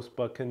co-host,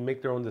 but can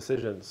make their own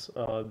decisions.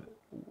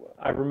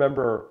 I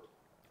remember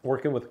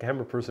working with a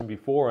camera person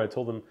before. I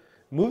told them,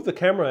 move the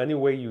camera any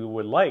way you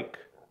would like.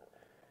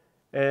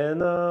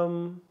 And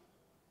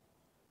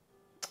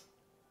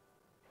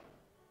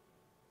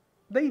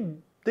they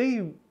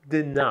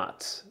did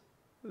not.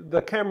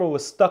 The camera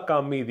was stuck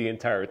on me the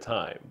entire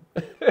time.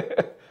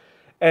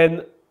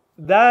 And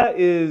that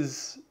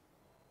is,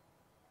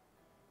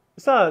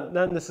 it's not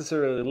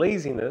necessarily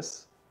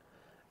laziness.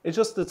 It's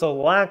a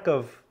lack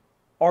of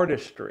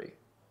artistry.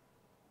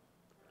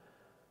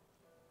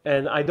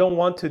 And I don't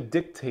want to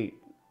dictate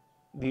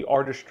the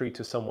artistry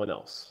to someone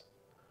else.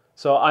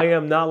 So I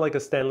am not like a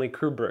Stanley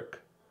Kubrick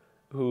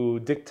who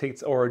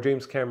dictates, or a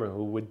James Cameron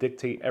who would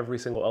dictate every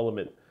single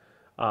element.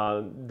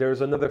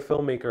 There's another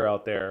filmmaker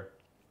out there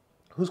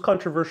who's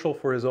controversial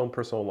for his own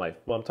personal life.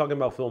 Well, I'm talking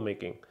about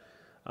filmmaking.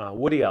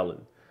 Woody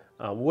Allen.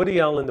 Woody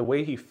Allen, the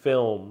way he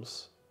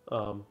films,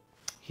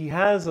 he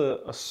has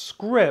a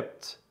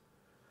script,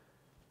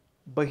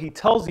 but he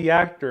tells the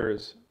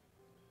actors,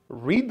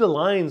 read the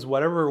lines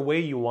whatever way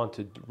you want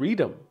to read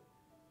them.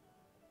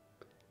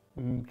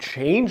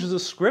 Change the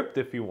script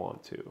if you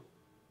want to.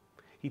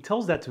 He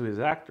tells that to his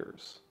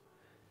actors.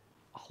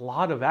 A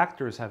lot of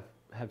actors have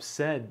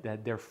said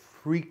that they're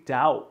freaked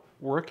out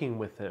working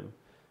with him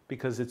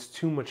because it's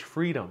too much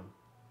freedom.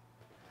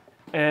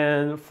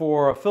 And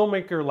for a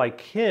filmmaker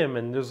like him,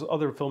 and there's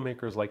other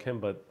filmmakers like him,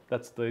 but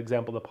that's the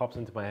example that pops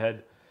into my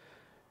head,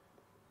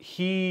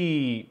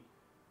 it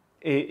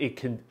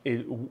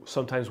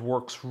sometimes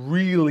works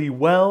really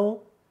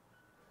well,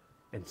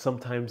 and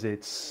sometimes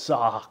it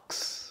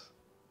sucks.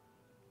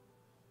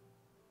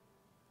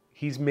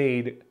 He's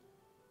made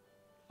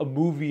a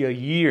movie a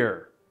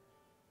year.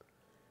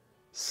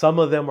 Some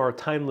of them are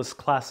timeless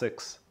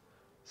classics.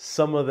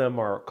 Some of them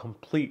are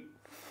complete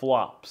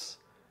flops.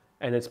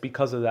 And it's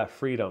because of that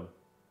freedom.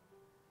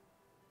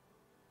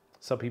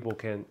 Some people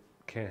can't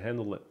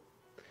handle it.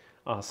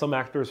 Some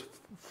actors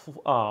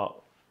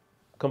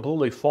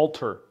completely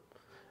falter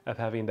at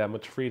having that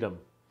much freedom.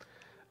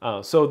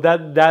 So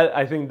that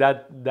I think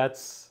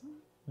that's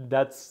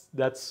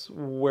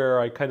where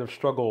I kind of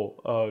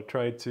struggle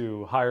trying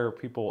to hire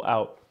people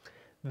out.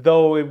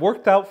 Though it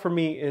worked out for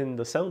me in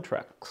the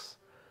soundtracks.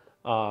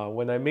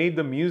 When I made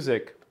the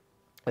music,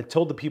 I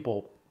told the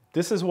people,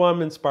 this is what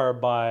I'm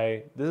inspired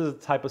by. This is the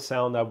type of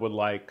sound I would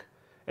like.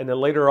 And then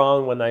later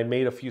on, when I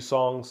made a few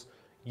songs,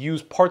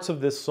 use parts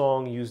of this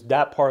song, use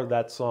that part of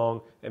that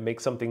song, and make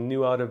something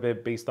new out of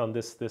it based on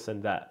this, this,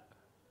 and that.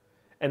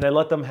 And I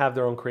let them have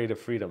their own creative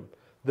freedom.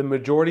 The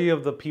majority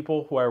of the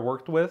people who I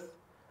worked with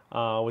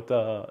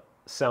the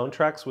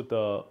soundtracks, with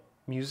the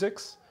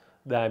musics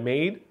that I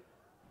made,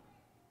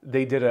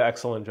 they did an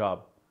excellent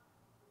job.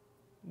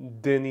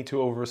 Didn't need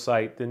to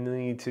oversight, didn't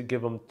need to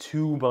give them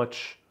too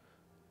much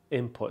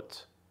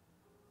input.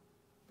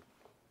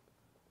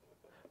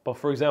 But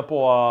for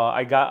example,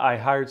 I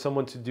hired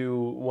someone to do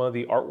one of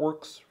the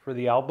artworks for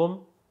the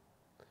album,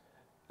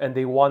 and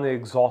they wanted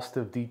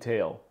exhaustive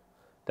detail.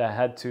 That I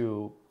had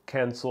to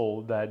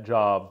cancel that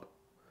job.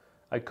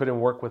 I couldn't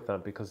work with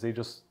them because they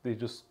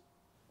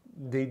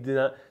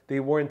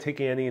weren't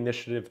taking any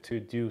initiative to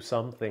do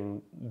something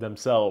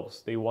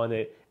themselves. They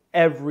wanted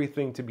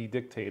everything to be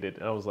dictated.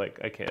 And I was like,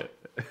 I can't.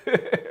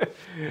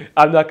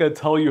 I'm not going to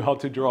tell you how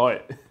to draw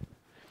it.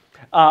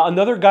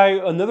 Another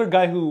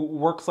guy who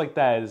works like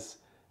that is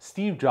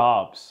Steve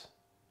Jobs.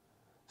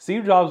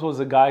 Steve Jobs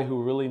was a guy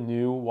who really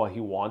knew what he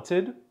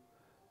wanted,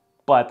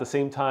 but at the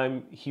same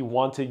time, he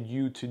wanted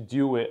you to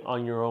do it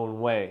on your own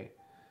way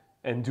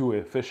and do it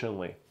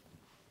efficiently.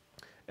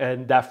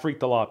 And that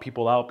freaked a lot of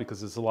people out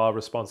because it's a lot of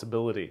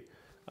responsibility.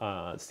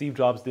 Steve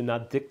Jobs did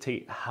not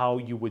dictate how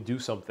you would do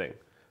something,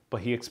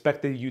 but he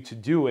expected you to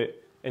do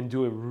it and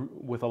do it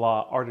with a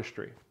lot of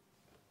artistry.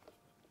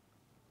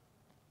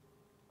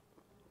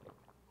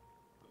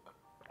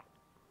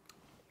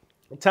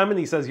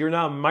 Tammany says, you're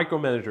not a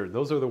micromanager.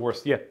 Those are the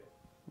worst. Yeah,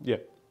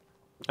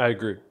 I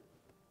agree.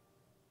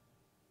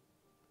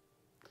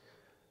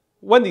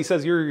 Wendy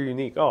says, you're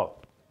unique. Oh,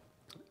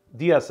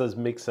 Diaz says,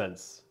 makes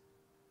sense.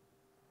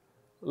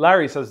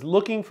 Larry says,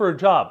 looking for a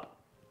job.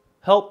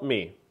 Help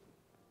me.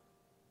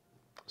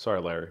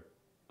 Sorry, Larry.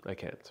 I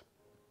can't.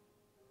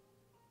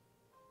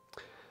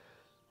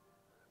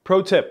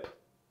 Pro tip.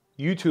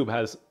 YouTube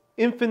has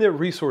infinite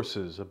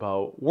resources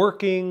about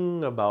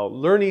working, about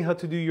learning how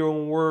to do your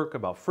own work,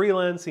 about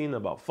freelancing,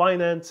 about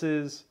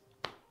finances.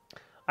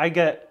 I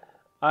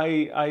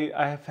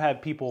have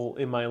had people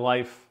in my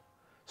life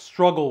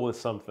struggle with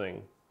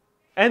something,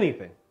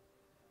 anything.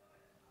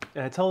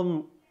 And I tell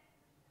them,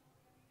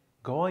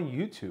 go on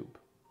YouTube.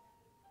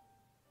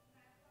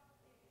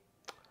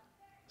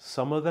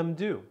 Some of them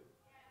do,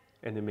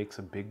 and it makes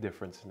a big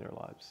difference in their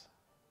lives.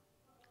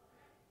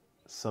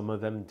 Some of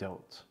them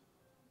don't,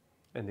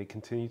 and they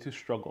continue to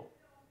struggle.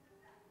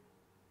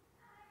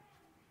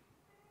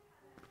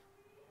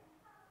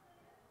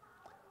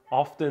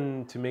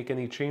 Often, to make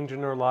any change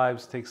in our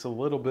lives takes a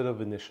little bit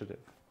of initiative.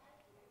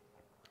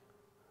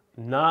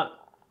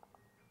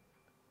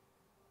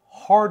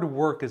 Hard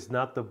work is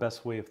not the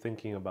best way of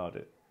thinking about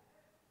it.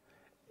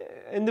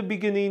 In the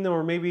beginning,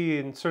 or maybe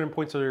in certain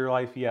points of your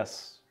life,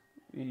 yes,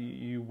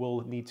 you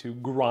will need to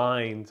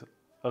grind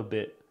a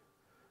bit.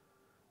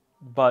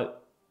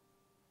 But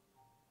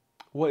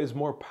what is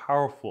more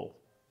powerful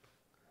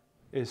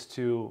is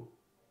to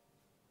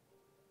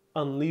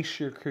unleash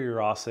your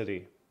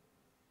curiosity,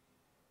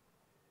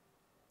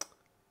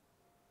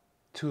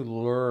 to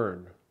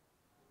learn.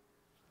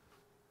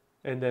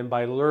 And then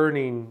by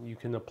learning, you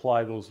can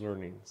apply those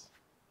learnings.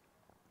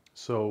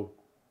 So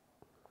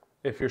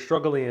if you're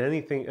struggling in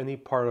anything, any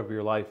part of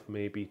your life,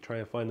 maybe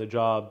trying to find a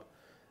job,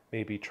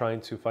 maybe trying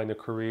to find a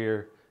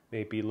career,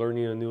 maybe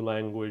learning a new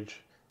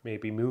language,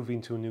 maybe moving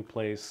to a new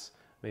place,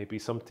 maybe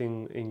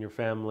something in your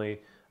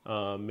family,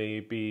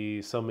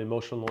 maybe some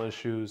emotional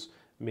issues,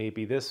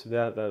 maybe this,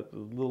 that, the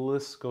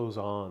list goes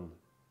on.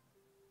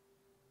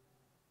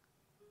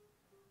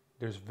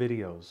 There's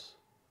videos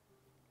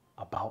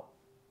about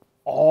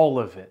all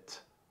of it.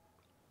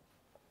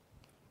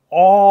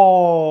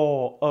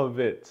 All of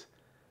it.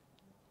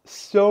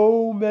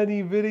 So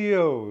many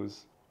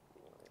videos.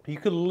 You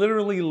could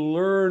literally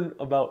learn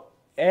about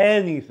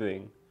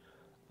anything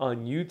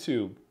on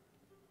YouTube.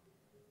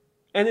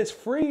 And it's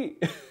free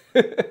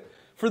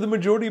for the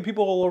majority of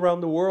people all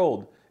around the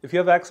world. If you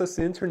have access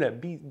to the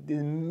internet, be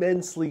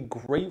immensely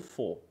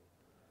grateful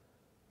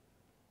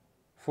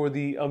for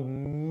the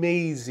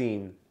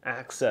amazing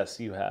access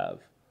you have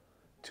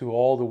to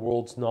all the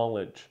world's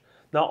knowledge.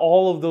 Now,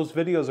 all of those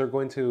videos are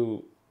going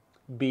to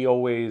be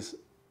always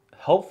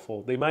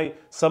helpful.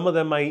 Some of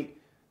them might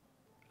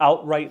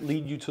outright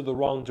lead you to the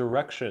wrong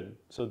direction.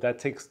 So that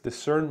takes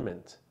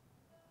discernment.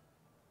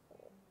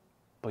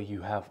 But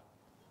you have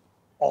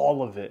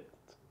all of it.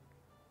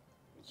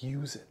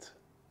 Use it.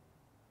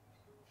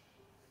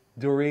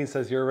 Doreen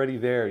says, you're already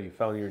there. You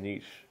found your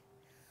niche.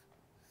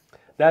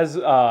 That is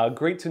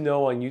great to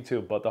know on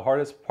YouTube, but the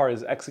hardest part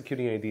is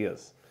executing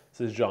ideas,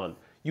 says John.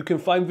 You can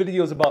find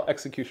videos about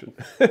execution.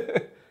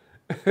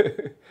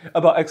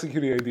 About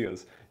executing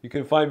ideas. You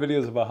can find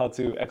videos about how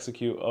to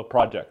execute a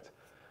project.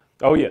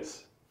 Oh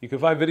yes. You can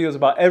find videos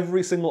about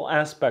every single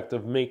aspect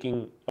of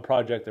making a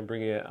project and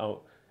bringing it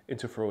out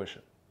into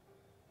fruition.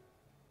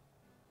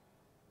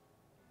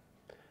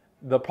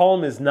 The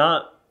problem is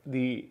not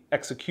the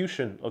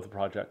execution of the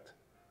project.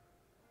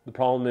 The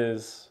problem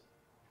is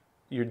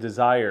your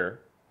desire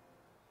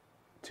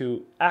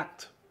to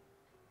act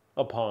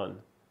upon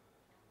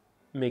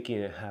making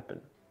it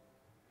happen.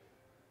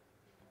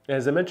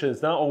 As I mentioned,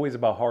 it's not always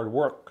about hard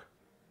work.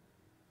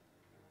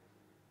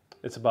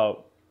 It's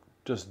about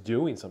just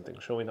doing something,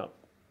 showing up.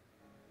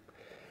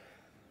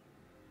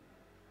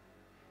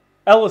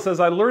 Ella says,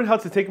 I learned how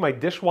to take my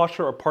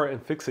dishwasher apart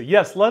and fix it.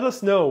 Yes, let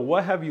us know.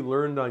 What have you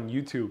learned on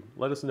YouTube?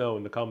 Let us know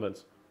in the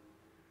comments.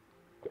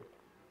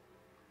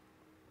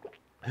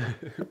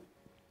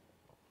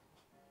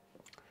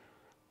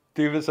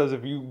 David says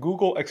if you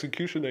Google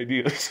execution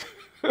ideas,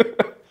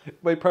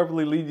 it might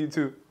probably lead you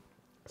to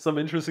some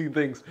interesting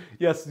things.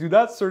 Yes, do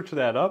not search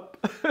that up.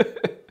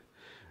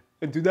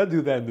 And do not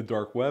do that in the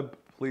dark web,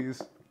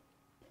 please.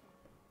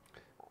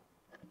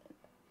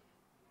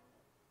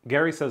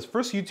 Gary says,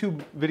 first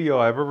YouTube video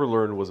I've ever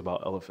learned was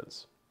about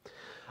elephants.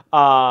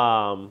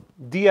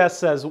 DS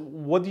says,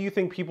 what do you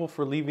think people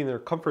for leaving their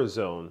comfort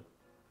zone?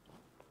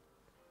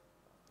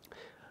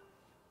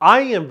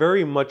 I am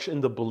very much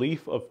in the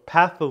belief of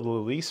path of the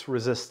least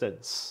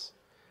resistance.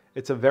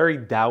 It's a very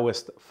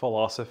Taoist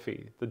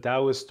philosophy. The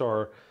Taoists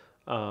are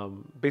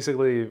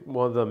basically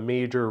one of the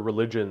major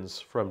religions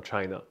from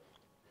China.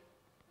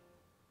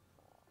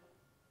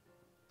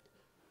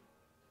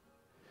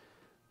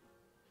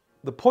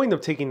 The point of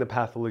taking the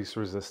path of least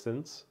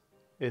resistance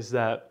is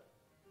that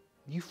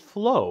you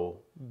flow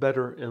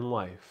better in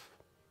life.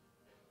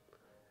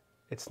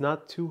 It's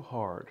not too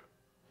hard.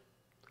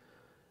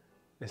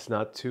 It's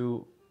not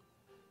too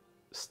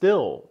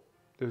still.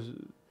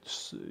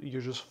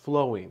 You're just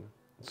flowing.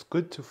 It's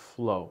good to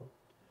flow.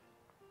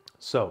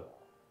 So,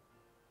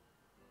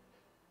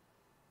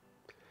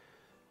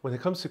 when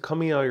it comes to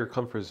coming out of your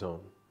comfort zone,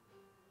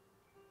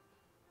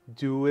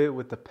 do it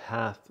with the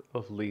path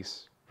of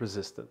least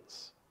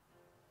resistance.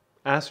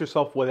 Ask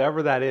yourself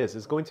whatever that is.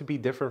 It's going to be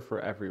different for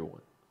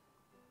everyone.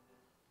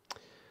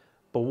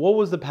 But what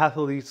was the path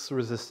of least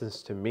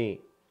resistance to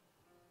me?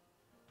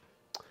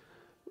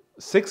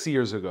 6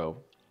 years ago,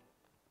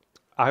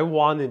 I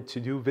wanted to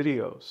do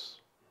videos.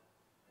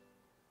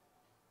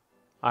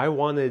 I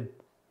wanted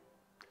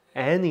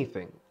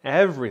anything,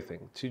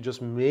 everything, to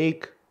just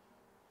make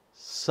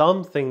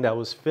something that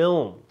was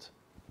filmed.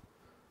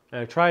 And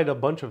I tried a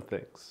bunch of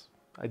things.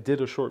 I did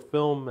a short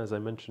film, as I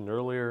mentioned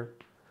earlier.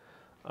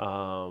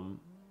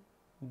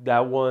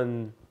 That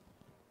one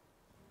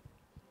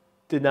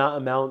did not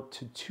amount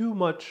to too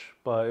much,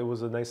 but it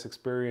was a nice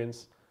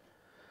experience.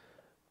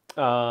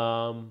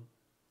 And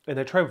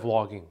I tried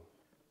vlogging.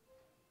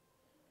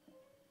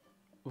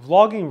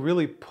 Vlogging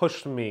really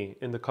pushed me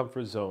in the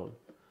comfort zone,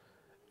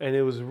 and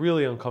it was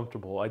really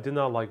uncomfortable. I did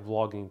not like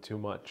vlogging too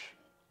much.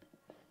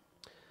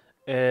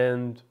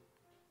 And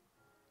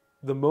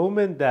the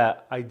moment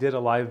that I did a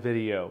live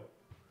video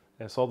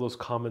and I saw those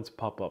comments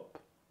pop up,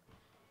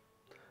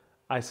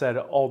 I said,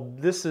 oh,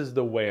 this is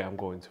the way I'm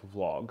going to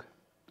vlog.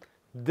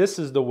 This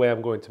is the way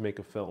I'm going to make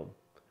a film.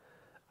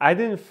 I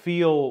didn't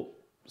feel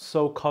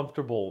so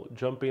comfortable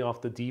jumping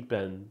off the deep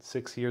end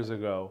 6 years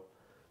ago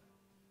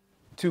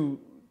to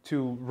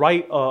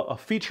write a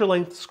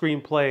feature-length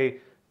screenplay,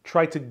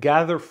 try to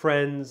gather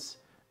friends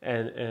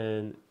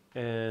and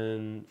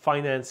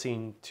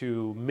financing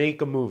to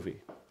make a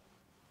movie.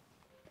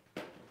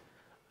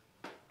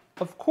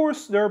 Of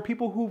course, there are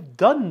people who've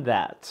done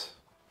that.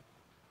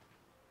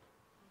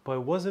 But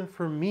it wasn't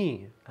for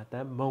me at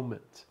that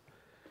moment.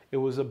 It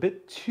was a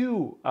bit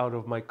too out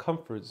of my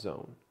comfort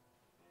zone.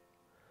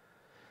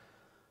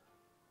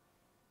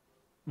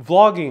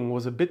 Vlogging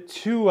was a bit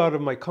too out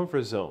of my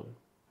comfort zone.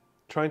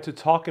 Trying to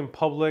talk in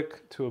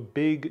public to a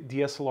big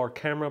DSLR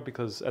camera,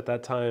 because at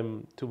that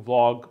time, to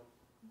vlog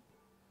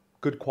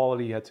good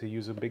quality, you had to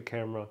use a big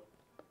camera.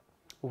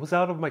 It was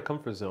out of my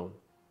comfort zone.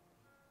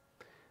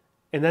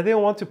 And I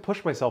didn't want to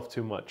push myself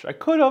too much. I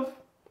could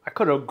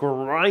have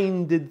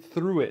grinded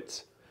through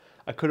it.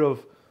 I could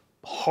have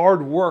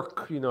hard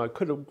work, I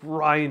could have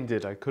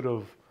grinded. I could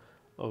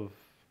have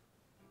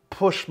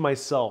pushed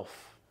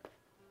myself.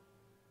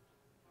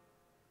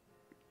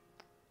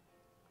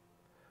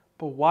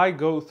 But why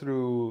go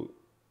through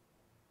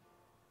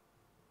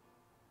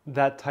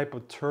that type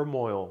of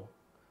turmoil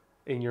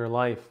in your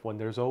life when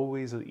there's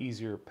always an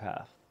easier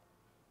path?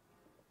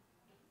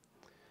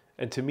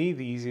 And to me,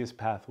 the easiest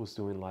path was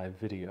doing live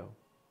video.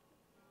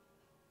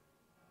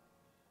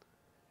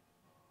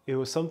 It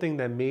was something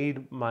that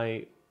made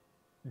my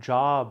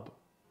job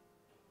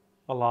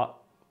a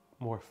lot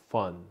more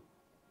fun.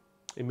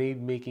 It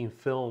made making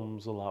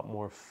films a lot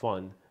more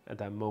fun at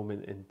that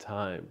moment in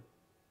time.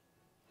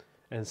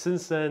 And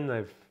since then,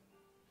 I've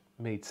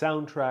made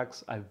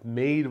soundtracks, I've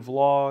made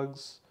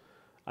vlogs,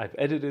 I've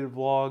edited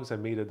vlogs, I've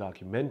made a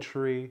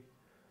documentary,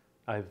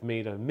 I've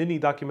made a mini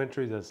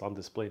documentary that's on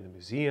display in the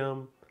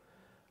museum.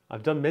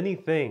 I've done many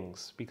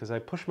things because I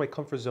pushed my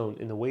comfort zone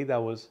in a way that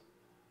was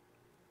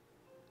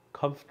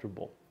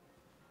comfortable.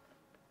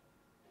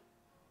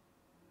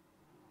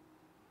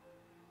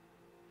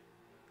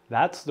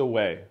 That's the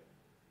way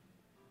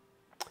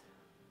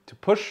to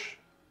push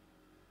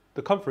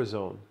the comfort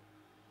zone,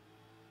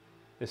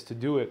 is to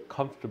do it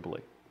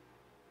comfortably.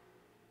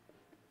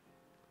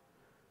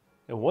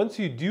 And once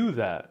you do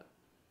that,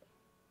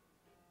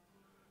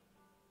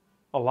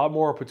 a lot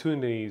more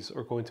opportunities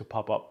are going to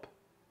pop up.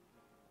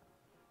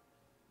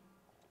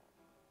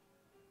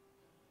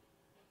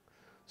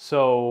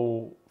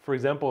 So, for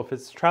example, if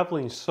it's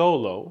traveling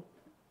solo,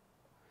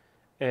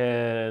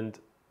 and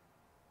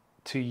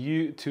to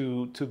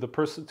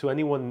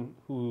anyone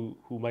who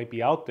might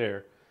be out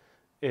there,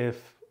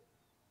 if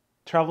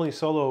traveling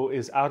solo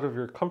is out of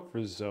your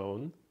comfort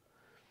zone,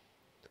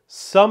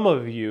 some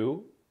of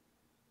you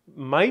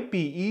might be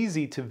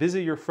easy to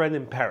visit your friend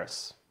in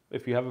Paris,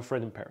 if you have a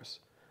friend in Paris.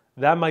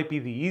 That might be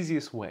the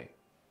easiest way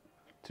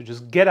to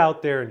just get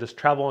out there and just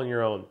travel on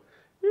your own.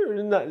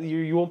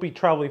 You won't be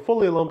traveling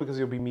fully alone because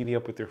you'll be meeting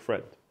up with your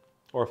friend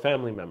or a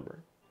family member.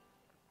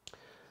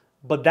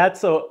 But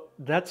that's a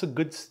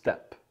good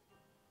step.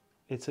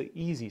 It's an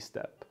easy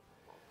step.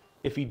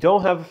 If you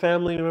don't have a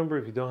family member,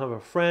 if you don't have a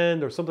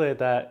friend or something like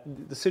that,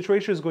 the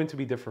situation is going to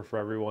be different for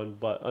everyone.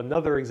 But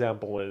another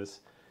example is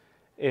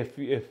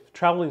if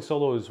traveling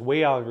solo is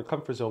way out of your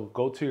comfort zone,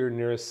 go to your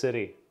nearest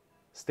city.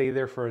 Stay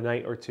there for a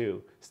night or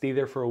two. Stay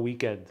there for a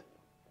weekend.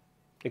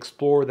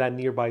 Explore that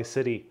nearby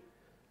city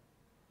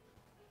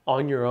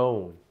on your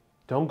own.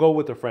 Don't go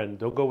with a friend.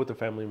 Don't go with a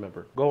family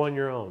member. Go on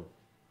your own.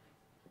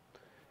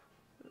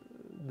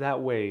 That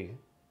way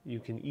you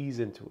can ease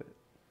into it.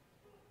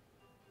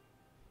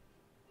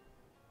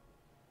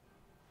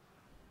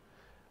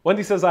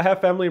 Wendy says, I have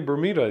family in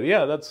Bermuda.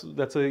 Yeah, that's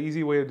an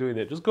easy way of doing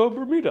it. Just go to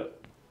Bermuda.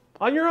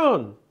 On your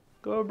own.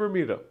 Go to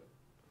Bermuda.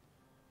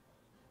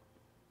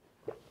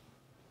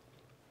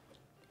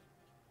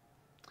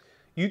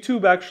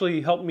 YouTube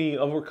actually helped me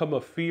overcome a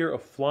fear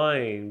of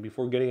flying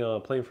before getting on a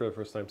plane for the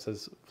first time,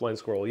 says Flying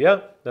Squirrel.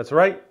 Yeah, that's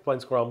right, Flying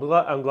Squirrel.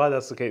 I'm glad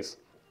that's the case.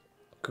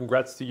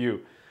 Congrats to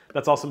you.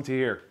 That's awesome to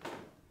hear.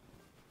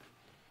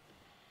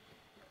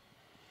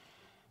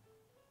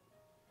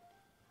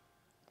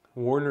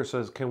 Warner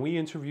says, can we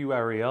interview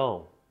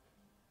Ariel?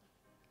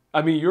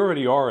 I mean, you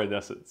already are in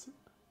essence.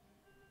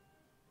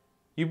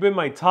 You've been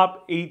my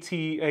top eight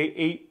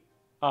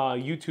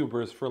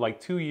YouTubers for like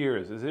 2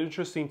 years. It's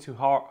interesting to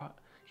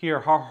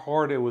hear how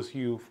hard it was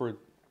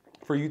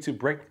for you to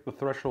break the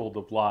threshold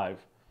of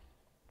live.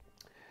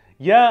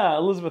 Yeah,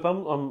 Elizabeth,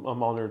 I'm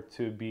honored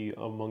to be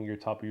among your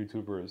top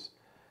YouTubers.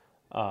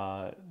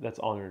 That's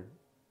honored.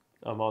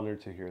 I'm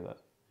honored to hear that.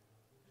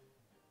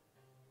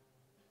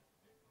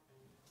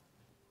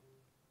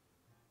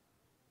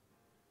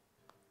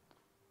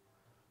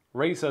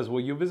 Ray says,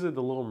 will you visit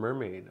the Little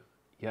Mermaid?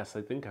 Yes,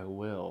 I think I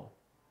will.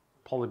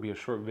 Probably be a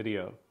short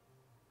video.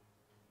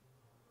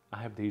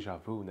 I have deja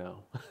vu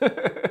now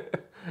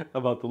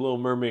about the Little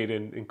Mermaid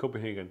in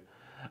Copenhagen.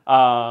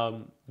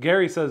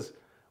 Gary says,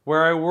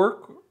 where I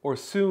work or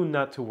soon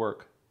not to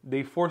work.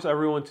 They force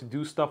everyone to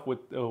do stuff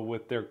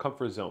with their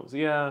comfort zones.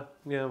 Yeah,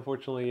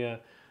 unfortunately, yeah.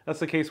 That's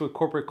the case with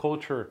corporate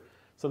culture.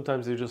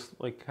 Sometimes they just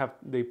like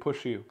they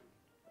push you.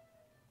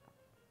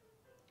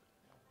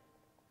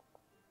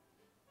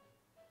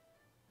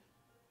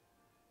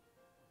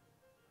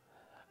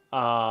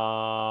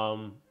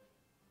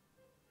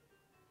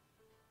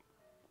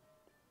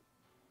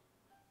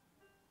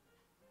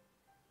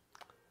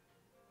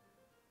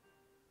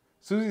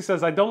 Susie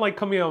says, I don't like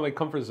coming out of my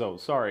comfort zone.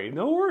 Sorry.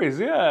 No worries.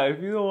 Yeah,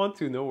 if you don't want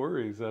to, no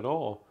worries at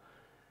all.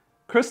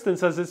 Kristen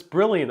says, it's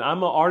brilliant.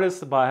 I'm an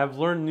artist, but I have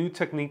learned new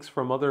techniques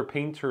from other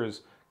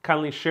painters,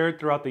 kindly shared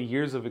throughout the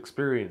years of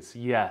experience.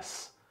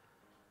 Yes.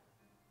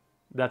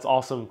 That's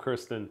awesome,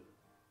 Kristen.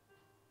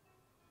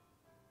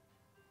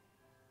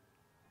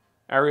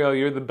 Ariel,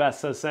 you're the best,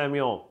 says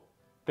Samuel.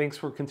 Thanks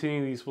for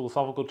continuing these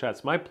philosophical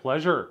chats. My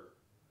pleasure.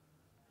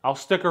 I'll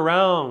stick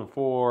around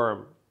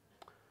for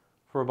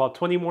about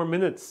 20 more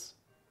minutes.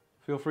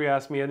 Feel free to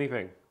ask me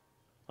anything.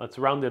 Let's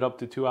round it up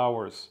to 2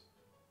 hours.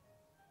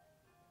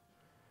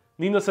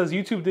 Nina says,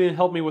 YouTube didn't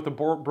help me with a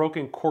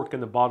broken cork in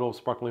the bottle of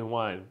sparkling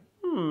wine.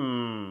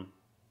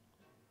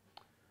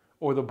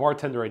 Or the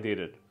bartender I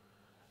dated.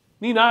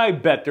 Nina, I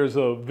bet there's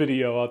a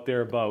video out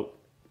there about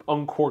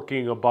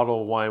uncorking a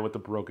bottle of wine with a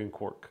broken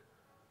cork.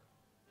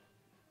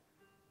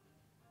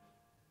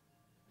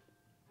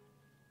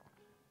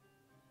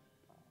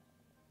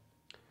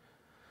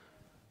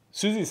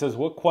 Susie says,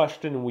 what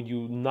question would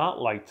you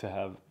not like to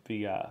have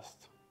be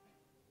asked?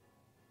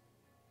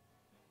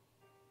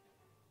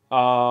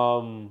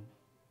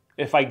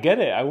 If I get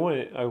it, I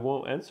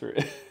won't answer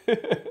it.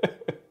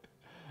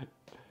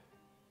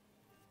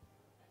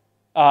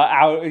 I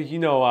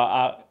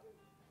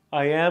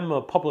am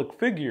a public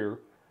figure,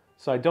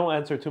 so I don't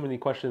answer too many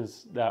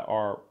questions that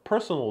are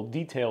personal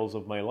details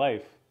of my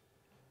life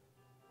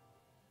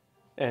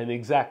and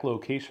exact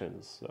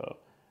locations. So,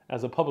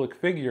 as a public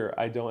figure,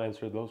 I don't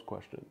answer those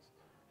questions.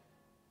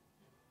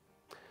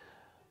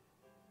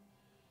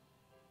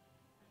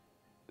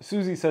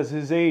 Susie says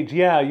his age,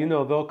 yeah,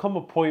 there'll come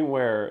a point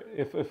where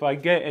if I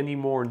get any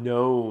more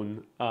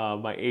known,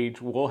 my age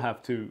will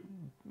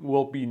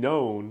be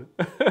known.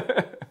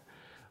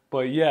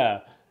 But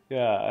yeah,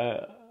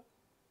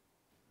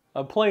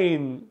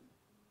 I'm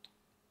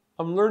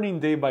learning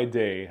day by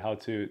day how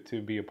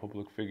to be a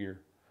public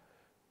figure.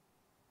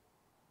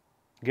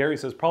 Gary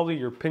says, probably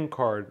your PIN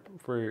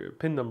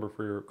number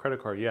for your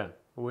credit card. Yeah,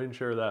 I wouldn't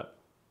share that.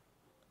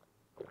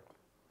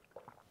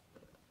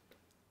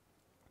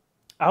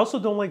 I also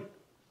don't like...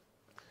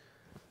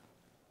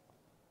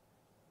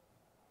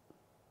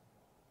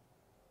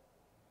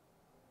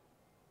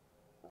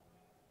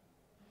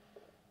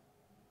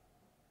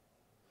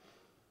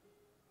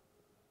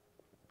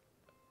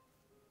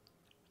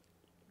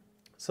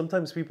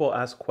 Sometimes people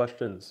ask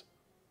questions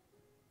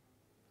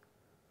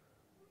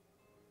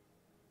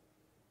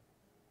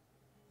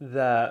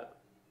that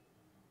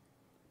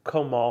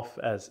come off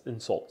as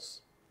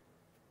insults.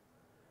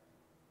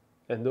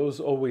 And those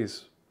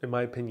always, in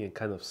my opinion,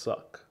 kind of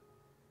suck.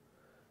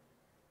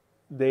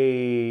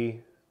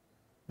 They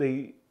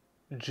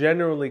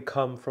generally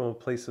come from a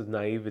place of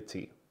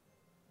naivety.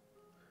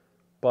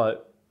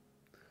 But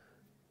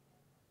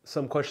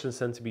some questions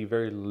tend to be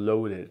very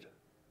loaded.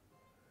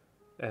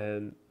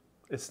 And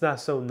it's not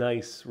so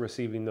nice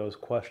receiving those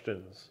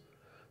questions.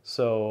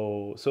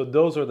 So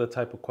those are the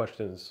type of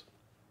questions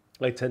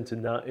I tend to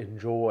not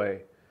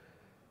enjoy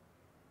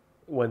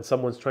when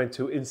someone's trying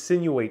to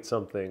insinuate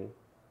something,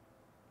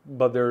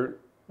 but they're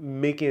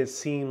making it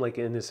seem like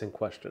an innocent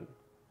question.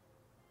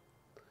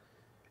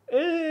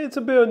 It's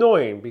a bit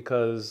annoying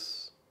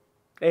because,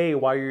 A,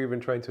 why are you even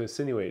trying to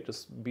insinuate?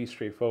 Just be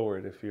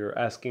straightforward. If you're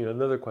asking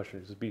another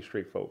question, just be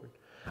straightforward.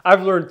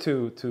 I've learned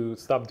to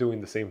stop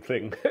doing the same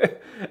thing.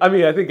 I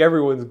mean, I think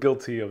everyone's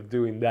guilty of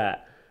doing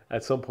that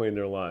at some point in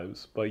their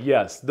lives. But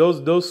yes,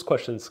 those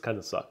questions kind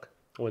of suck.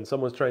 When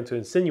someone's trying to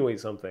insinuate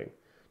something,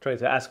 trying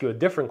to ask you a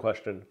different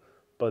question,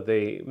 but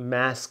they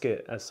mask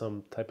it as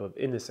some type of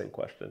innocent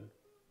question.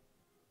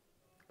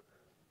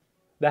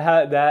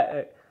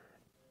 That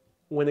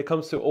when it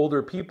comes to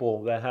older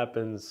people, that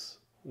happens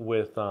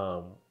with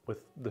the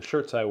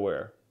shirts I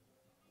wear.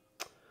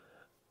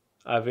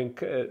 I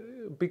think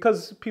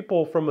because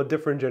people from a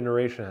different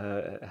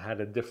generation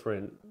had a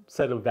different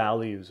set of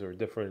values or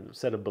different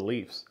set of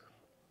beliefs,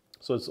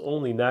 so it's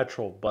only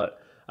natural.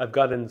 But I've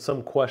gotten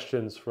some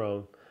questions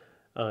from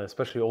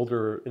especially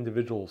older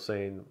individuals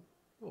saying,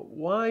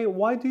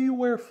 why do you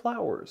wear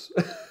flowers?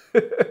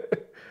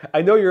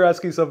 I know you're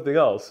asking something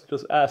else.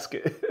 Just ask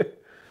it.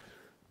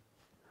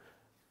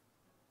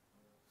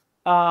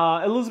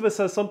 Elizabeth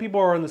says some people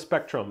are on the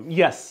spectrum.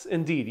 Yes,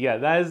 indeed. Yeah,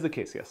 that is the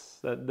case. Yes,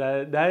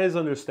 that is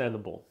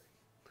understandable.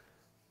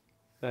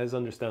 That is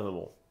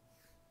understandable.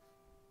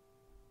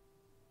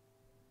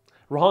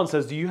 Rohan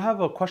says, do you have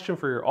a question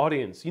for your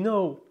audience? You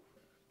know,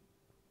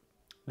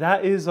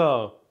 that is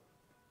I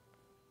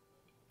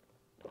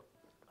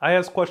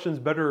ask questions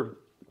better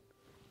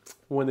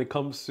when it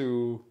comes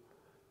to...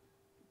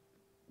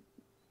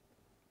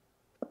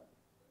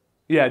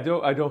 Yeah, I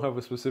don't have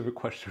a specific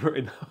question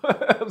right now.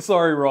 I'm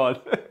sorry, Ron.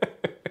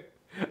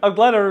 I'm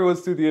glad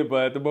everyone's tuning in,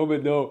 but at the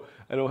moment, no,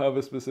 I don't have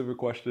a specific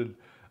question.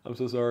 I'm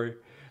so sorry.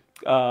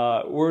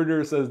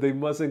 Werner says they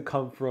mustn't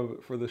come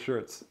for the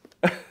shirts.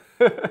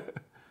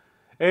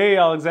 Hey,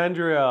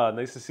 Alexandria,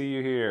 nice to see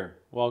you here.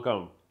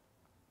 Welcome.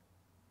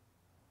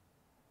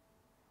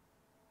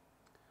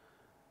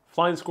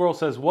 Flying Squirrel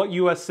says, what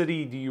U.S.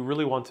 city do you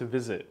really want to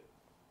visit?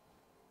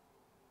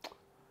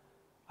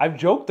 I've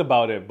joked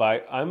about it,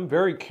 but I'm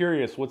very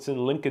curious what's in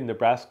Lincoln,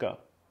 Nebraska.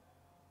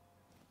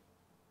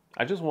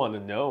 I just want to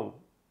know.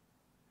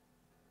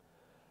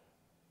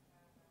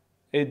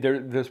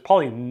 There's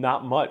probably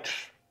not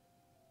much,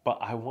 but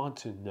I want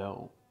to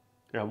know.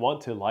 And I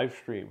want to live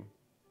stream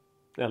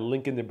at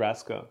Lincoln,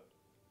 Nebraska.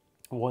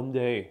 One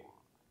day,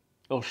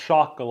 it'll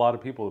shock a lot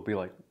of people to be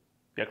like,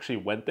 you actually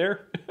went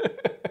there?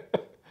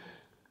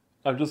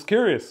 I'm just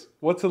curious.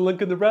 What's in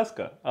Lincoln,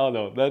 Nebraska? I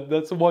don't know.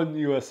 That's one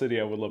U.S.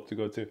 city I would love to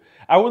go to.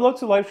 I would love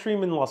to live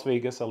stream in Las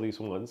Vegas at least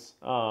once.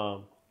 At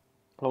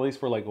least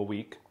for like a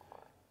week.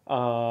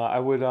 I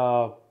would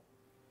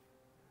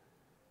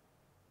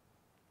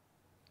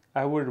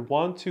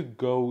want to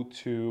go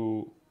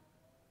to...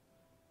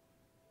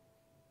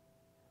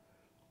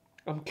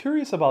 I'm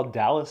curious about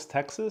Dallas,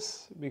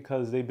 Texas,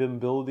 because they've been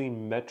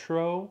building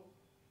metro.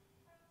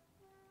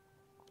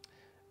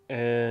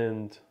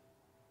 And...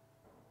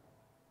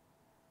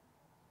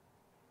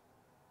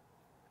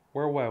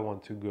 where would I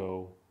want to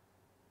go?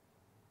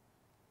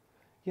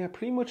 Yeah,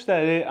 pretty much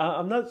that.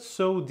 I'm not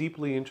so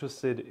deeply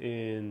interested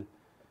in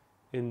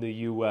the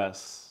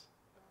U.S.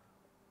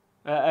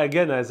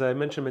 Again, as I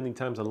mentioned many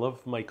times, I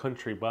love my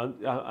country,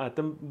 but at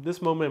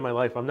this moment in my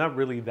life, I'm not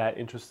really that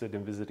interested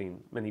in visiting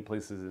many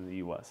places in the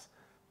U.S.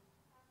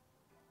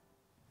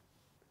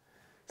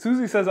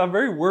 Susie says, I'm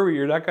very worried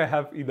you're not going to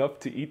have enough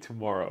to eat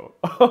tomorrow.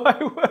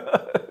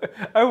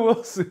 I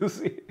will,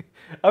 Susie.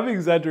 I'm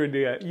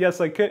exaggerating. Yes,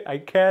 I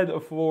can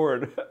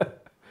afford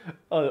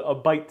a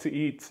bite to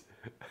eat.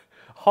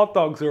 Hot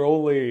dogs are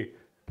only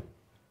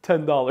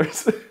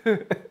 $10.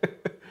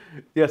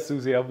 Yes,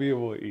 Susie, I'll be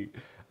able to eat.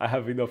 I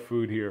have enough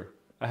food here.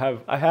 I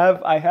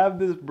have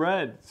this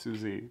bread,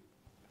 Susie.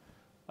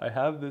 I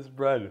have this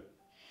bread.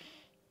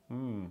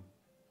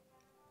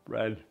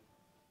 Bread.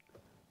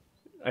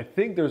 I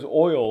think there's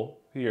oil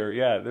here.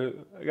 Yeah,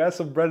 I got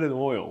some bread and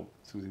oil,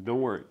 Susie.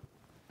 Don't worry.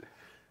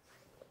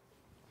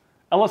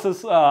 Unless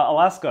it's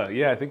Alaska.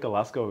 Yeah, I think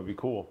Alaska would be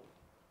cool.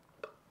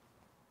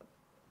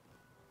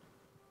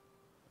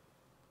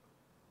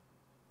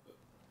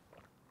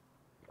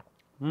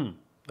 That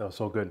was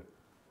so good.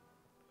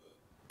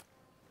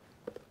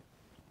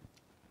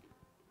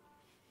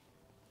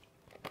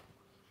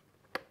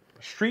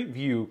 Street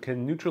View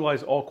can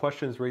neutralize all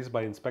questions raised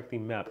by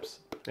inspecting maps.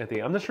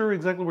 Anthony, I'm not sure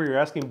exactly what you're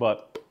asking,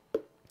 but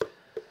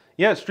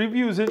yeah, Street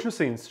View is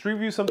interesting. Street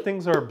View, some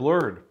things are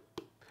blurred.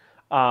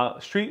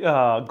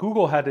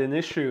 Google had an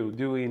issue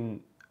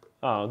doing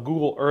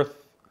Google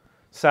Earth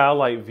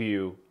satellite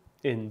view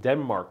in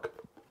Denmark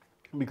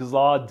because a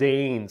lot of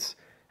Danes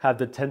have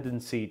the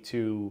tendency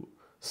to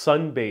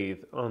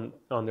sunbathe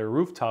on their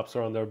rooftops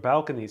or on their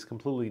balconies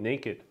completely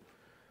naked.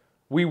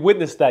 We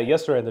witnessed that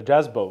yesterday on the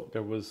jazz boat.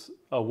 There was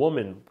a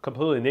woman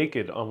completely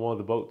naked on one of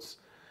the boats.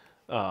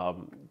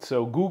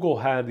 So Google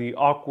had the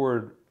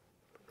awkward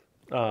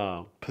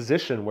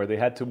position where they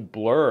had to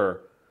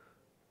blur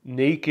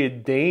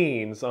naked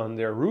Danes on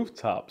their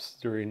rooftops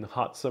during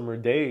hot summer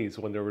days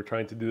when they were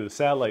trying to do the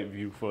satellite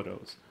view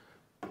photos.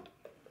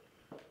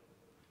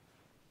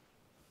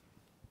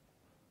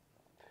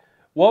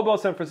 What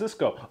about San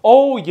Francisco?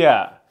 Oh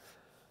yeah,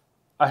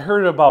 I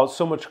heard about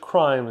so much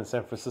crime in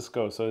San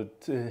Francisco, so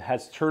it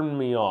has turned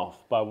me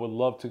off, but I would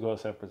love to go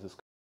to San Francisco.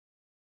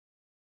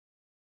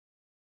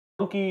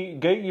 Monkey,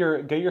 get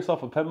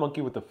yourself a pet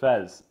monkey with a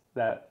fez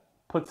that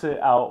puts it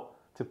out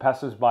to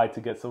passersby to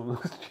get some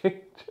loose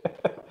change.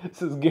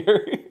 This is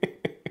Gary.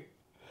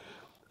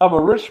 I'm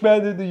a rich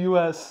man in the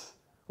U.S.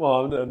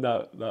 Well,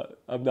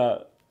 I'm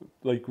not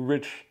like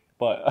rich,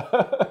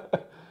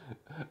 but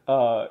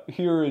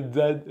here in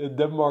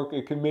Denmark,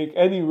 it can make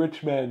any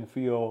rich man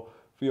feel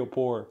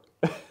poor.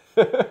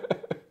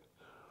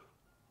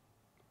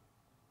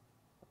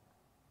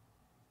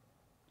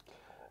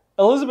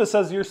 Elizabeth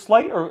says your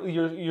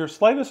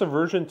slightest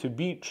aversion to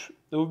beach.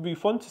 It would be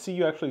fun to see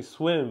you actually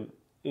swim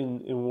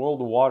in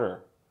world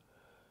water.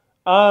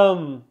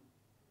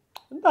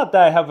 Not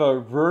that I have a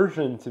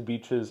aversion to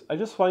beaches. I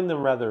just find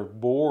them rather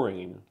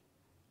boring.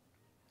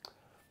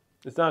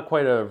 It's not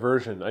quite an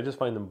aversion. I just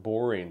find them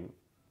boring.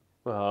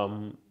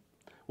 When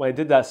I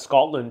did that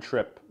Scotland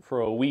trip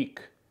for a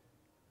week,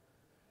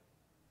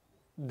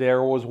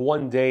 there was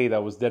one day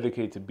that was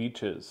dedicated to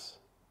beaches.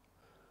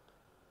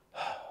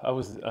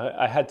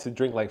 I had to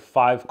drink like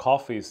 5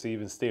 coffees to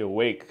even stay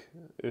awake.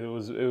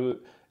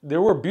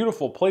 There were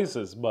beautiful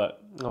places,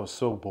 but I was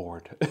so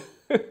bored.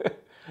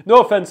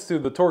 No offense to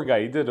the tour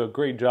guy, he did a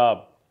great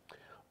job.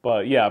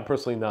 But yeah, I'm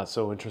personally not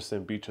so interested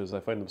in beaches. I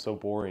find them so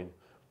boring.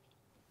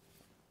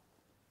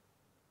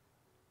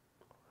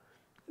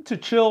 To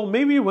chill,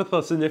 maybe with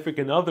a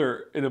significant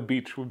other in a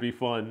beach would be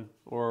fun,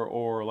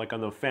 or like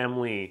on a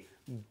family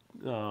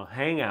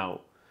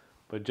hangout.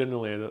 But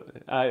generally,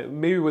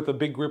 maybe with a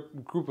big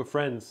group of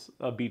friends,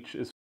 a beach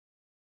is.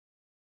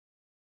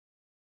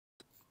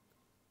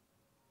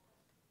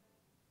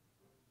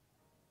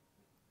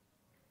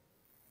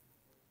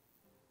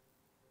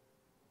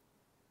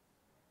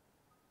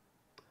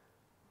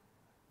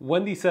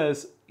 Wendy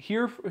says,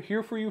 here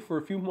for you for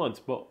a few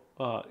months, but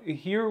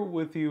here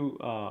with you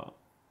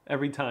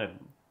every time.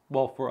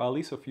 Well, for at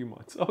least a few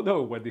months. Oh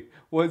no, Wendy,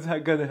 what's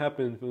that gonna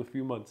happen for a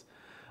few months?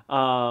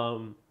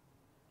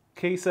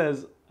 Kay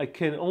says, I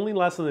can only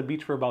last on the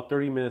beach for about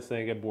 30 minutes and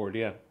I get bored.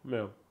 Yeah,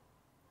 no.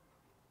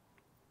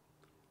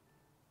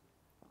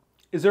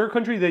 Is there a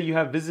country that you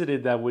have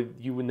visited that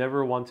you would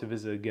never want to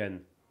visit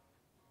again?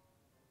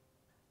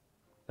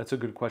 That's a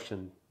good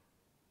question.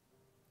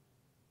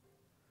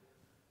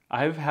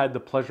 I've had the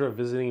pleasure of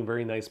visiting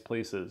very nice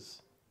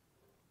places.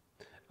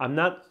 I'm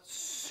not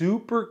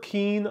super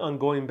keen on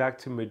going back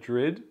to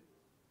Madrid.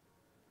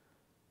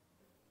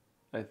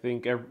 I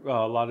think a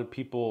lot of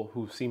people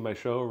who've seen my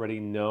show already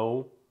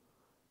know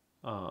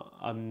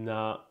I'm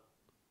not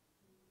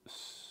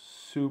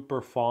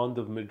super fond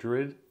of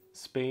Madrid,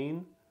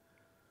 Spain.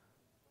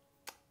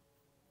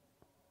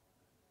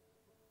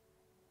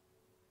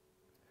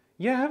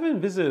 Yeah, I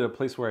haven't visited a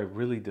place where I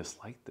really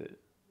disliked it.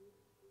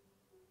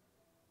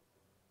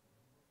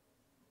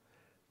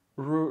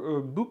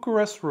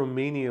 Bucharest,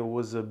 Romania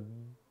was a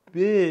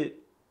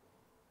bit.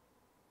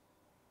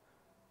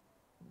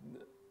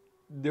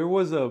 There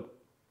was a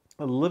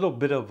little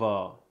bit of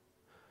a.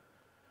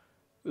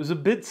 It was a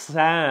bit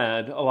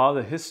sad. A lot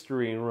of the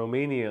history in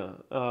Romania,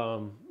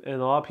 and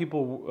a lot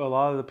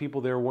of the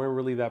people there weren't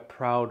really that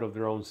proud of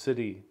their own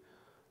city.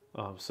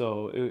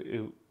 So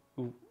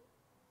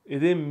it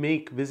didn't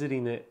make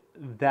visiting it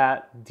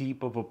that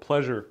deep of a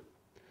pleasure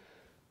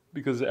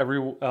because a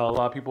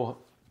lot of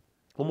people.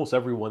 Almost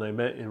everyone I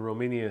met in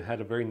Romania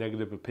had a very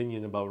negative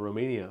opinion about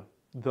Romania.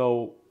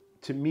 Though,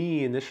 to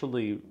me,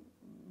 initially,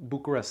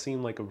 Bucharest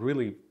seemed like a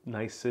really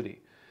nice city.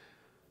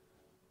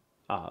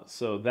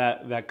 So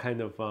that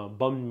kind of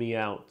bummed me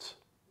out.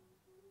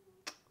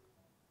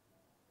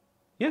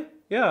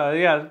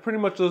 Yeah. Pretty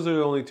much those are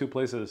the only 2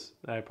 places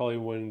I probably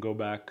wouldn't go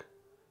back.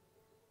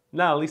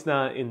 At least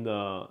not in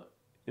the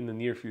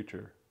near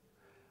future.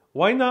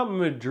 Why not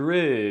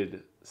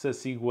Madrid? Says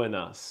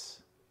Siguenas.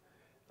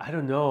 I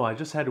don't know. I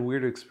just had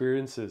weird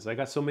experiences. I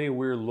got so many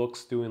weird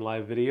looks doing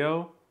live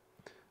video.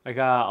 I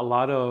got a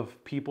lot of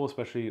people,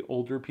 especially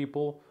older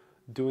people,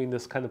 doing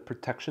this kind of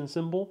protection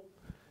symbol.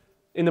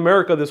 In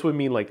America, this would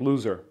mean like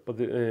loser, but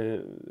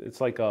it's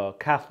like a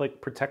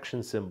Catholic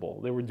protection symbol.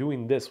 They were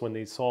doing this when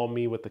they saw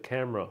me with the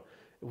camera.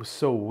 It was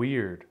so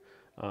weird.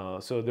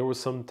 So there was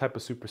some type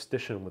of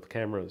superstition with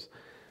cameras,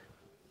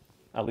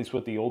 at least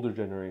with the older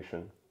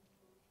generation.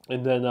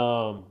 And then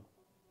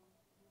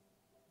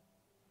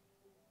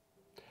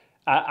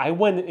I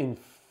went in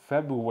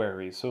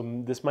February,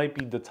 so this might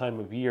be the time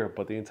of year,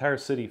 but the entire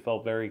city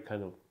felt very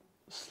kind of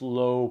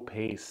slow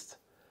paced.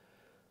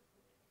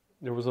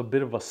 There was a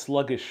bit of a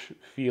sluggish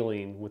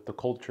feeling with the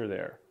culture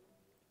there.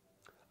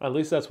 At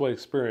least that's what I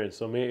experienced.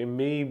 So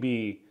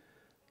maybe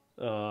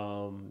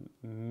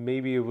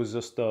it was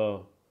just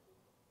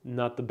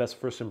not the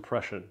best first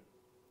impression.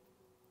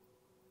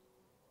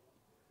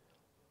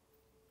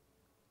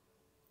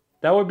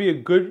 That would be a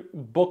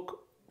good book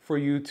for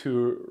you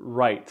to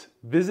write.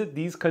 Visit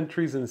these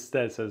countries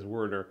instead, says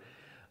Werner.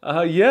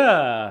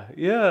 Yeah.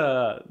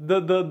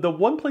 The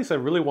one place I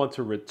really want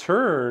to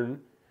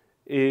return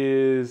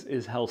is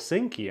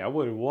Helsinki.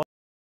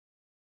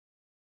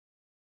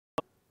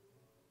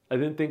 I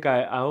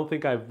don't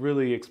think I've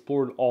really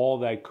explored all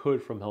that I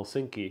could from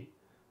Helsinki,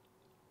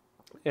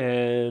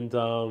 and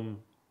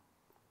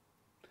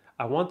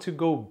I want to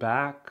go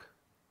back.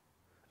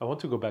 I want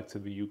to go back to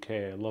the UK.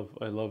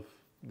 I love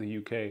the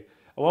UK.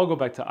 I want to go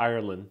back to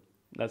Ireland.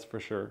 That's for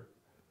sure,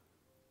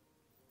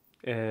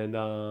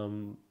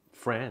 and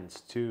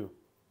France too.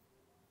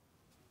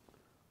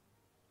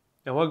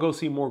 I want to go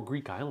see more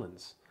Greek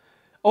islands.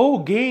 Oh,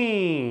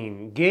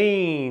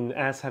 Gain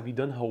asks, have you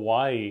done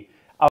Hawaii?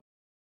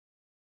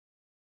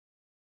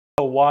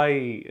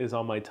 Hawaii is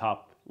on my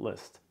top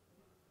list.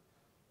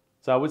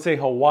 So I would say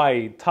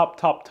Hawaii, top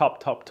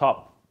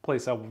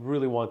place I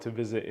really want to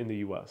visit in the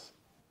US.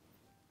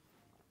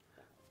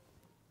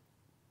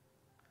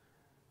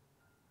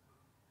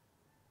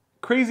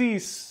 Crazy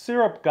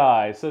Syrup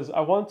Guy says,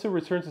 I want to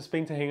return to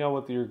Spain to hang out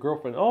with your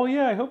girlfriend. Oh,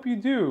 yeah, I hope you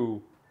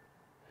do.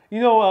 You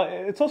know,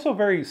 it's also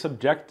very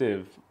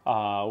subjective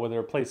whether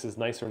a place is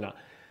nice or not.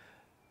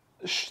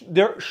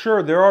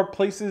 There are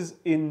places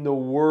in the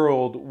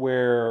world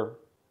where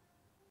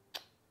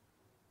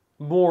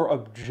more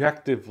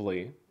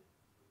objectively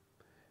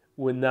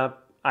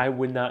I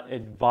would not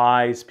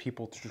advise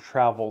people to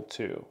travel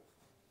to.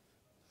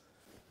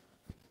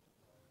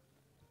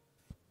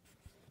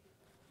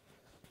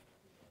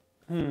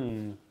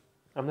 I'm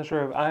not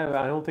sure.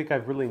 I don't think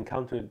I've really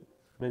encountered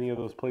many of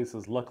those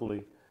places,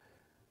 luckily.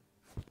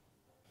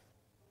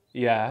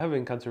 Yeah, I haven't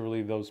encountered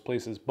really those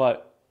places,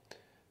 but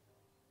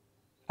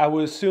I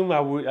would assume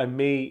I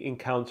may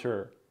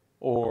encounter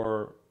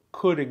or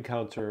could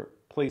encounter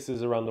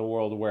places around the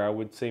world where I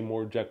would say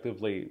more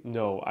objectively,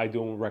 no, I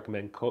don't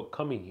recommend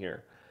coming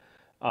here.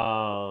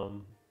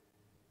 Um,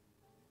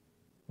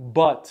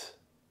 but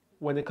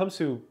when it comes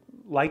to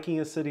liking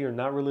a city or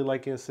not really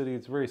liking a city,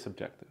 it's very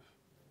subjective.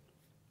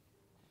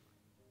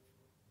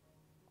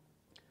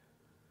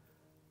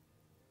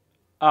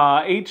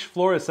 H.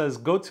 Flores says,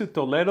 go to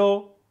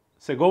Toledo,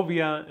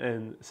 Segovia,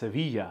 and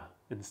Sevilla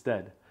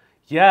instead.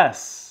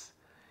 Yes.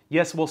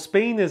 Yes, well,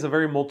 Spain is a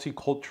very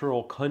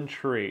multicultural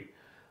country,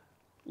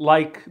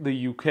 like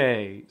the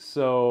UK.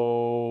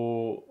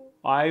 So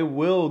I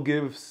will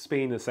give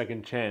Spain a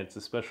second chance,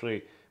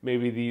 especially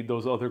maybe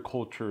those other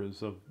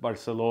cultures of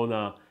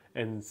Barcelona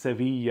and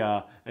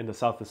Sevilla and the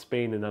south of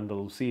Spain and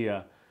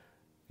Andalusia.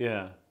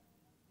 Yeah.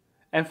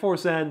 And for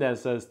Sandaz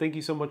says, thank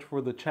you so much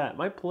for the chat.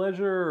 My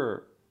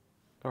pleasure.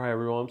 All right,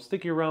 everyone. I'm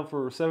sticking around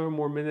for 7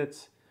 more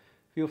minutes.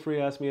 Feel free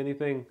to ask me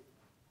anything.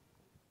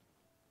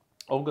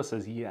 Olga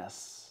says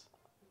yes.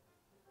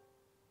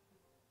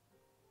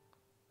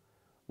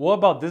 What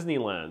about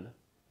Disneyland?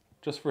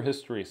 Just for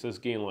history, says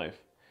Gain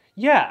Life.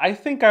 Yeah, I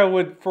think I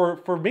would,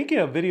 for making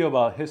a video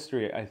about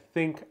history, I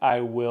think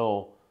I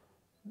will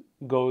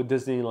go to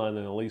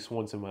Disneyland at least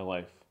once in my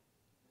life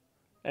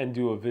and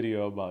do a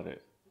video about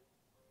it.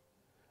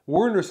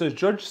 Werner says,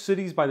 judge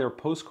cities by their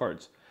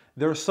postcards.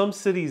 There are some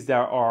cities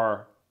that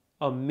are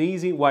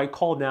amazing, what I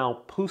call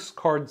now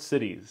postcard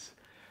cities.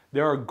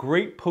 There are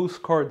great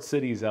postcard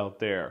cities out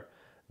there.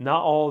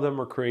 Not all of them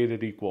are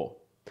created equal.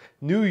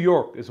 New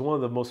York is one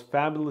of the most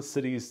fabulous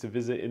cities to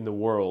visit in the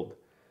world.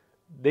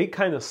 They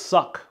kind of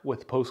suck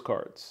with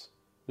postcards.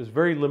 There's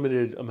very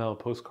limited amount of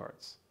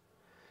postcards.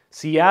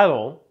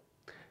 Seattle,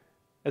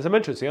 as I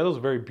mentioned, Seattle is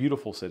a very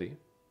beautiful city.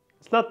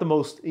 It's not the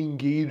most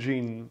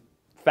engaging,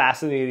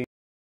 fascinating.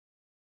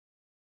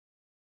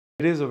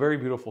 It is a very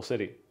beautiful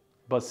city.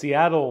 But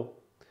Seattle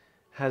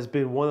has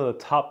been one of the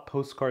top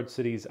postcard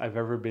cities I've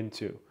ever been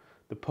to.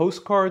 The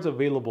postcards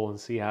available in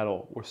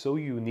Seattle were so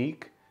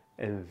unique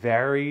and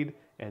varied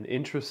and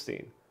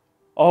interesting.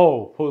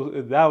 Oh,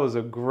 that was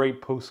a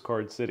great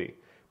postcard city.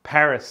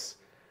 Paris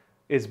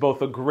is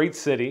both a great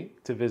city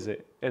to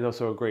visit and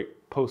also a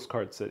great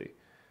postcard city.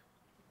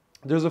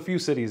 There's a few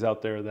cities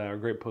out there that are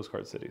great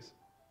postcard cities.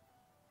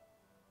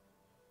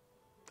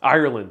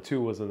 Ireland,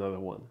 too, was another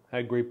one.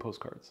 Had great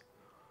postcards.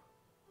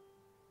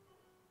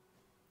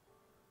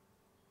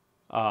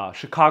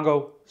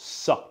 Chicago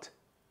sucked.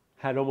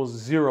 Had almost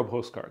 0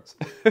 postcards.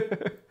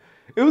 It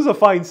was a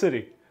fine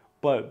city,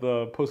 but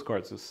the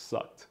postcards just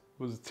sucked.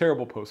 It was a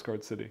terrible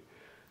postcard city.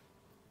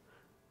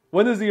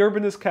 When is the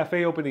Urbanist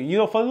Cafe opening? You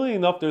know, funnily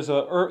enough, there's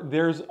an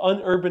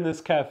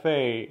Urbanist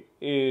Cafe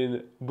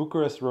in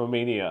Bucharest,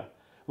 Romania,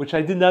 which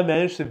I did not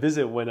manage to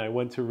visit when I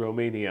went to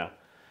Romania.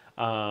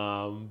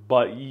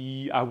 But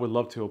I would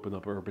love to open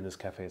up an Urbanist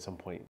Cafe at some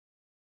point.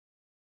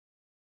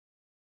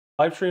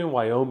 Live stream in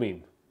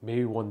Wyoming.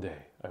 Maybe one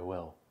day I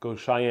will. Go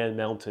Cheyenne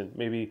Mountain.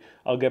 Maybe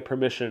I'll get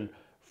permission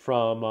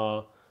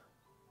from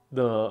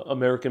the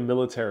American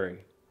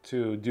military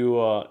to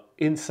do a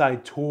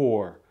inside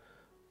tour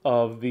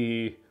of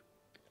the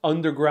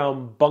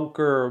underground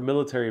bunker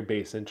military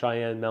base in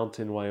Cheyenne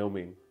Mountain,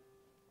 Wyoming.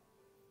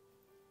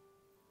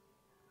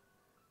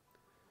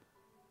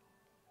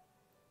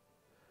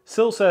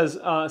 Sil says,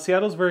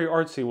 Seattle's very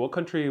artsy. What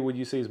country would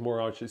you say is more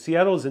artsy?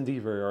 Seattle is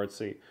indeed very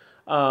artsy.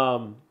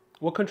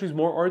 What country is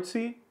more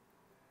artsy?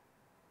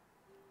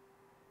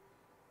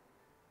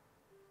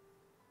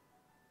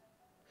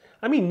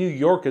 I mean, New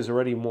York is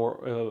already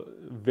more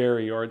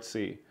very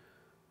artsy.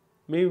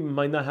 Maybe it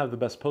might not have the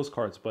best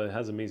postcards, but it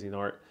has amazing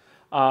art.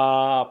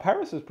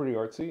 Paris is pretty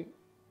artsy.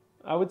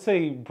 I would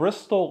say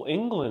Bristol,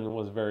 England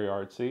was very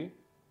artsy.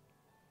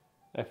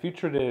 I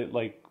featured it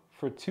like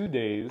for 2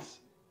 days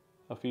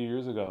a few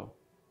years ago.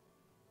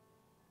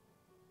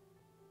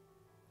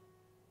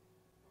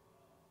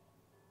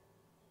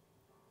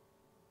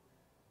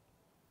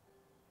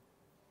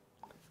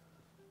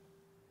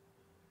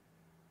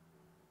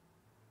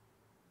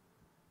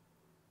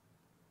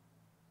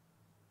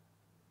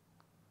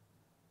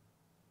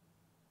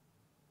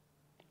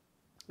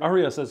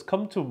 Aria says,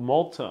 come to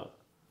Malta.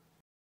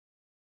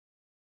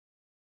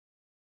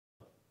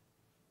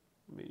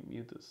 Let me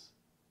mute this.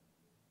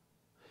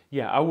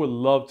 Yeah, I would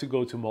love to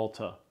go to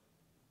Malta.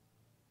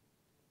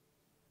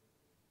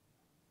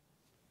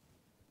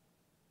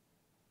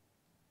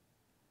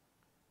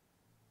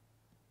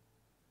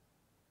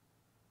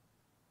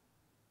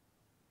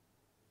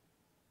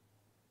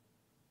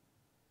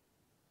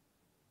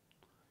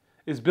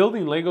 Is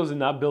building Legos and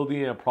not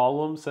building a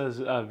problem, says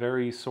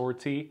Very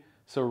Sorti.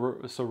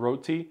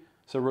 Soroto.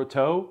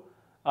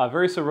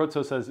 Very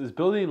Soroto says, is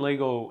building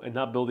Lego and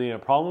not building a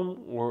problem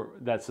or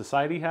that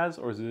society has,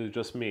 or is it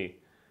just me?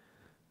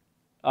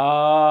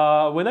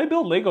 When I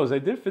built Legos, I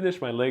did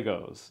finish my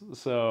Legos,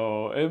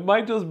 so it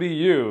might just be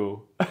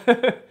you.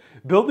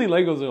 Building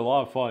Legos are a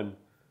lot of fun.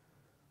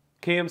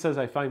 KM says,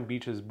 I find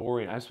beaches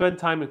boring. I've spent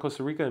time in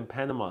Costa Rica and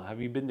Panama.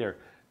 Have you been there?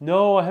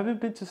 No, I haven't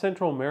been to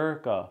Central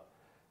America.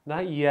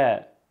 Not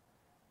yet.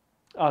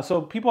 So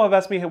people have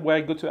asked me where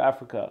I go to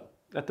Africa.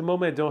 At the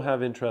moment, I don't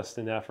have interest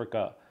in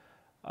Africa.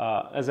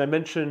 As I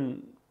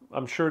mentioned,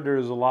 I'm sure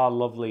there's a lot of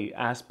lovely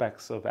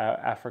aspects of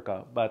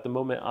Africa, but at the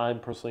moment, I'm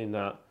personally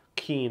not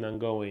keen on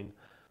going.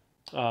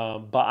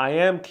 But I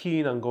am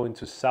keen on going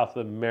to South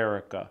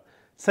America.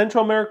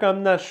 Central America,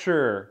 I'm not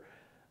sure.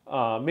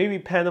 Maybe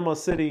Panama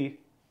City,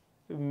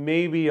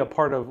 maybe a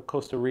part of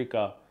Costa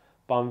Rica,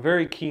 but I'm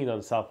very keen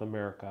on South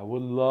America. I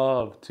would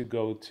love to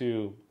go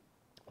to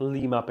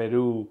Lima,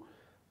 Peru,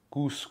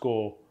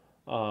 Cusco.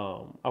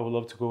 I would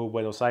love to go to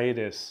Buenos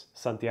Aires,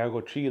 Santiago,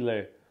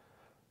 Chile.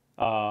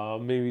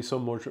 Maybe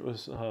some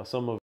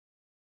of.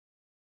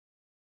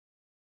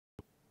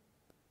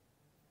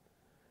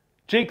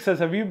 Jake says,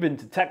 have you been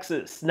to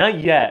Texas? Not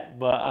yet,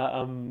 but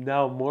I'm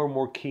now more and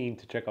more keen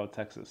to check out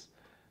Texas.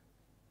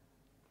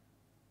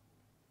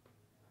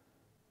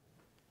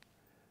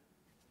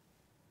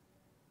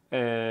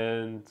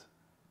 And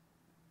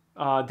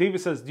David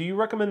says, do you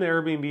recommend the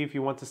Airbnb if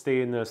you want to stay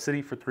in the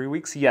city for 3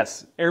 weeks?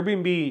 Yes,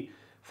 Airbnb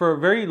for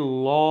very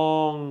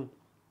long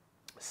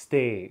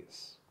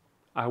stays,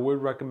 I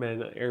would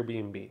recommend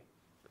Airbnb,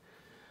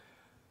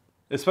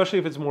 especially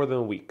if it's more than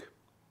a week.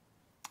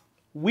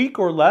 Week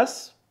or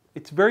less,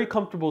 it's very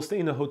comfortable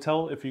staying in a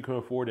hotel if you can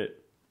afford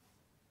it.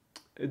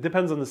 It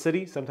depends on the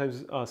city.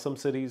 Sometimes some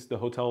cities, the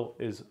hotel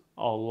is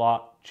a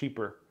lot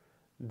cheaper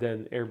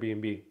than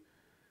Airbnb.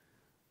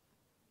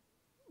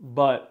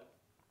 But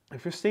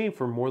if you're staying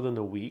for more than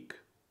a week,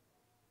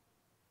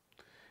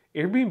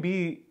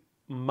 Airbnb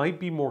might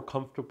be more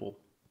comfortable.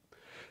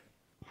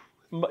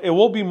 It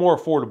will be more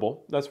affordable,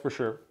 that's for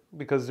sure,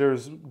 because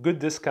there's good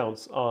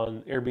discounts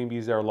on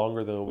Airbnbs that are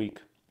longer than a week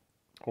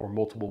or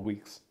multiple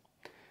weeks.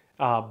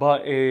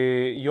 But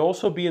you'll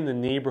also be in the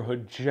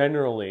neighborhood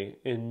generally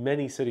in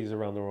many cities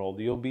around the world.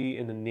 You'll be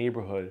in the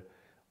neighborhood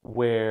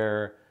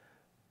where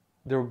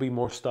there will be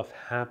more stuff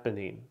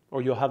happening,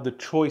 or you'll have the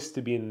choice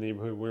to be in the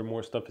neighborhood where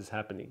more stuff is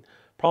happening.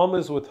 Problem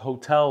is with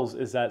hotels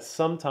is that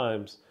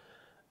sometimes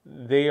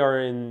they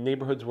are in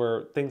neighborhoods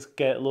where things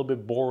get a little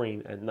bit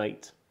boring at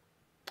night.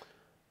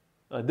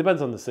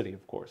 Depends on the city,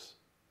 of course.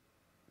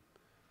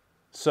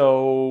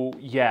 So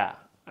yeah,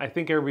 I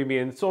think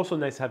Airbnb, and it's also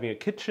nice having a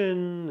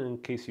kitchen in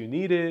case you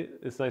need it.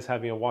 It's nice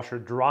having a washer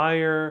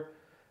dryer.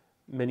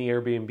 Many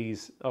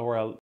Airbnbs are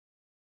out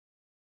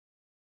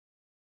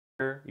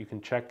there. You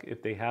can check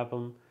if they have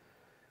them.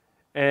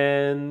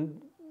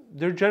 And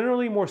they're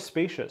generally more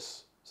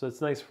spacious. So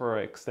it's nice for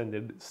an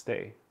extended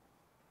stay.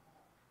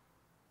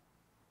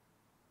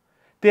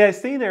 Did I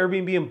stay in an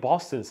Airbnb in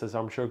Boston, says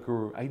I'm sure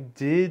Guru. I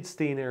did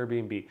stay in an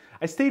Airbnb.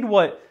 I stayed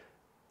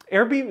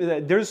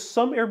Airbnb, there's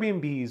some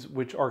Airbnbs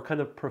which are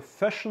kind of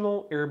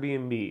professional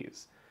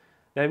Airbnbs.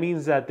 That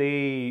means that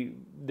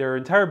their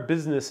entire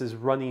business is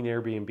running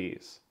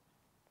Airbnbs.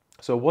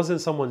 So it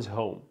wasn't someone's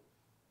home,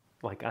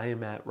 like I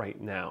am at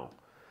right now.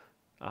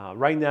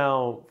 Right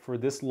now, for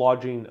this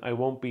lodging, I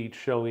won't be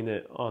showing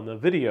it on the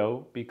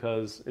video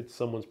because it's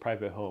someone's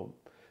private home.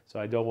 So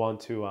I don't want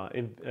to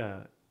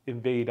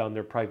invade on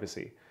their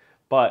privacy.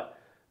 But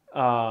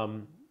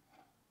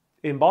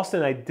in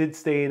Boston, I did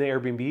stay in an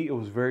Airbnb. It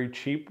was very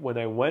cheap when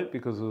I went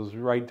because it was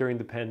right during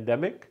the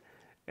pandemic.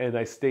 And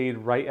I stayed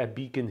right at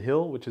Beacon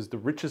Hill, which is the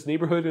richest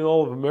neighborhood in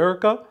all of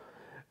America.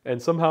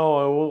 And somehow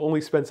I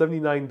only spent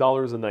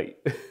 $79 a night.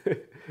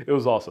 It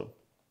was awesome.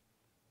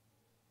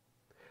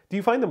 Do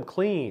you find them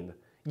clean?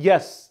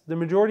 Yes, the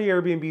majority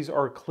of Airbnbs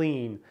are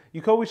clean.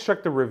 You can always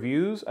check the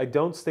reviews. I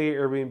don't stay at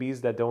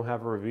Airbnbs that don't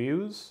have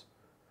reviews,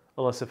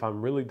 unless if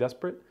I'm really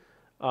desperate.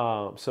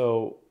 I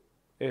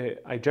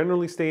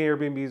generally stay at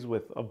Airbnbs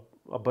with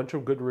a bunch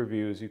of good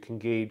reviews. You can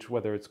gauge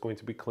whether it's going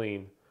to be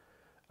clean.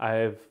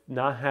 I've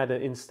not had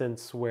an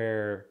instance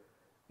where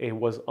it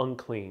was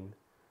unclean.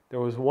 There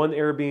was one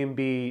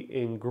Airbnb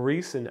in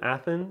Greece, in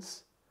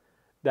Athens,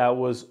 that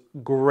was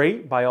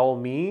great by all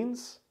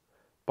means,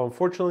 but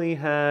unfortunately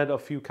had a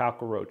few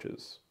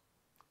cockroaches.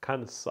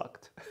 Kind of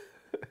sucked.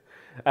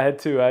 I had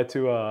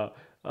to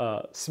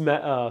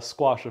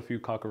squash a few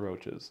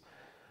cockroaches.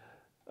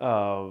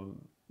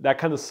 That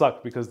kind of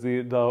sucked because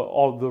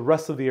all the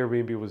rest of the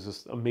Airbnb was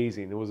just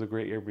amazing. It was a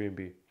great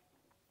Airbnb.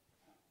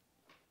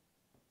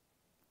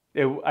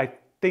 I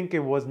think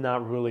it was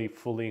not really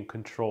fully in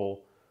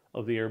control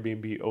of the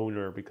Airbnb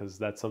owner because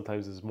that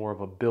sometimes is more of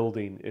a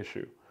building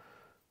issue.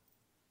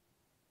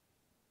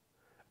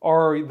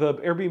 Are the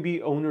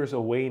Airbnb owners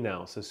away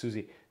now, says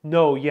Susie?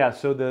 No, yeah,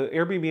 so the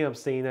Airbnb I'm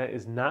staying at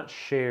is not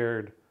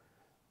shared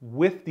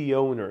with the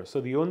owner. So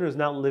the owner is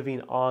not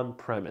living on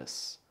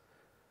premise.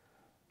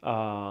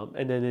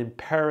 And then in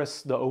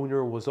Paris, the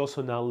owner was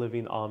also not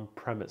living on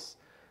premise.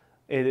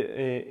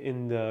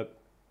 In the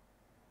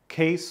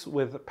case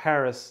with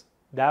Paris,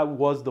 that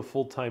was the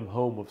full-time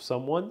home of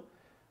someone.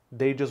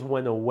 They just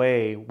went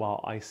away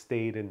while I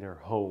stayed in their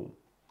home.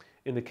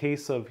 In the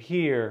case of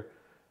here,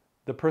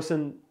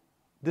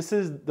 this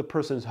is the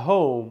person's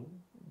home.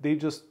 They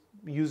just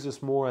use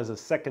this more as a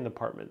second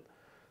apartment.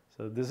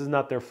 So this is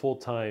not their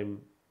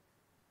full-time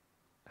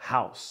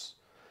house.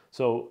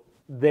 So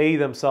they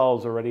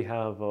themselves already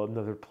have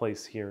another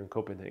place here in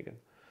Copenhagen.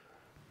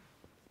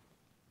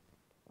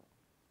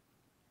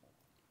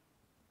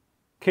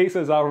 Kay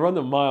says, I'll run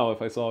a mile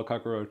if I saw a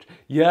cockroach.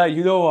 Yeah,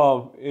 you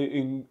know,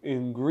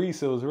 in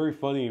Greece, it was very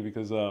funny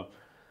because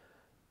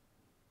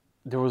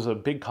there was a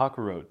big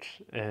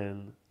cockroach.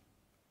 And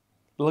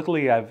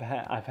luckily, I've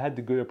had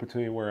the good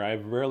opportunity where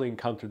I've rarely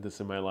encountered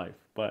this in my life.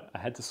 But I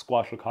had to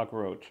squash a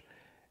cockroach.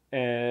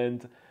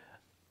 And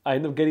I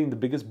ended up getting the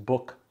biggest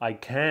book I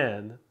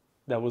can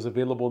that was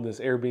available in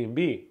this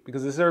Airbnb.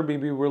 Because this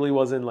Airbnb really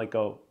wasn't like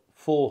a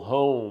full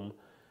home.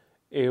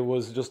 It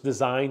was just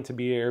designed to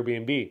be an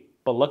Airbnb.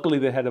 But luckily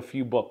they had a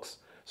few books.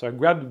 So I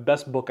grabbed the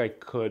best book I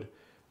could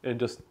and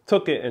just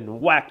took it and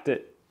whacked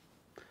it.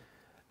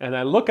 And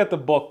I look at the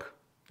book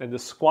and the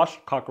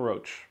squashed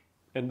cockroach.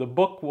 And the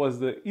book was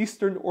the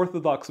Eastern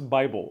Orthodox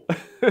Bible.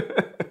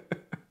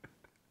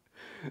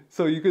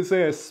 So you could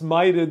say I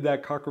smited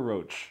that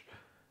cockroach.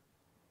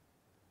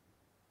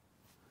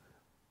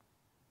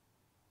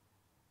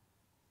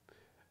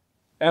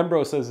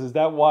 Ambrose says, is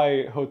that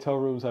why hotel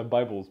rooms have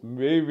Bibles?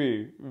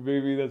 Maybe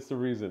that's the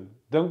reason.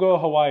 Don't go to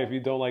Hawaii if you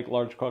don't like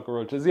large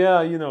cockroaches.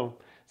 Yeah, you know,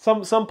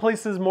 some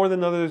places more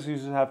than others you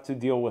just have to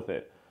deal with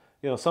it.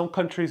 You know, some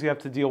countries you have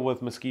to deal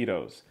with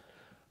mosquitoes.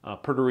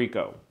 Puerto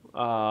Rico,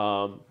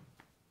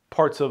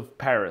 parts of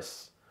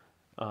Paris,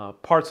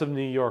 parts of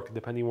New York,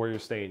 depending where you're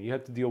staying. You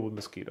have to deal with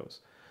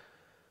mosquitoes.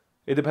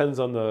 It depends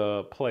on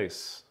the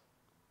place.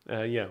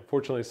 Yeah,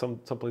 fortunately, some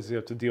places you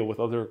have to deal with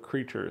other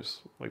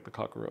creatures like the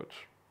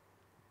cockroach.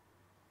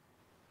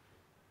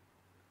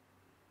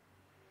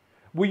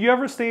 Will you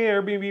ever stay at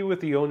Airbnb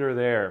with the owner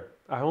there?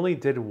 I only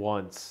did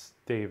once,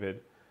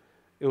 David.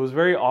 It was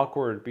very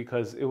awkward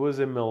because it was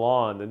in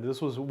Milan, and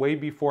this was way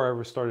before I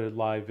ever started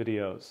live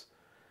videos.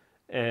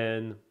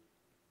 And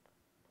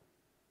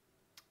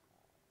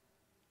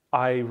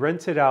I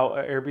rented out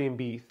an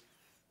Airbnb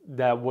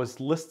that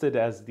was listed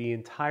as the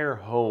entire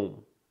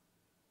home.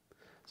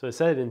 So it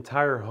said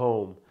entire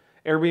home.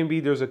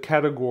 Airbnb, there's a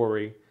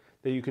category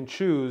that you can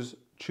choose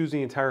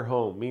the entire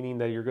home, meaning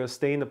that you're going to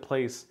stay in a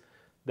place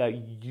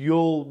that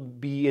you'll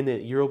be in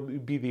it. You'll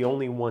be the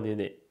only one in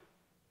it.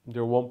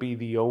 There won't be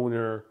the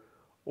owner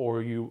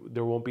or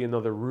there won't be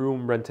another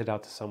room rented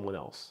out to someone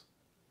else.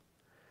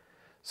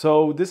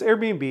 So this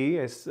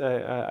Airbnb,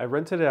 I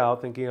rented it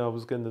out thinking I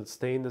was going to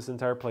stay in this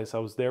entire place. I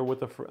was there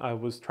I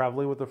was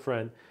traveling with a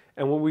friend.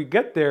 And when we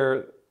get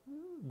there,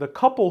 the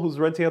couple who's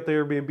renting out the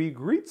Airbnb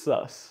greets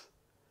us.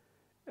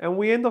 And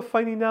we end up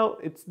finding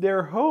out it's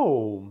their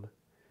home.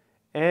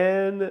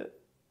 And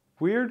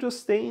we're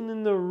just staying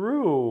in the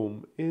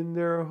room in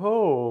their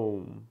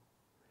home.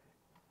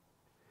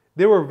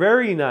 They were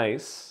very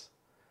nice.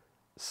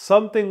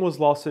 Something was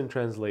lost in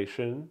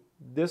translation.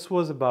 This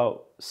was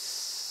about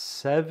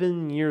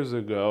 7 years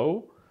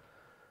ago.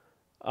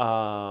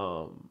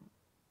 So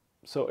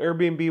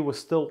Airbnb was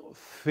still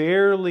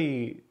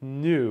fairly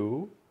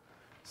new.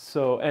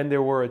 So, and they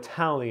were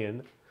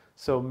Italian.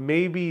 So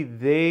maybe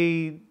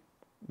they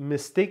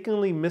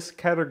mistakenly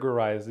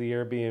miscategorized the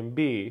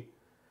Airbnb.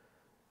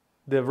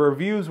 The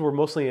reviews were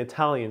mostly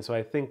Italian, so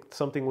I think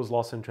something was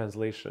lost in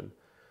translation.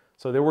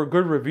 So there were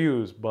good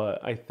reviews,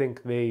 but I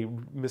think they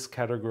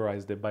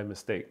miscategorized it by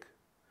mistake.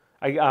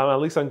 At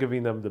least I'm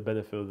giving them the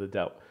benefit of the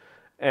doubt.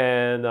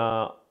 And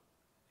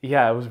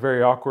yeah, it was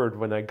very awkward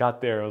when I got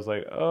there. I was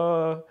like,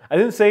 I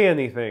didn't say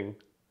anything.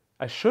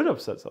 I should have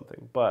said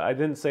something, but I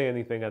didn't say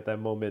anything at that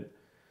moment.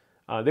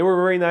 They were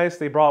very nice.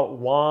 They brought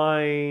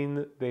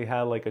wine. They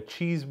had like a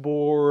cheese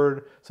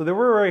board. So they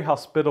were very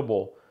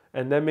hospitable.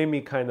 And that made me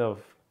kind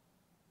of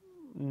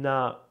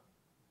not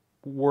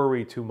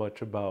worry too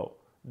much about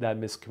that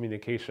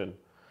miscommunication.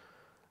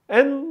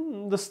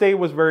 And the stay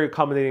was very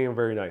accommodating and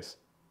very nice.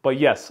 But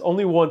yes,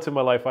 only once in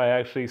my life I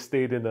actually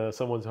stayed in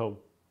someone's home.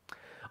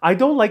 I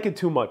don't like it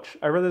too much.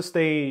 I'd rather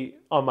stay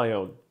on my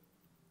own.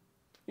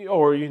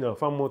 Or, you know,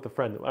 if I'm with a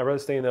friend, I'd rather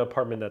stay in an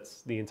apartment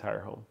that's the entire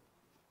home.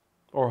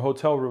 Or a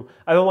hotel room.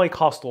 I don't like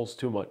hostels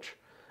too much.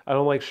 I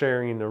don't like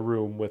sharing a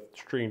room with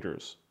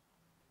strangers.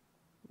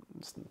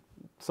 It's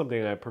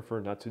something I prefer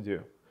not to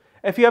do.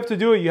 If you have to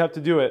do it, you have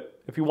to do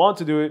it. If you want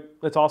to do it,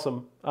 that's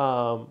awesome.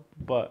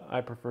 But I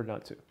prefer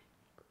not to.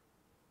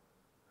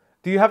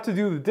 Do you have to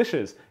do the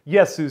dishes?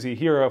 Yes, Susie.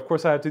 Here, of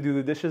course, I have to do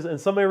the dishes. And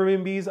some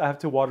Airbnbs, I have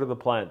to water the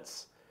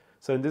plants.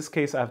 So in this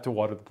case, I have to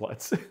water the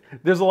plants.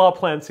 There's a lot of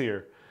plants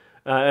here.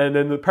 And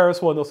then the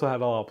Paris one also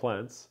had a lot of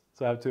plants.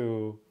 So I have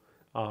to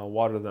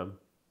water them.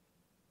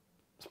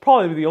 It's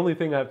probably the only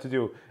thing I have to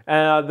do.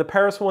 The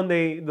Paris one,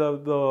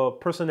 the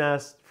person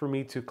asked for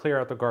me to clear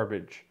out the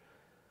garbage.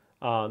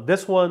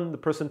 This one, the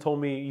person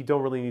told me, you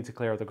don't really need to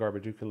clear out the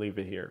garbage. You can leave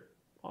it here.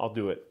 I'll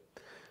do it.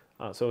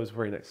 So it was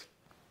very nice.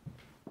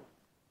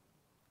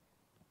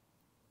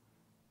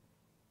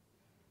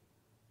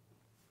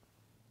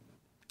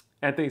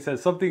 Anthony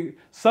says, something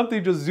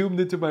just zoomed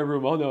into my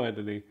room. Oh no,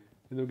 Anthony.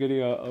 And I'm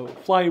getting a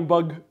flying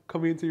bug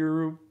coming into your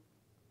room.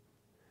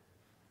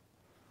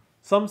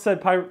 Some said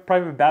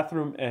private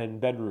bathroom and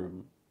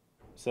bedroom,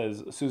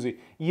 says Susie.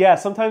 Yeah,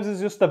 sometimes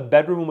it's just a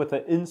bedroom with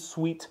an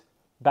en-suite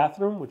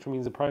bathroom, which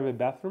means a private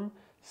bathroom.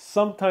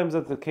 Sometimes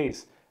that's the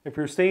case. If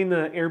you're staying in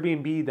an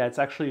Airbnb that's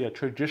actually a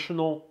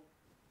traditional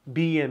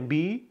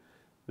B&B,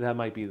 that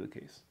might be the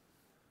case.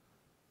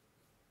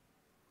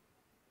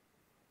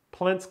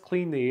 Plants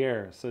clean the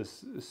air,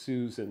 says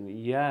Susan.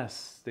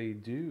 Yes, they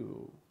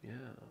do. Yeah,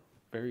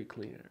 very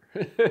clean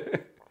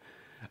air.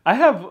 I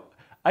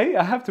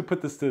have to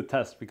put this to the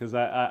test because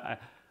I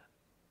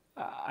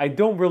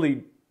don't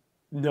really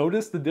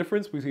notice the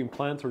difference between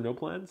plants or no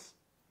plants.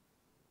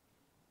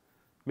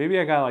 Maybe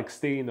I gotta like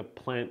stay in a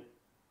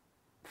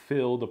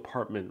plant-filled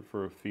apartment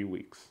for a few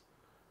weeks.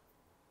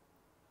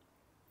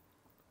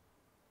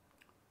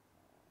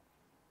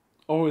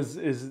 Oh,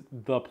 is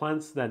the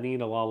plants that need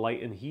a lot of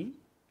light and heat?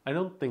 I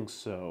don't think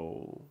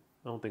so.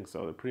 I don't think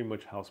so. They're pretty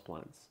much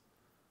houseplants.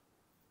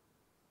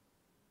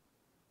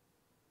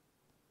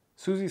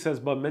 Susie says,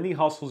 but many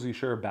hostels you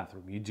share a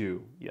bathroom. You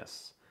do,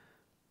 yes.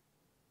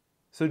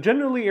 So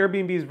generally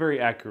Airbnb is very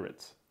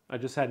accurate. I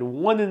just had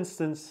one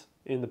instance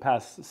in the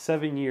past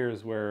 7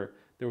 years where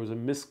there was a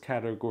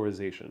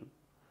miscategorization.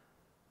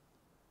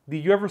 Do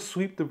you ever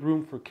sweep the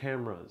room for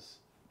cameras?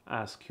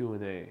 Ask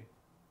Q&A.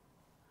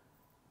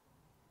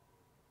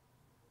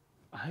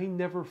 I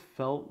never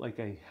felt like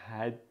I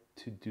had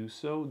to do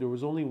so. There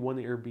was only one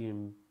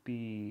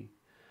Airbnb.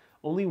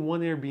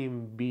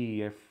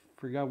 I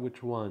forgot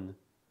which one,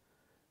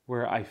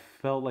 where I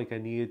felt like I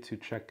needed to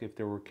check if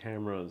there were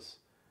cameras.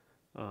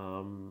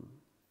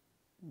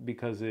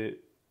 Because I'm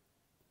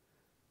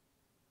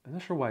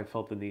not sure why I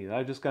felt the need.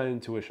 I just got an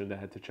intuition that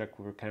I had to check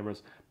for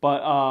cameras.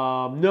 But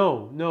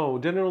no,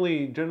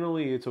 generally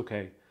it's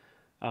okay.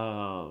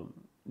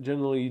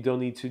 Generally you don't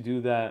need to do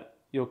that.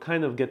 You'll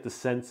kind of get the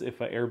sense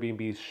if an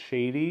Airbnb is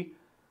shady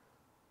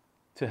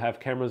to have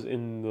cameras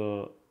in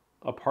the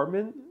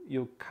apartment.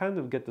 You'll kind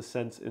of get the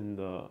sense in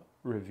the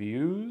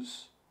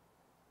reviews.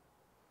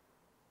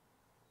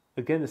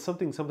 Again, it's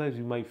something sometimes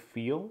you might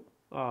feel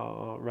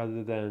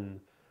rather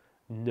than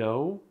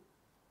know.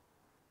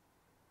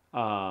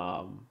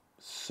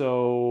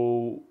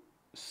 So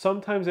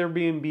sometimes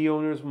Airbnb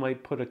owners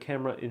might put a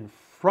camera in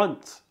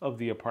front of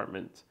the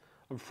apartment,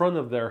 in front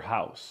of their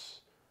house.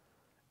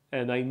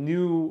 And I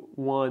knew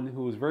one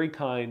who was very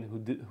kind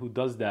who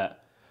does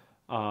that.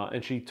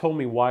 And she told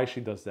me why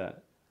she does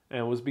that.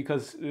 And it was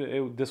because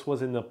this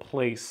was in a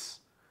place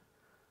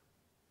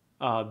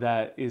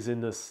that is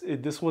in this.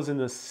 This was in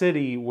a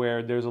city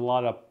where there's a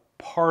lot of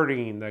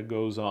partying that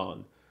goes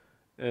on,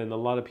 and a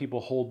lot of people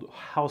hold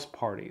house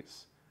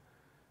parties.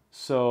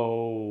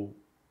 So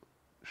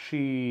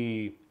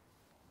she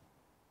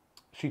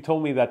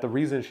told me that the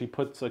reason she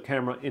puts a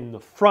camera in the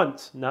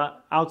front,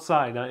 not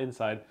outside, not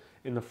inside,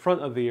 in the front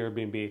of the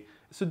Airbnb,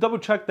 is to double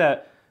check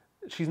that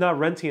she's not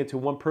renting it to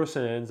one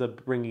person and ends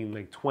up bringing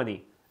like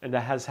 20. And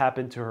that has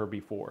happened to her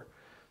before.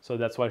 So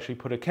that's why she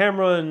put a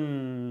camera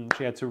and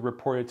she had to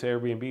report it to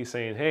Airbnb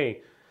saying, hey,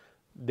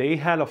 they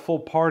had a full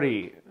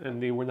party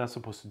and they were not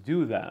supposed to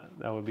do that.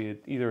 That would be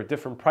either a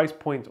different price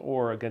point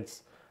or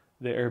against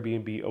the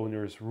Airbnb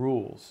owner's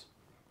rules.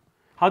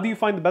 How do you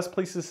find the best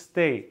places to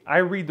stay? I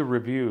read the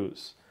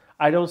reviews.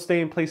 I don't stay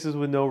in places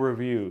with no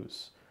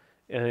reviews.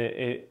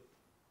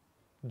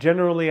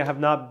 Generally, I have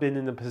not been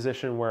in a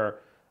position where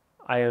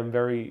I am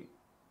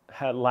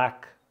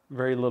lack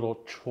very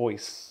little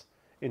choice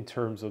in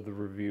terms of the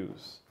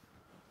reviews.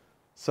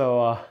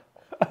 So,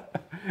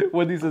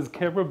 Wendy says,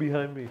 camera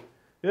behind me.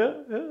 Yeah.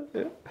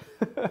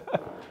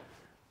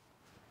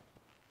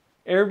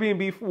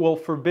 Airbnb will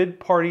forbid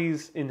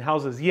parties in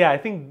houses. Yeah, I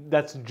think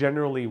that's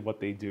generally what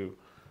they do.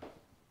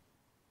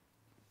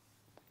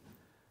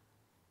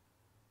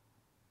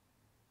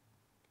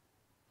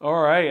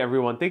 All right,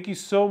 everyone. Thank you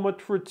so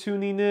much for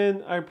tuning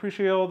in. I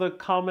appreciate all the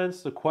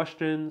comments, the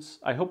questions.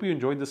 I hope you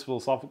enjoyed this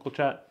philosophical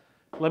chat.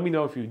 Let me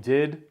know if you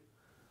did.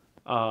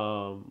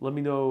 Let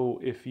me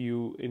know if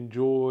you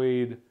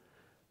enjoyed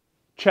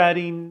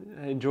chatting,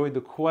 enjoyed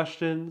the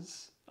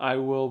questions. I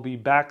will be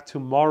back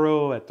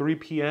tomorrow at 3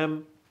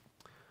 p.m.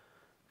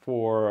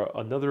 for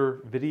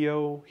another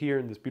video here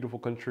in this beautiful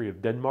country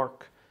of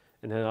Denmark.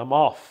 And then I'm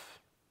off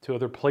to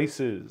other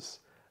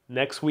places.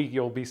 Next week,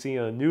 you'll be seeing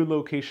a new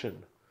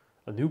location,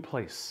 a new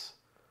place,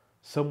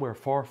 somewhere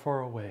far, far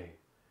away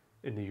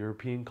in the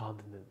European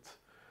continent.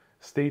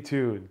 Stay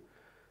tuned.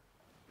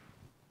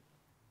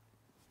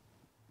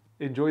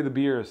 Enjoy the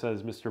beer,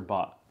 says Mr.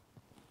 Bot.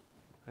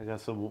 I got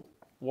some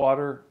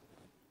water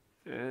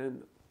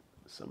and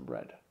some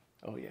bread.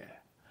 Oh, yeah.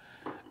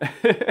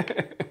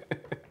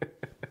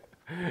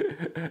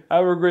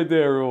 Have a great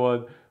day,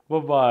 everyone.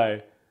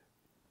 Bye-bye.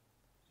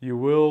 You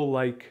will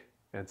like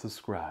and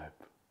subscribe.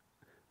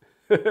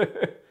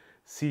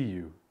 See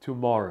you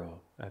tomorrow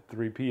at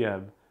 3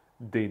 p.m.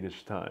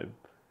 Danish time.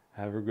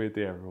 Have a great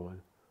day,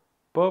 everyone.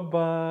 Bye-bye.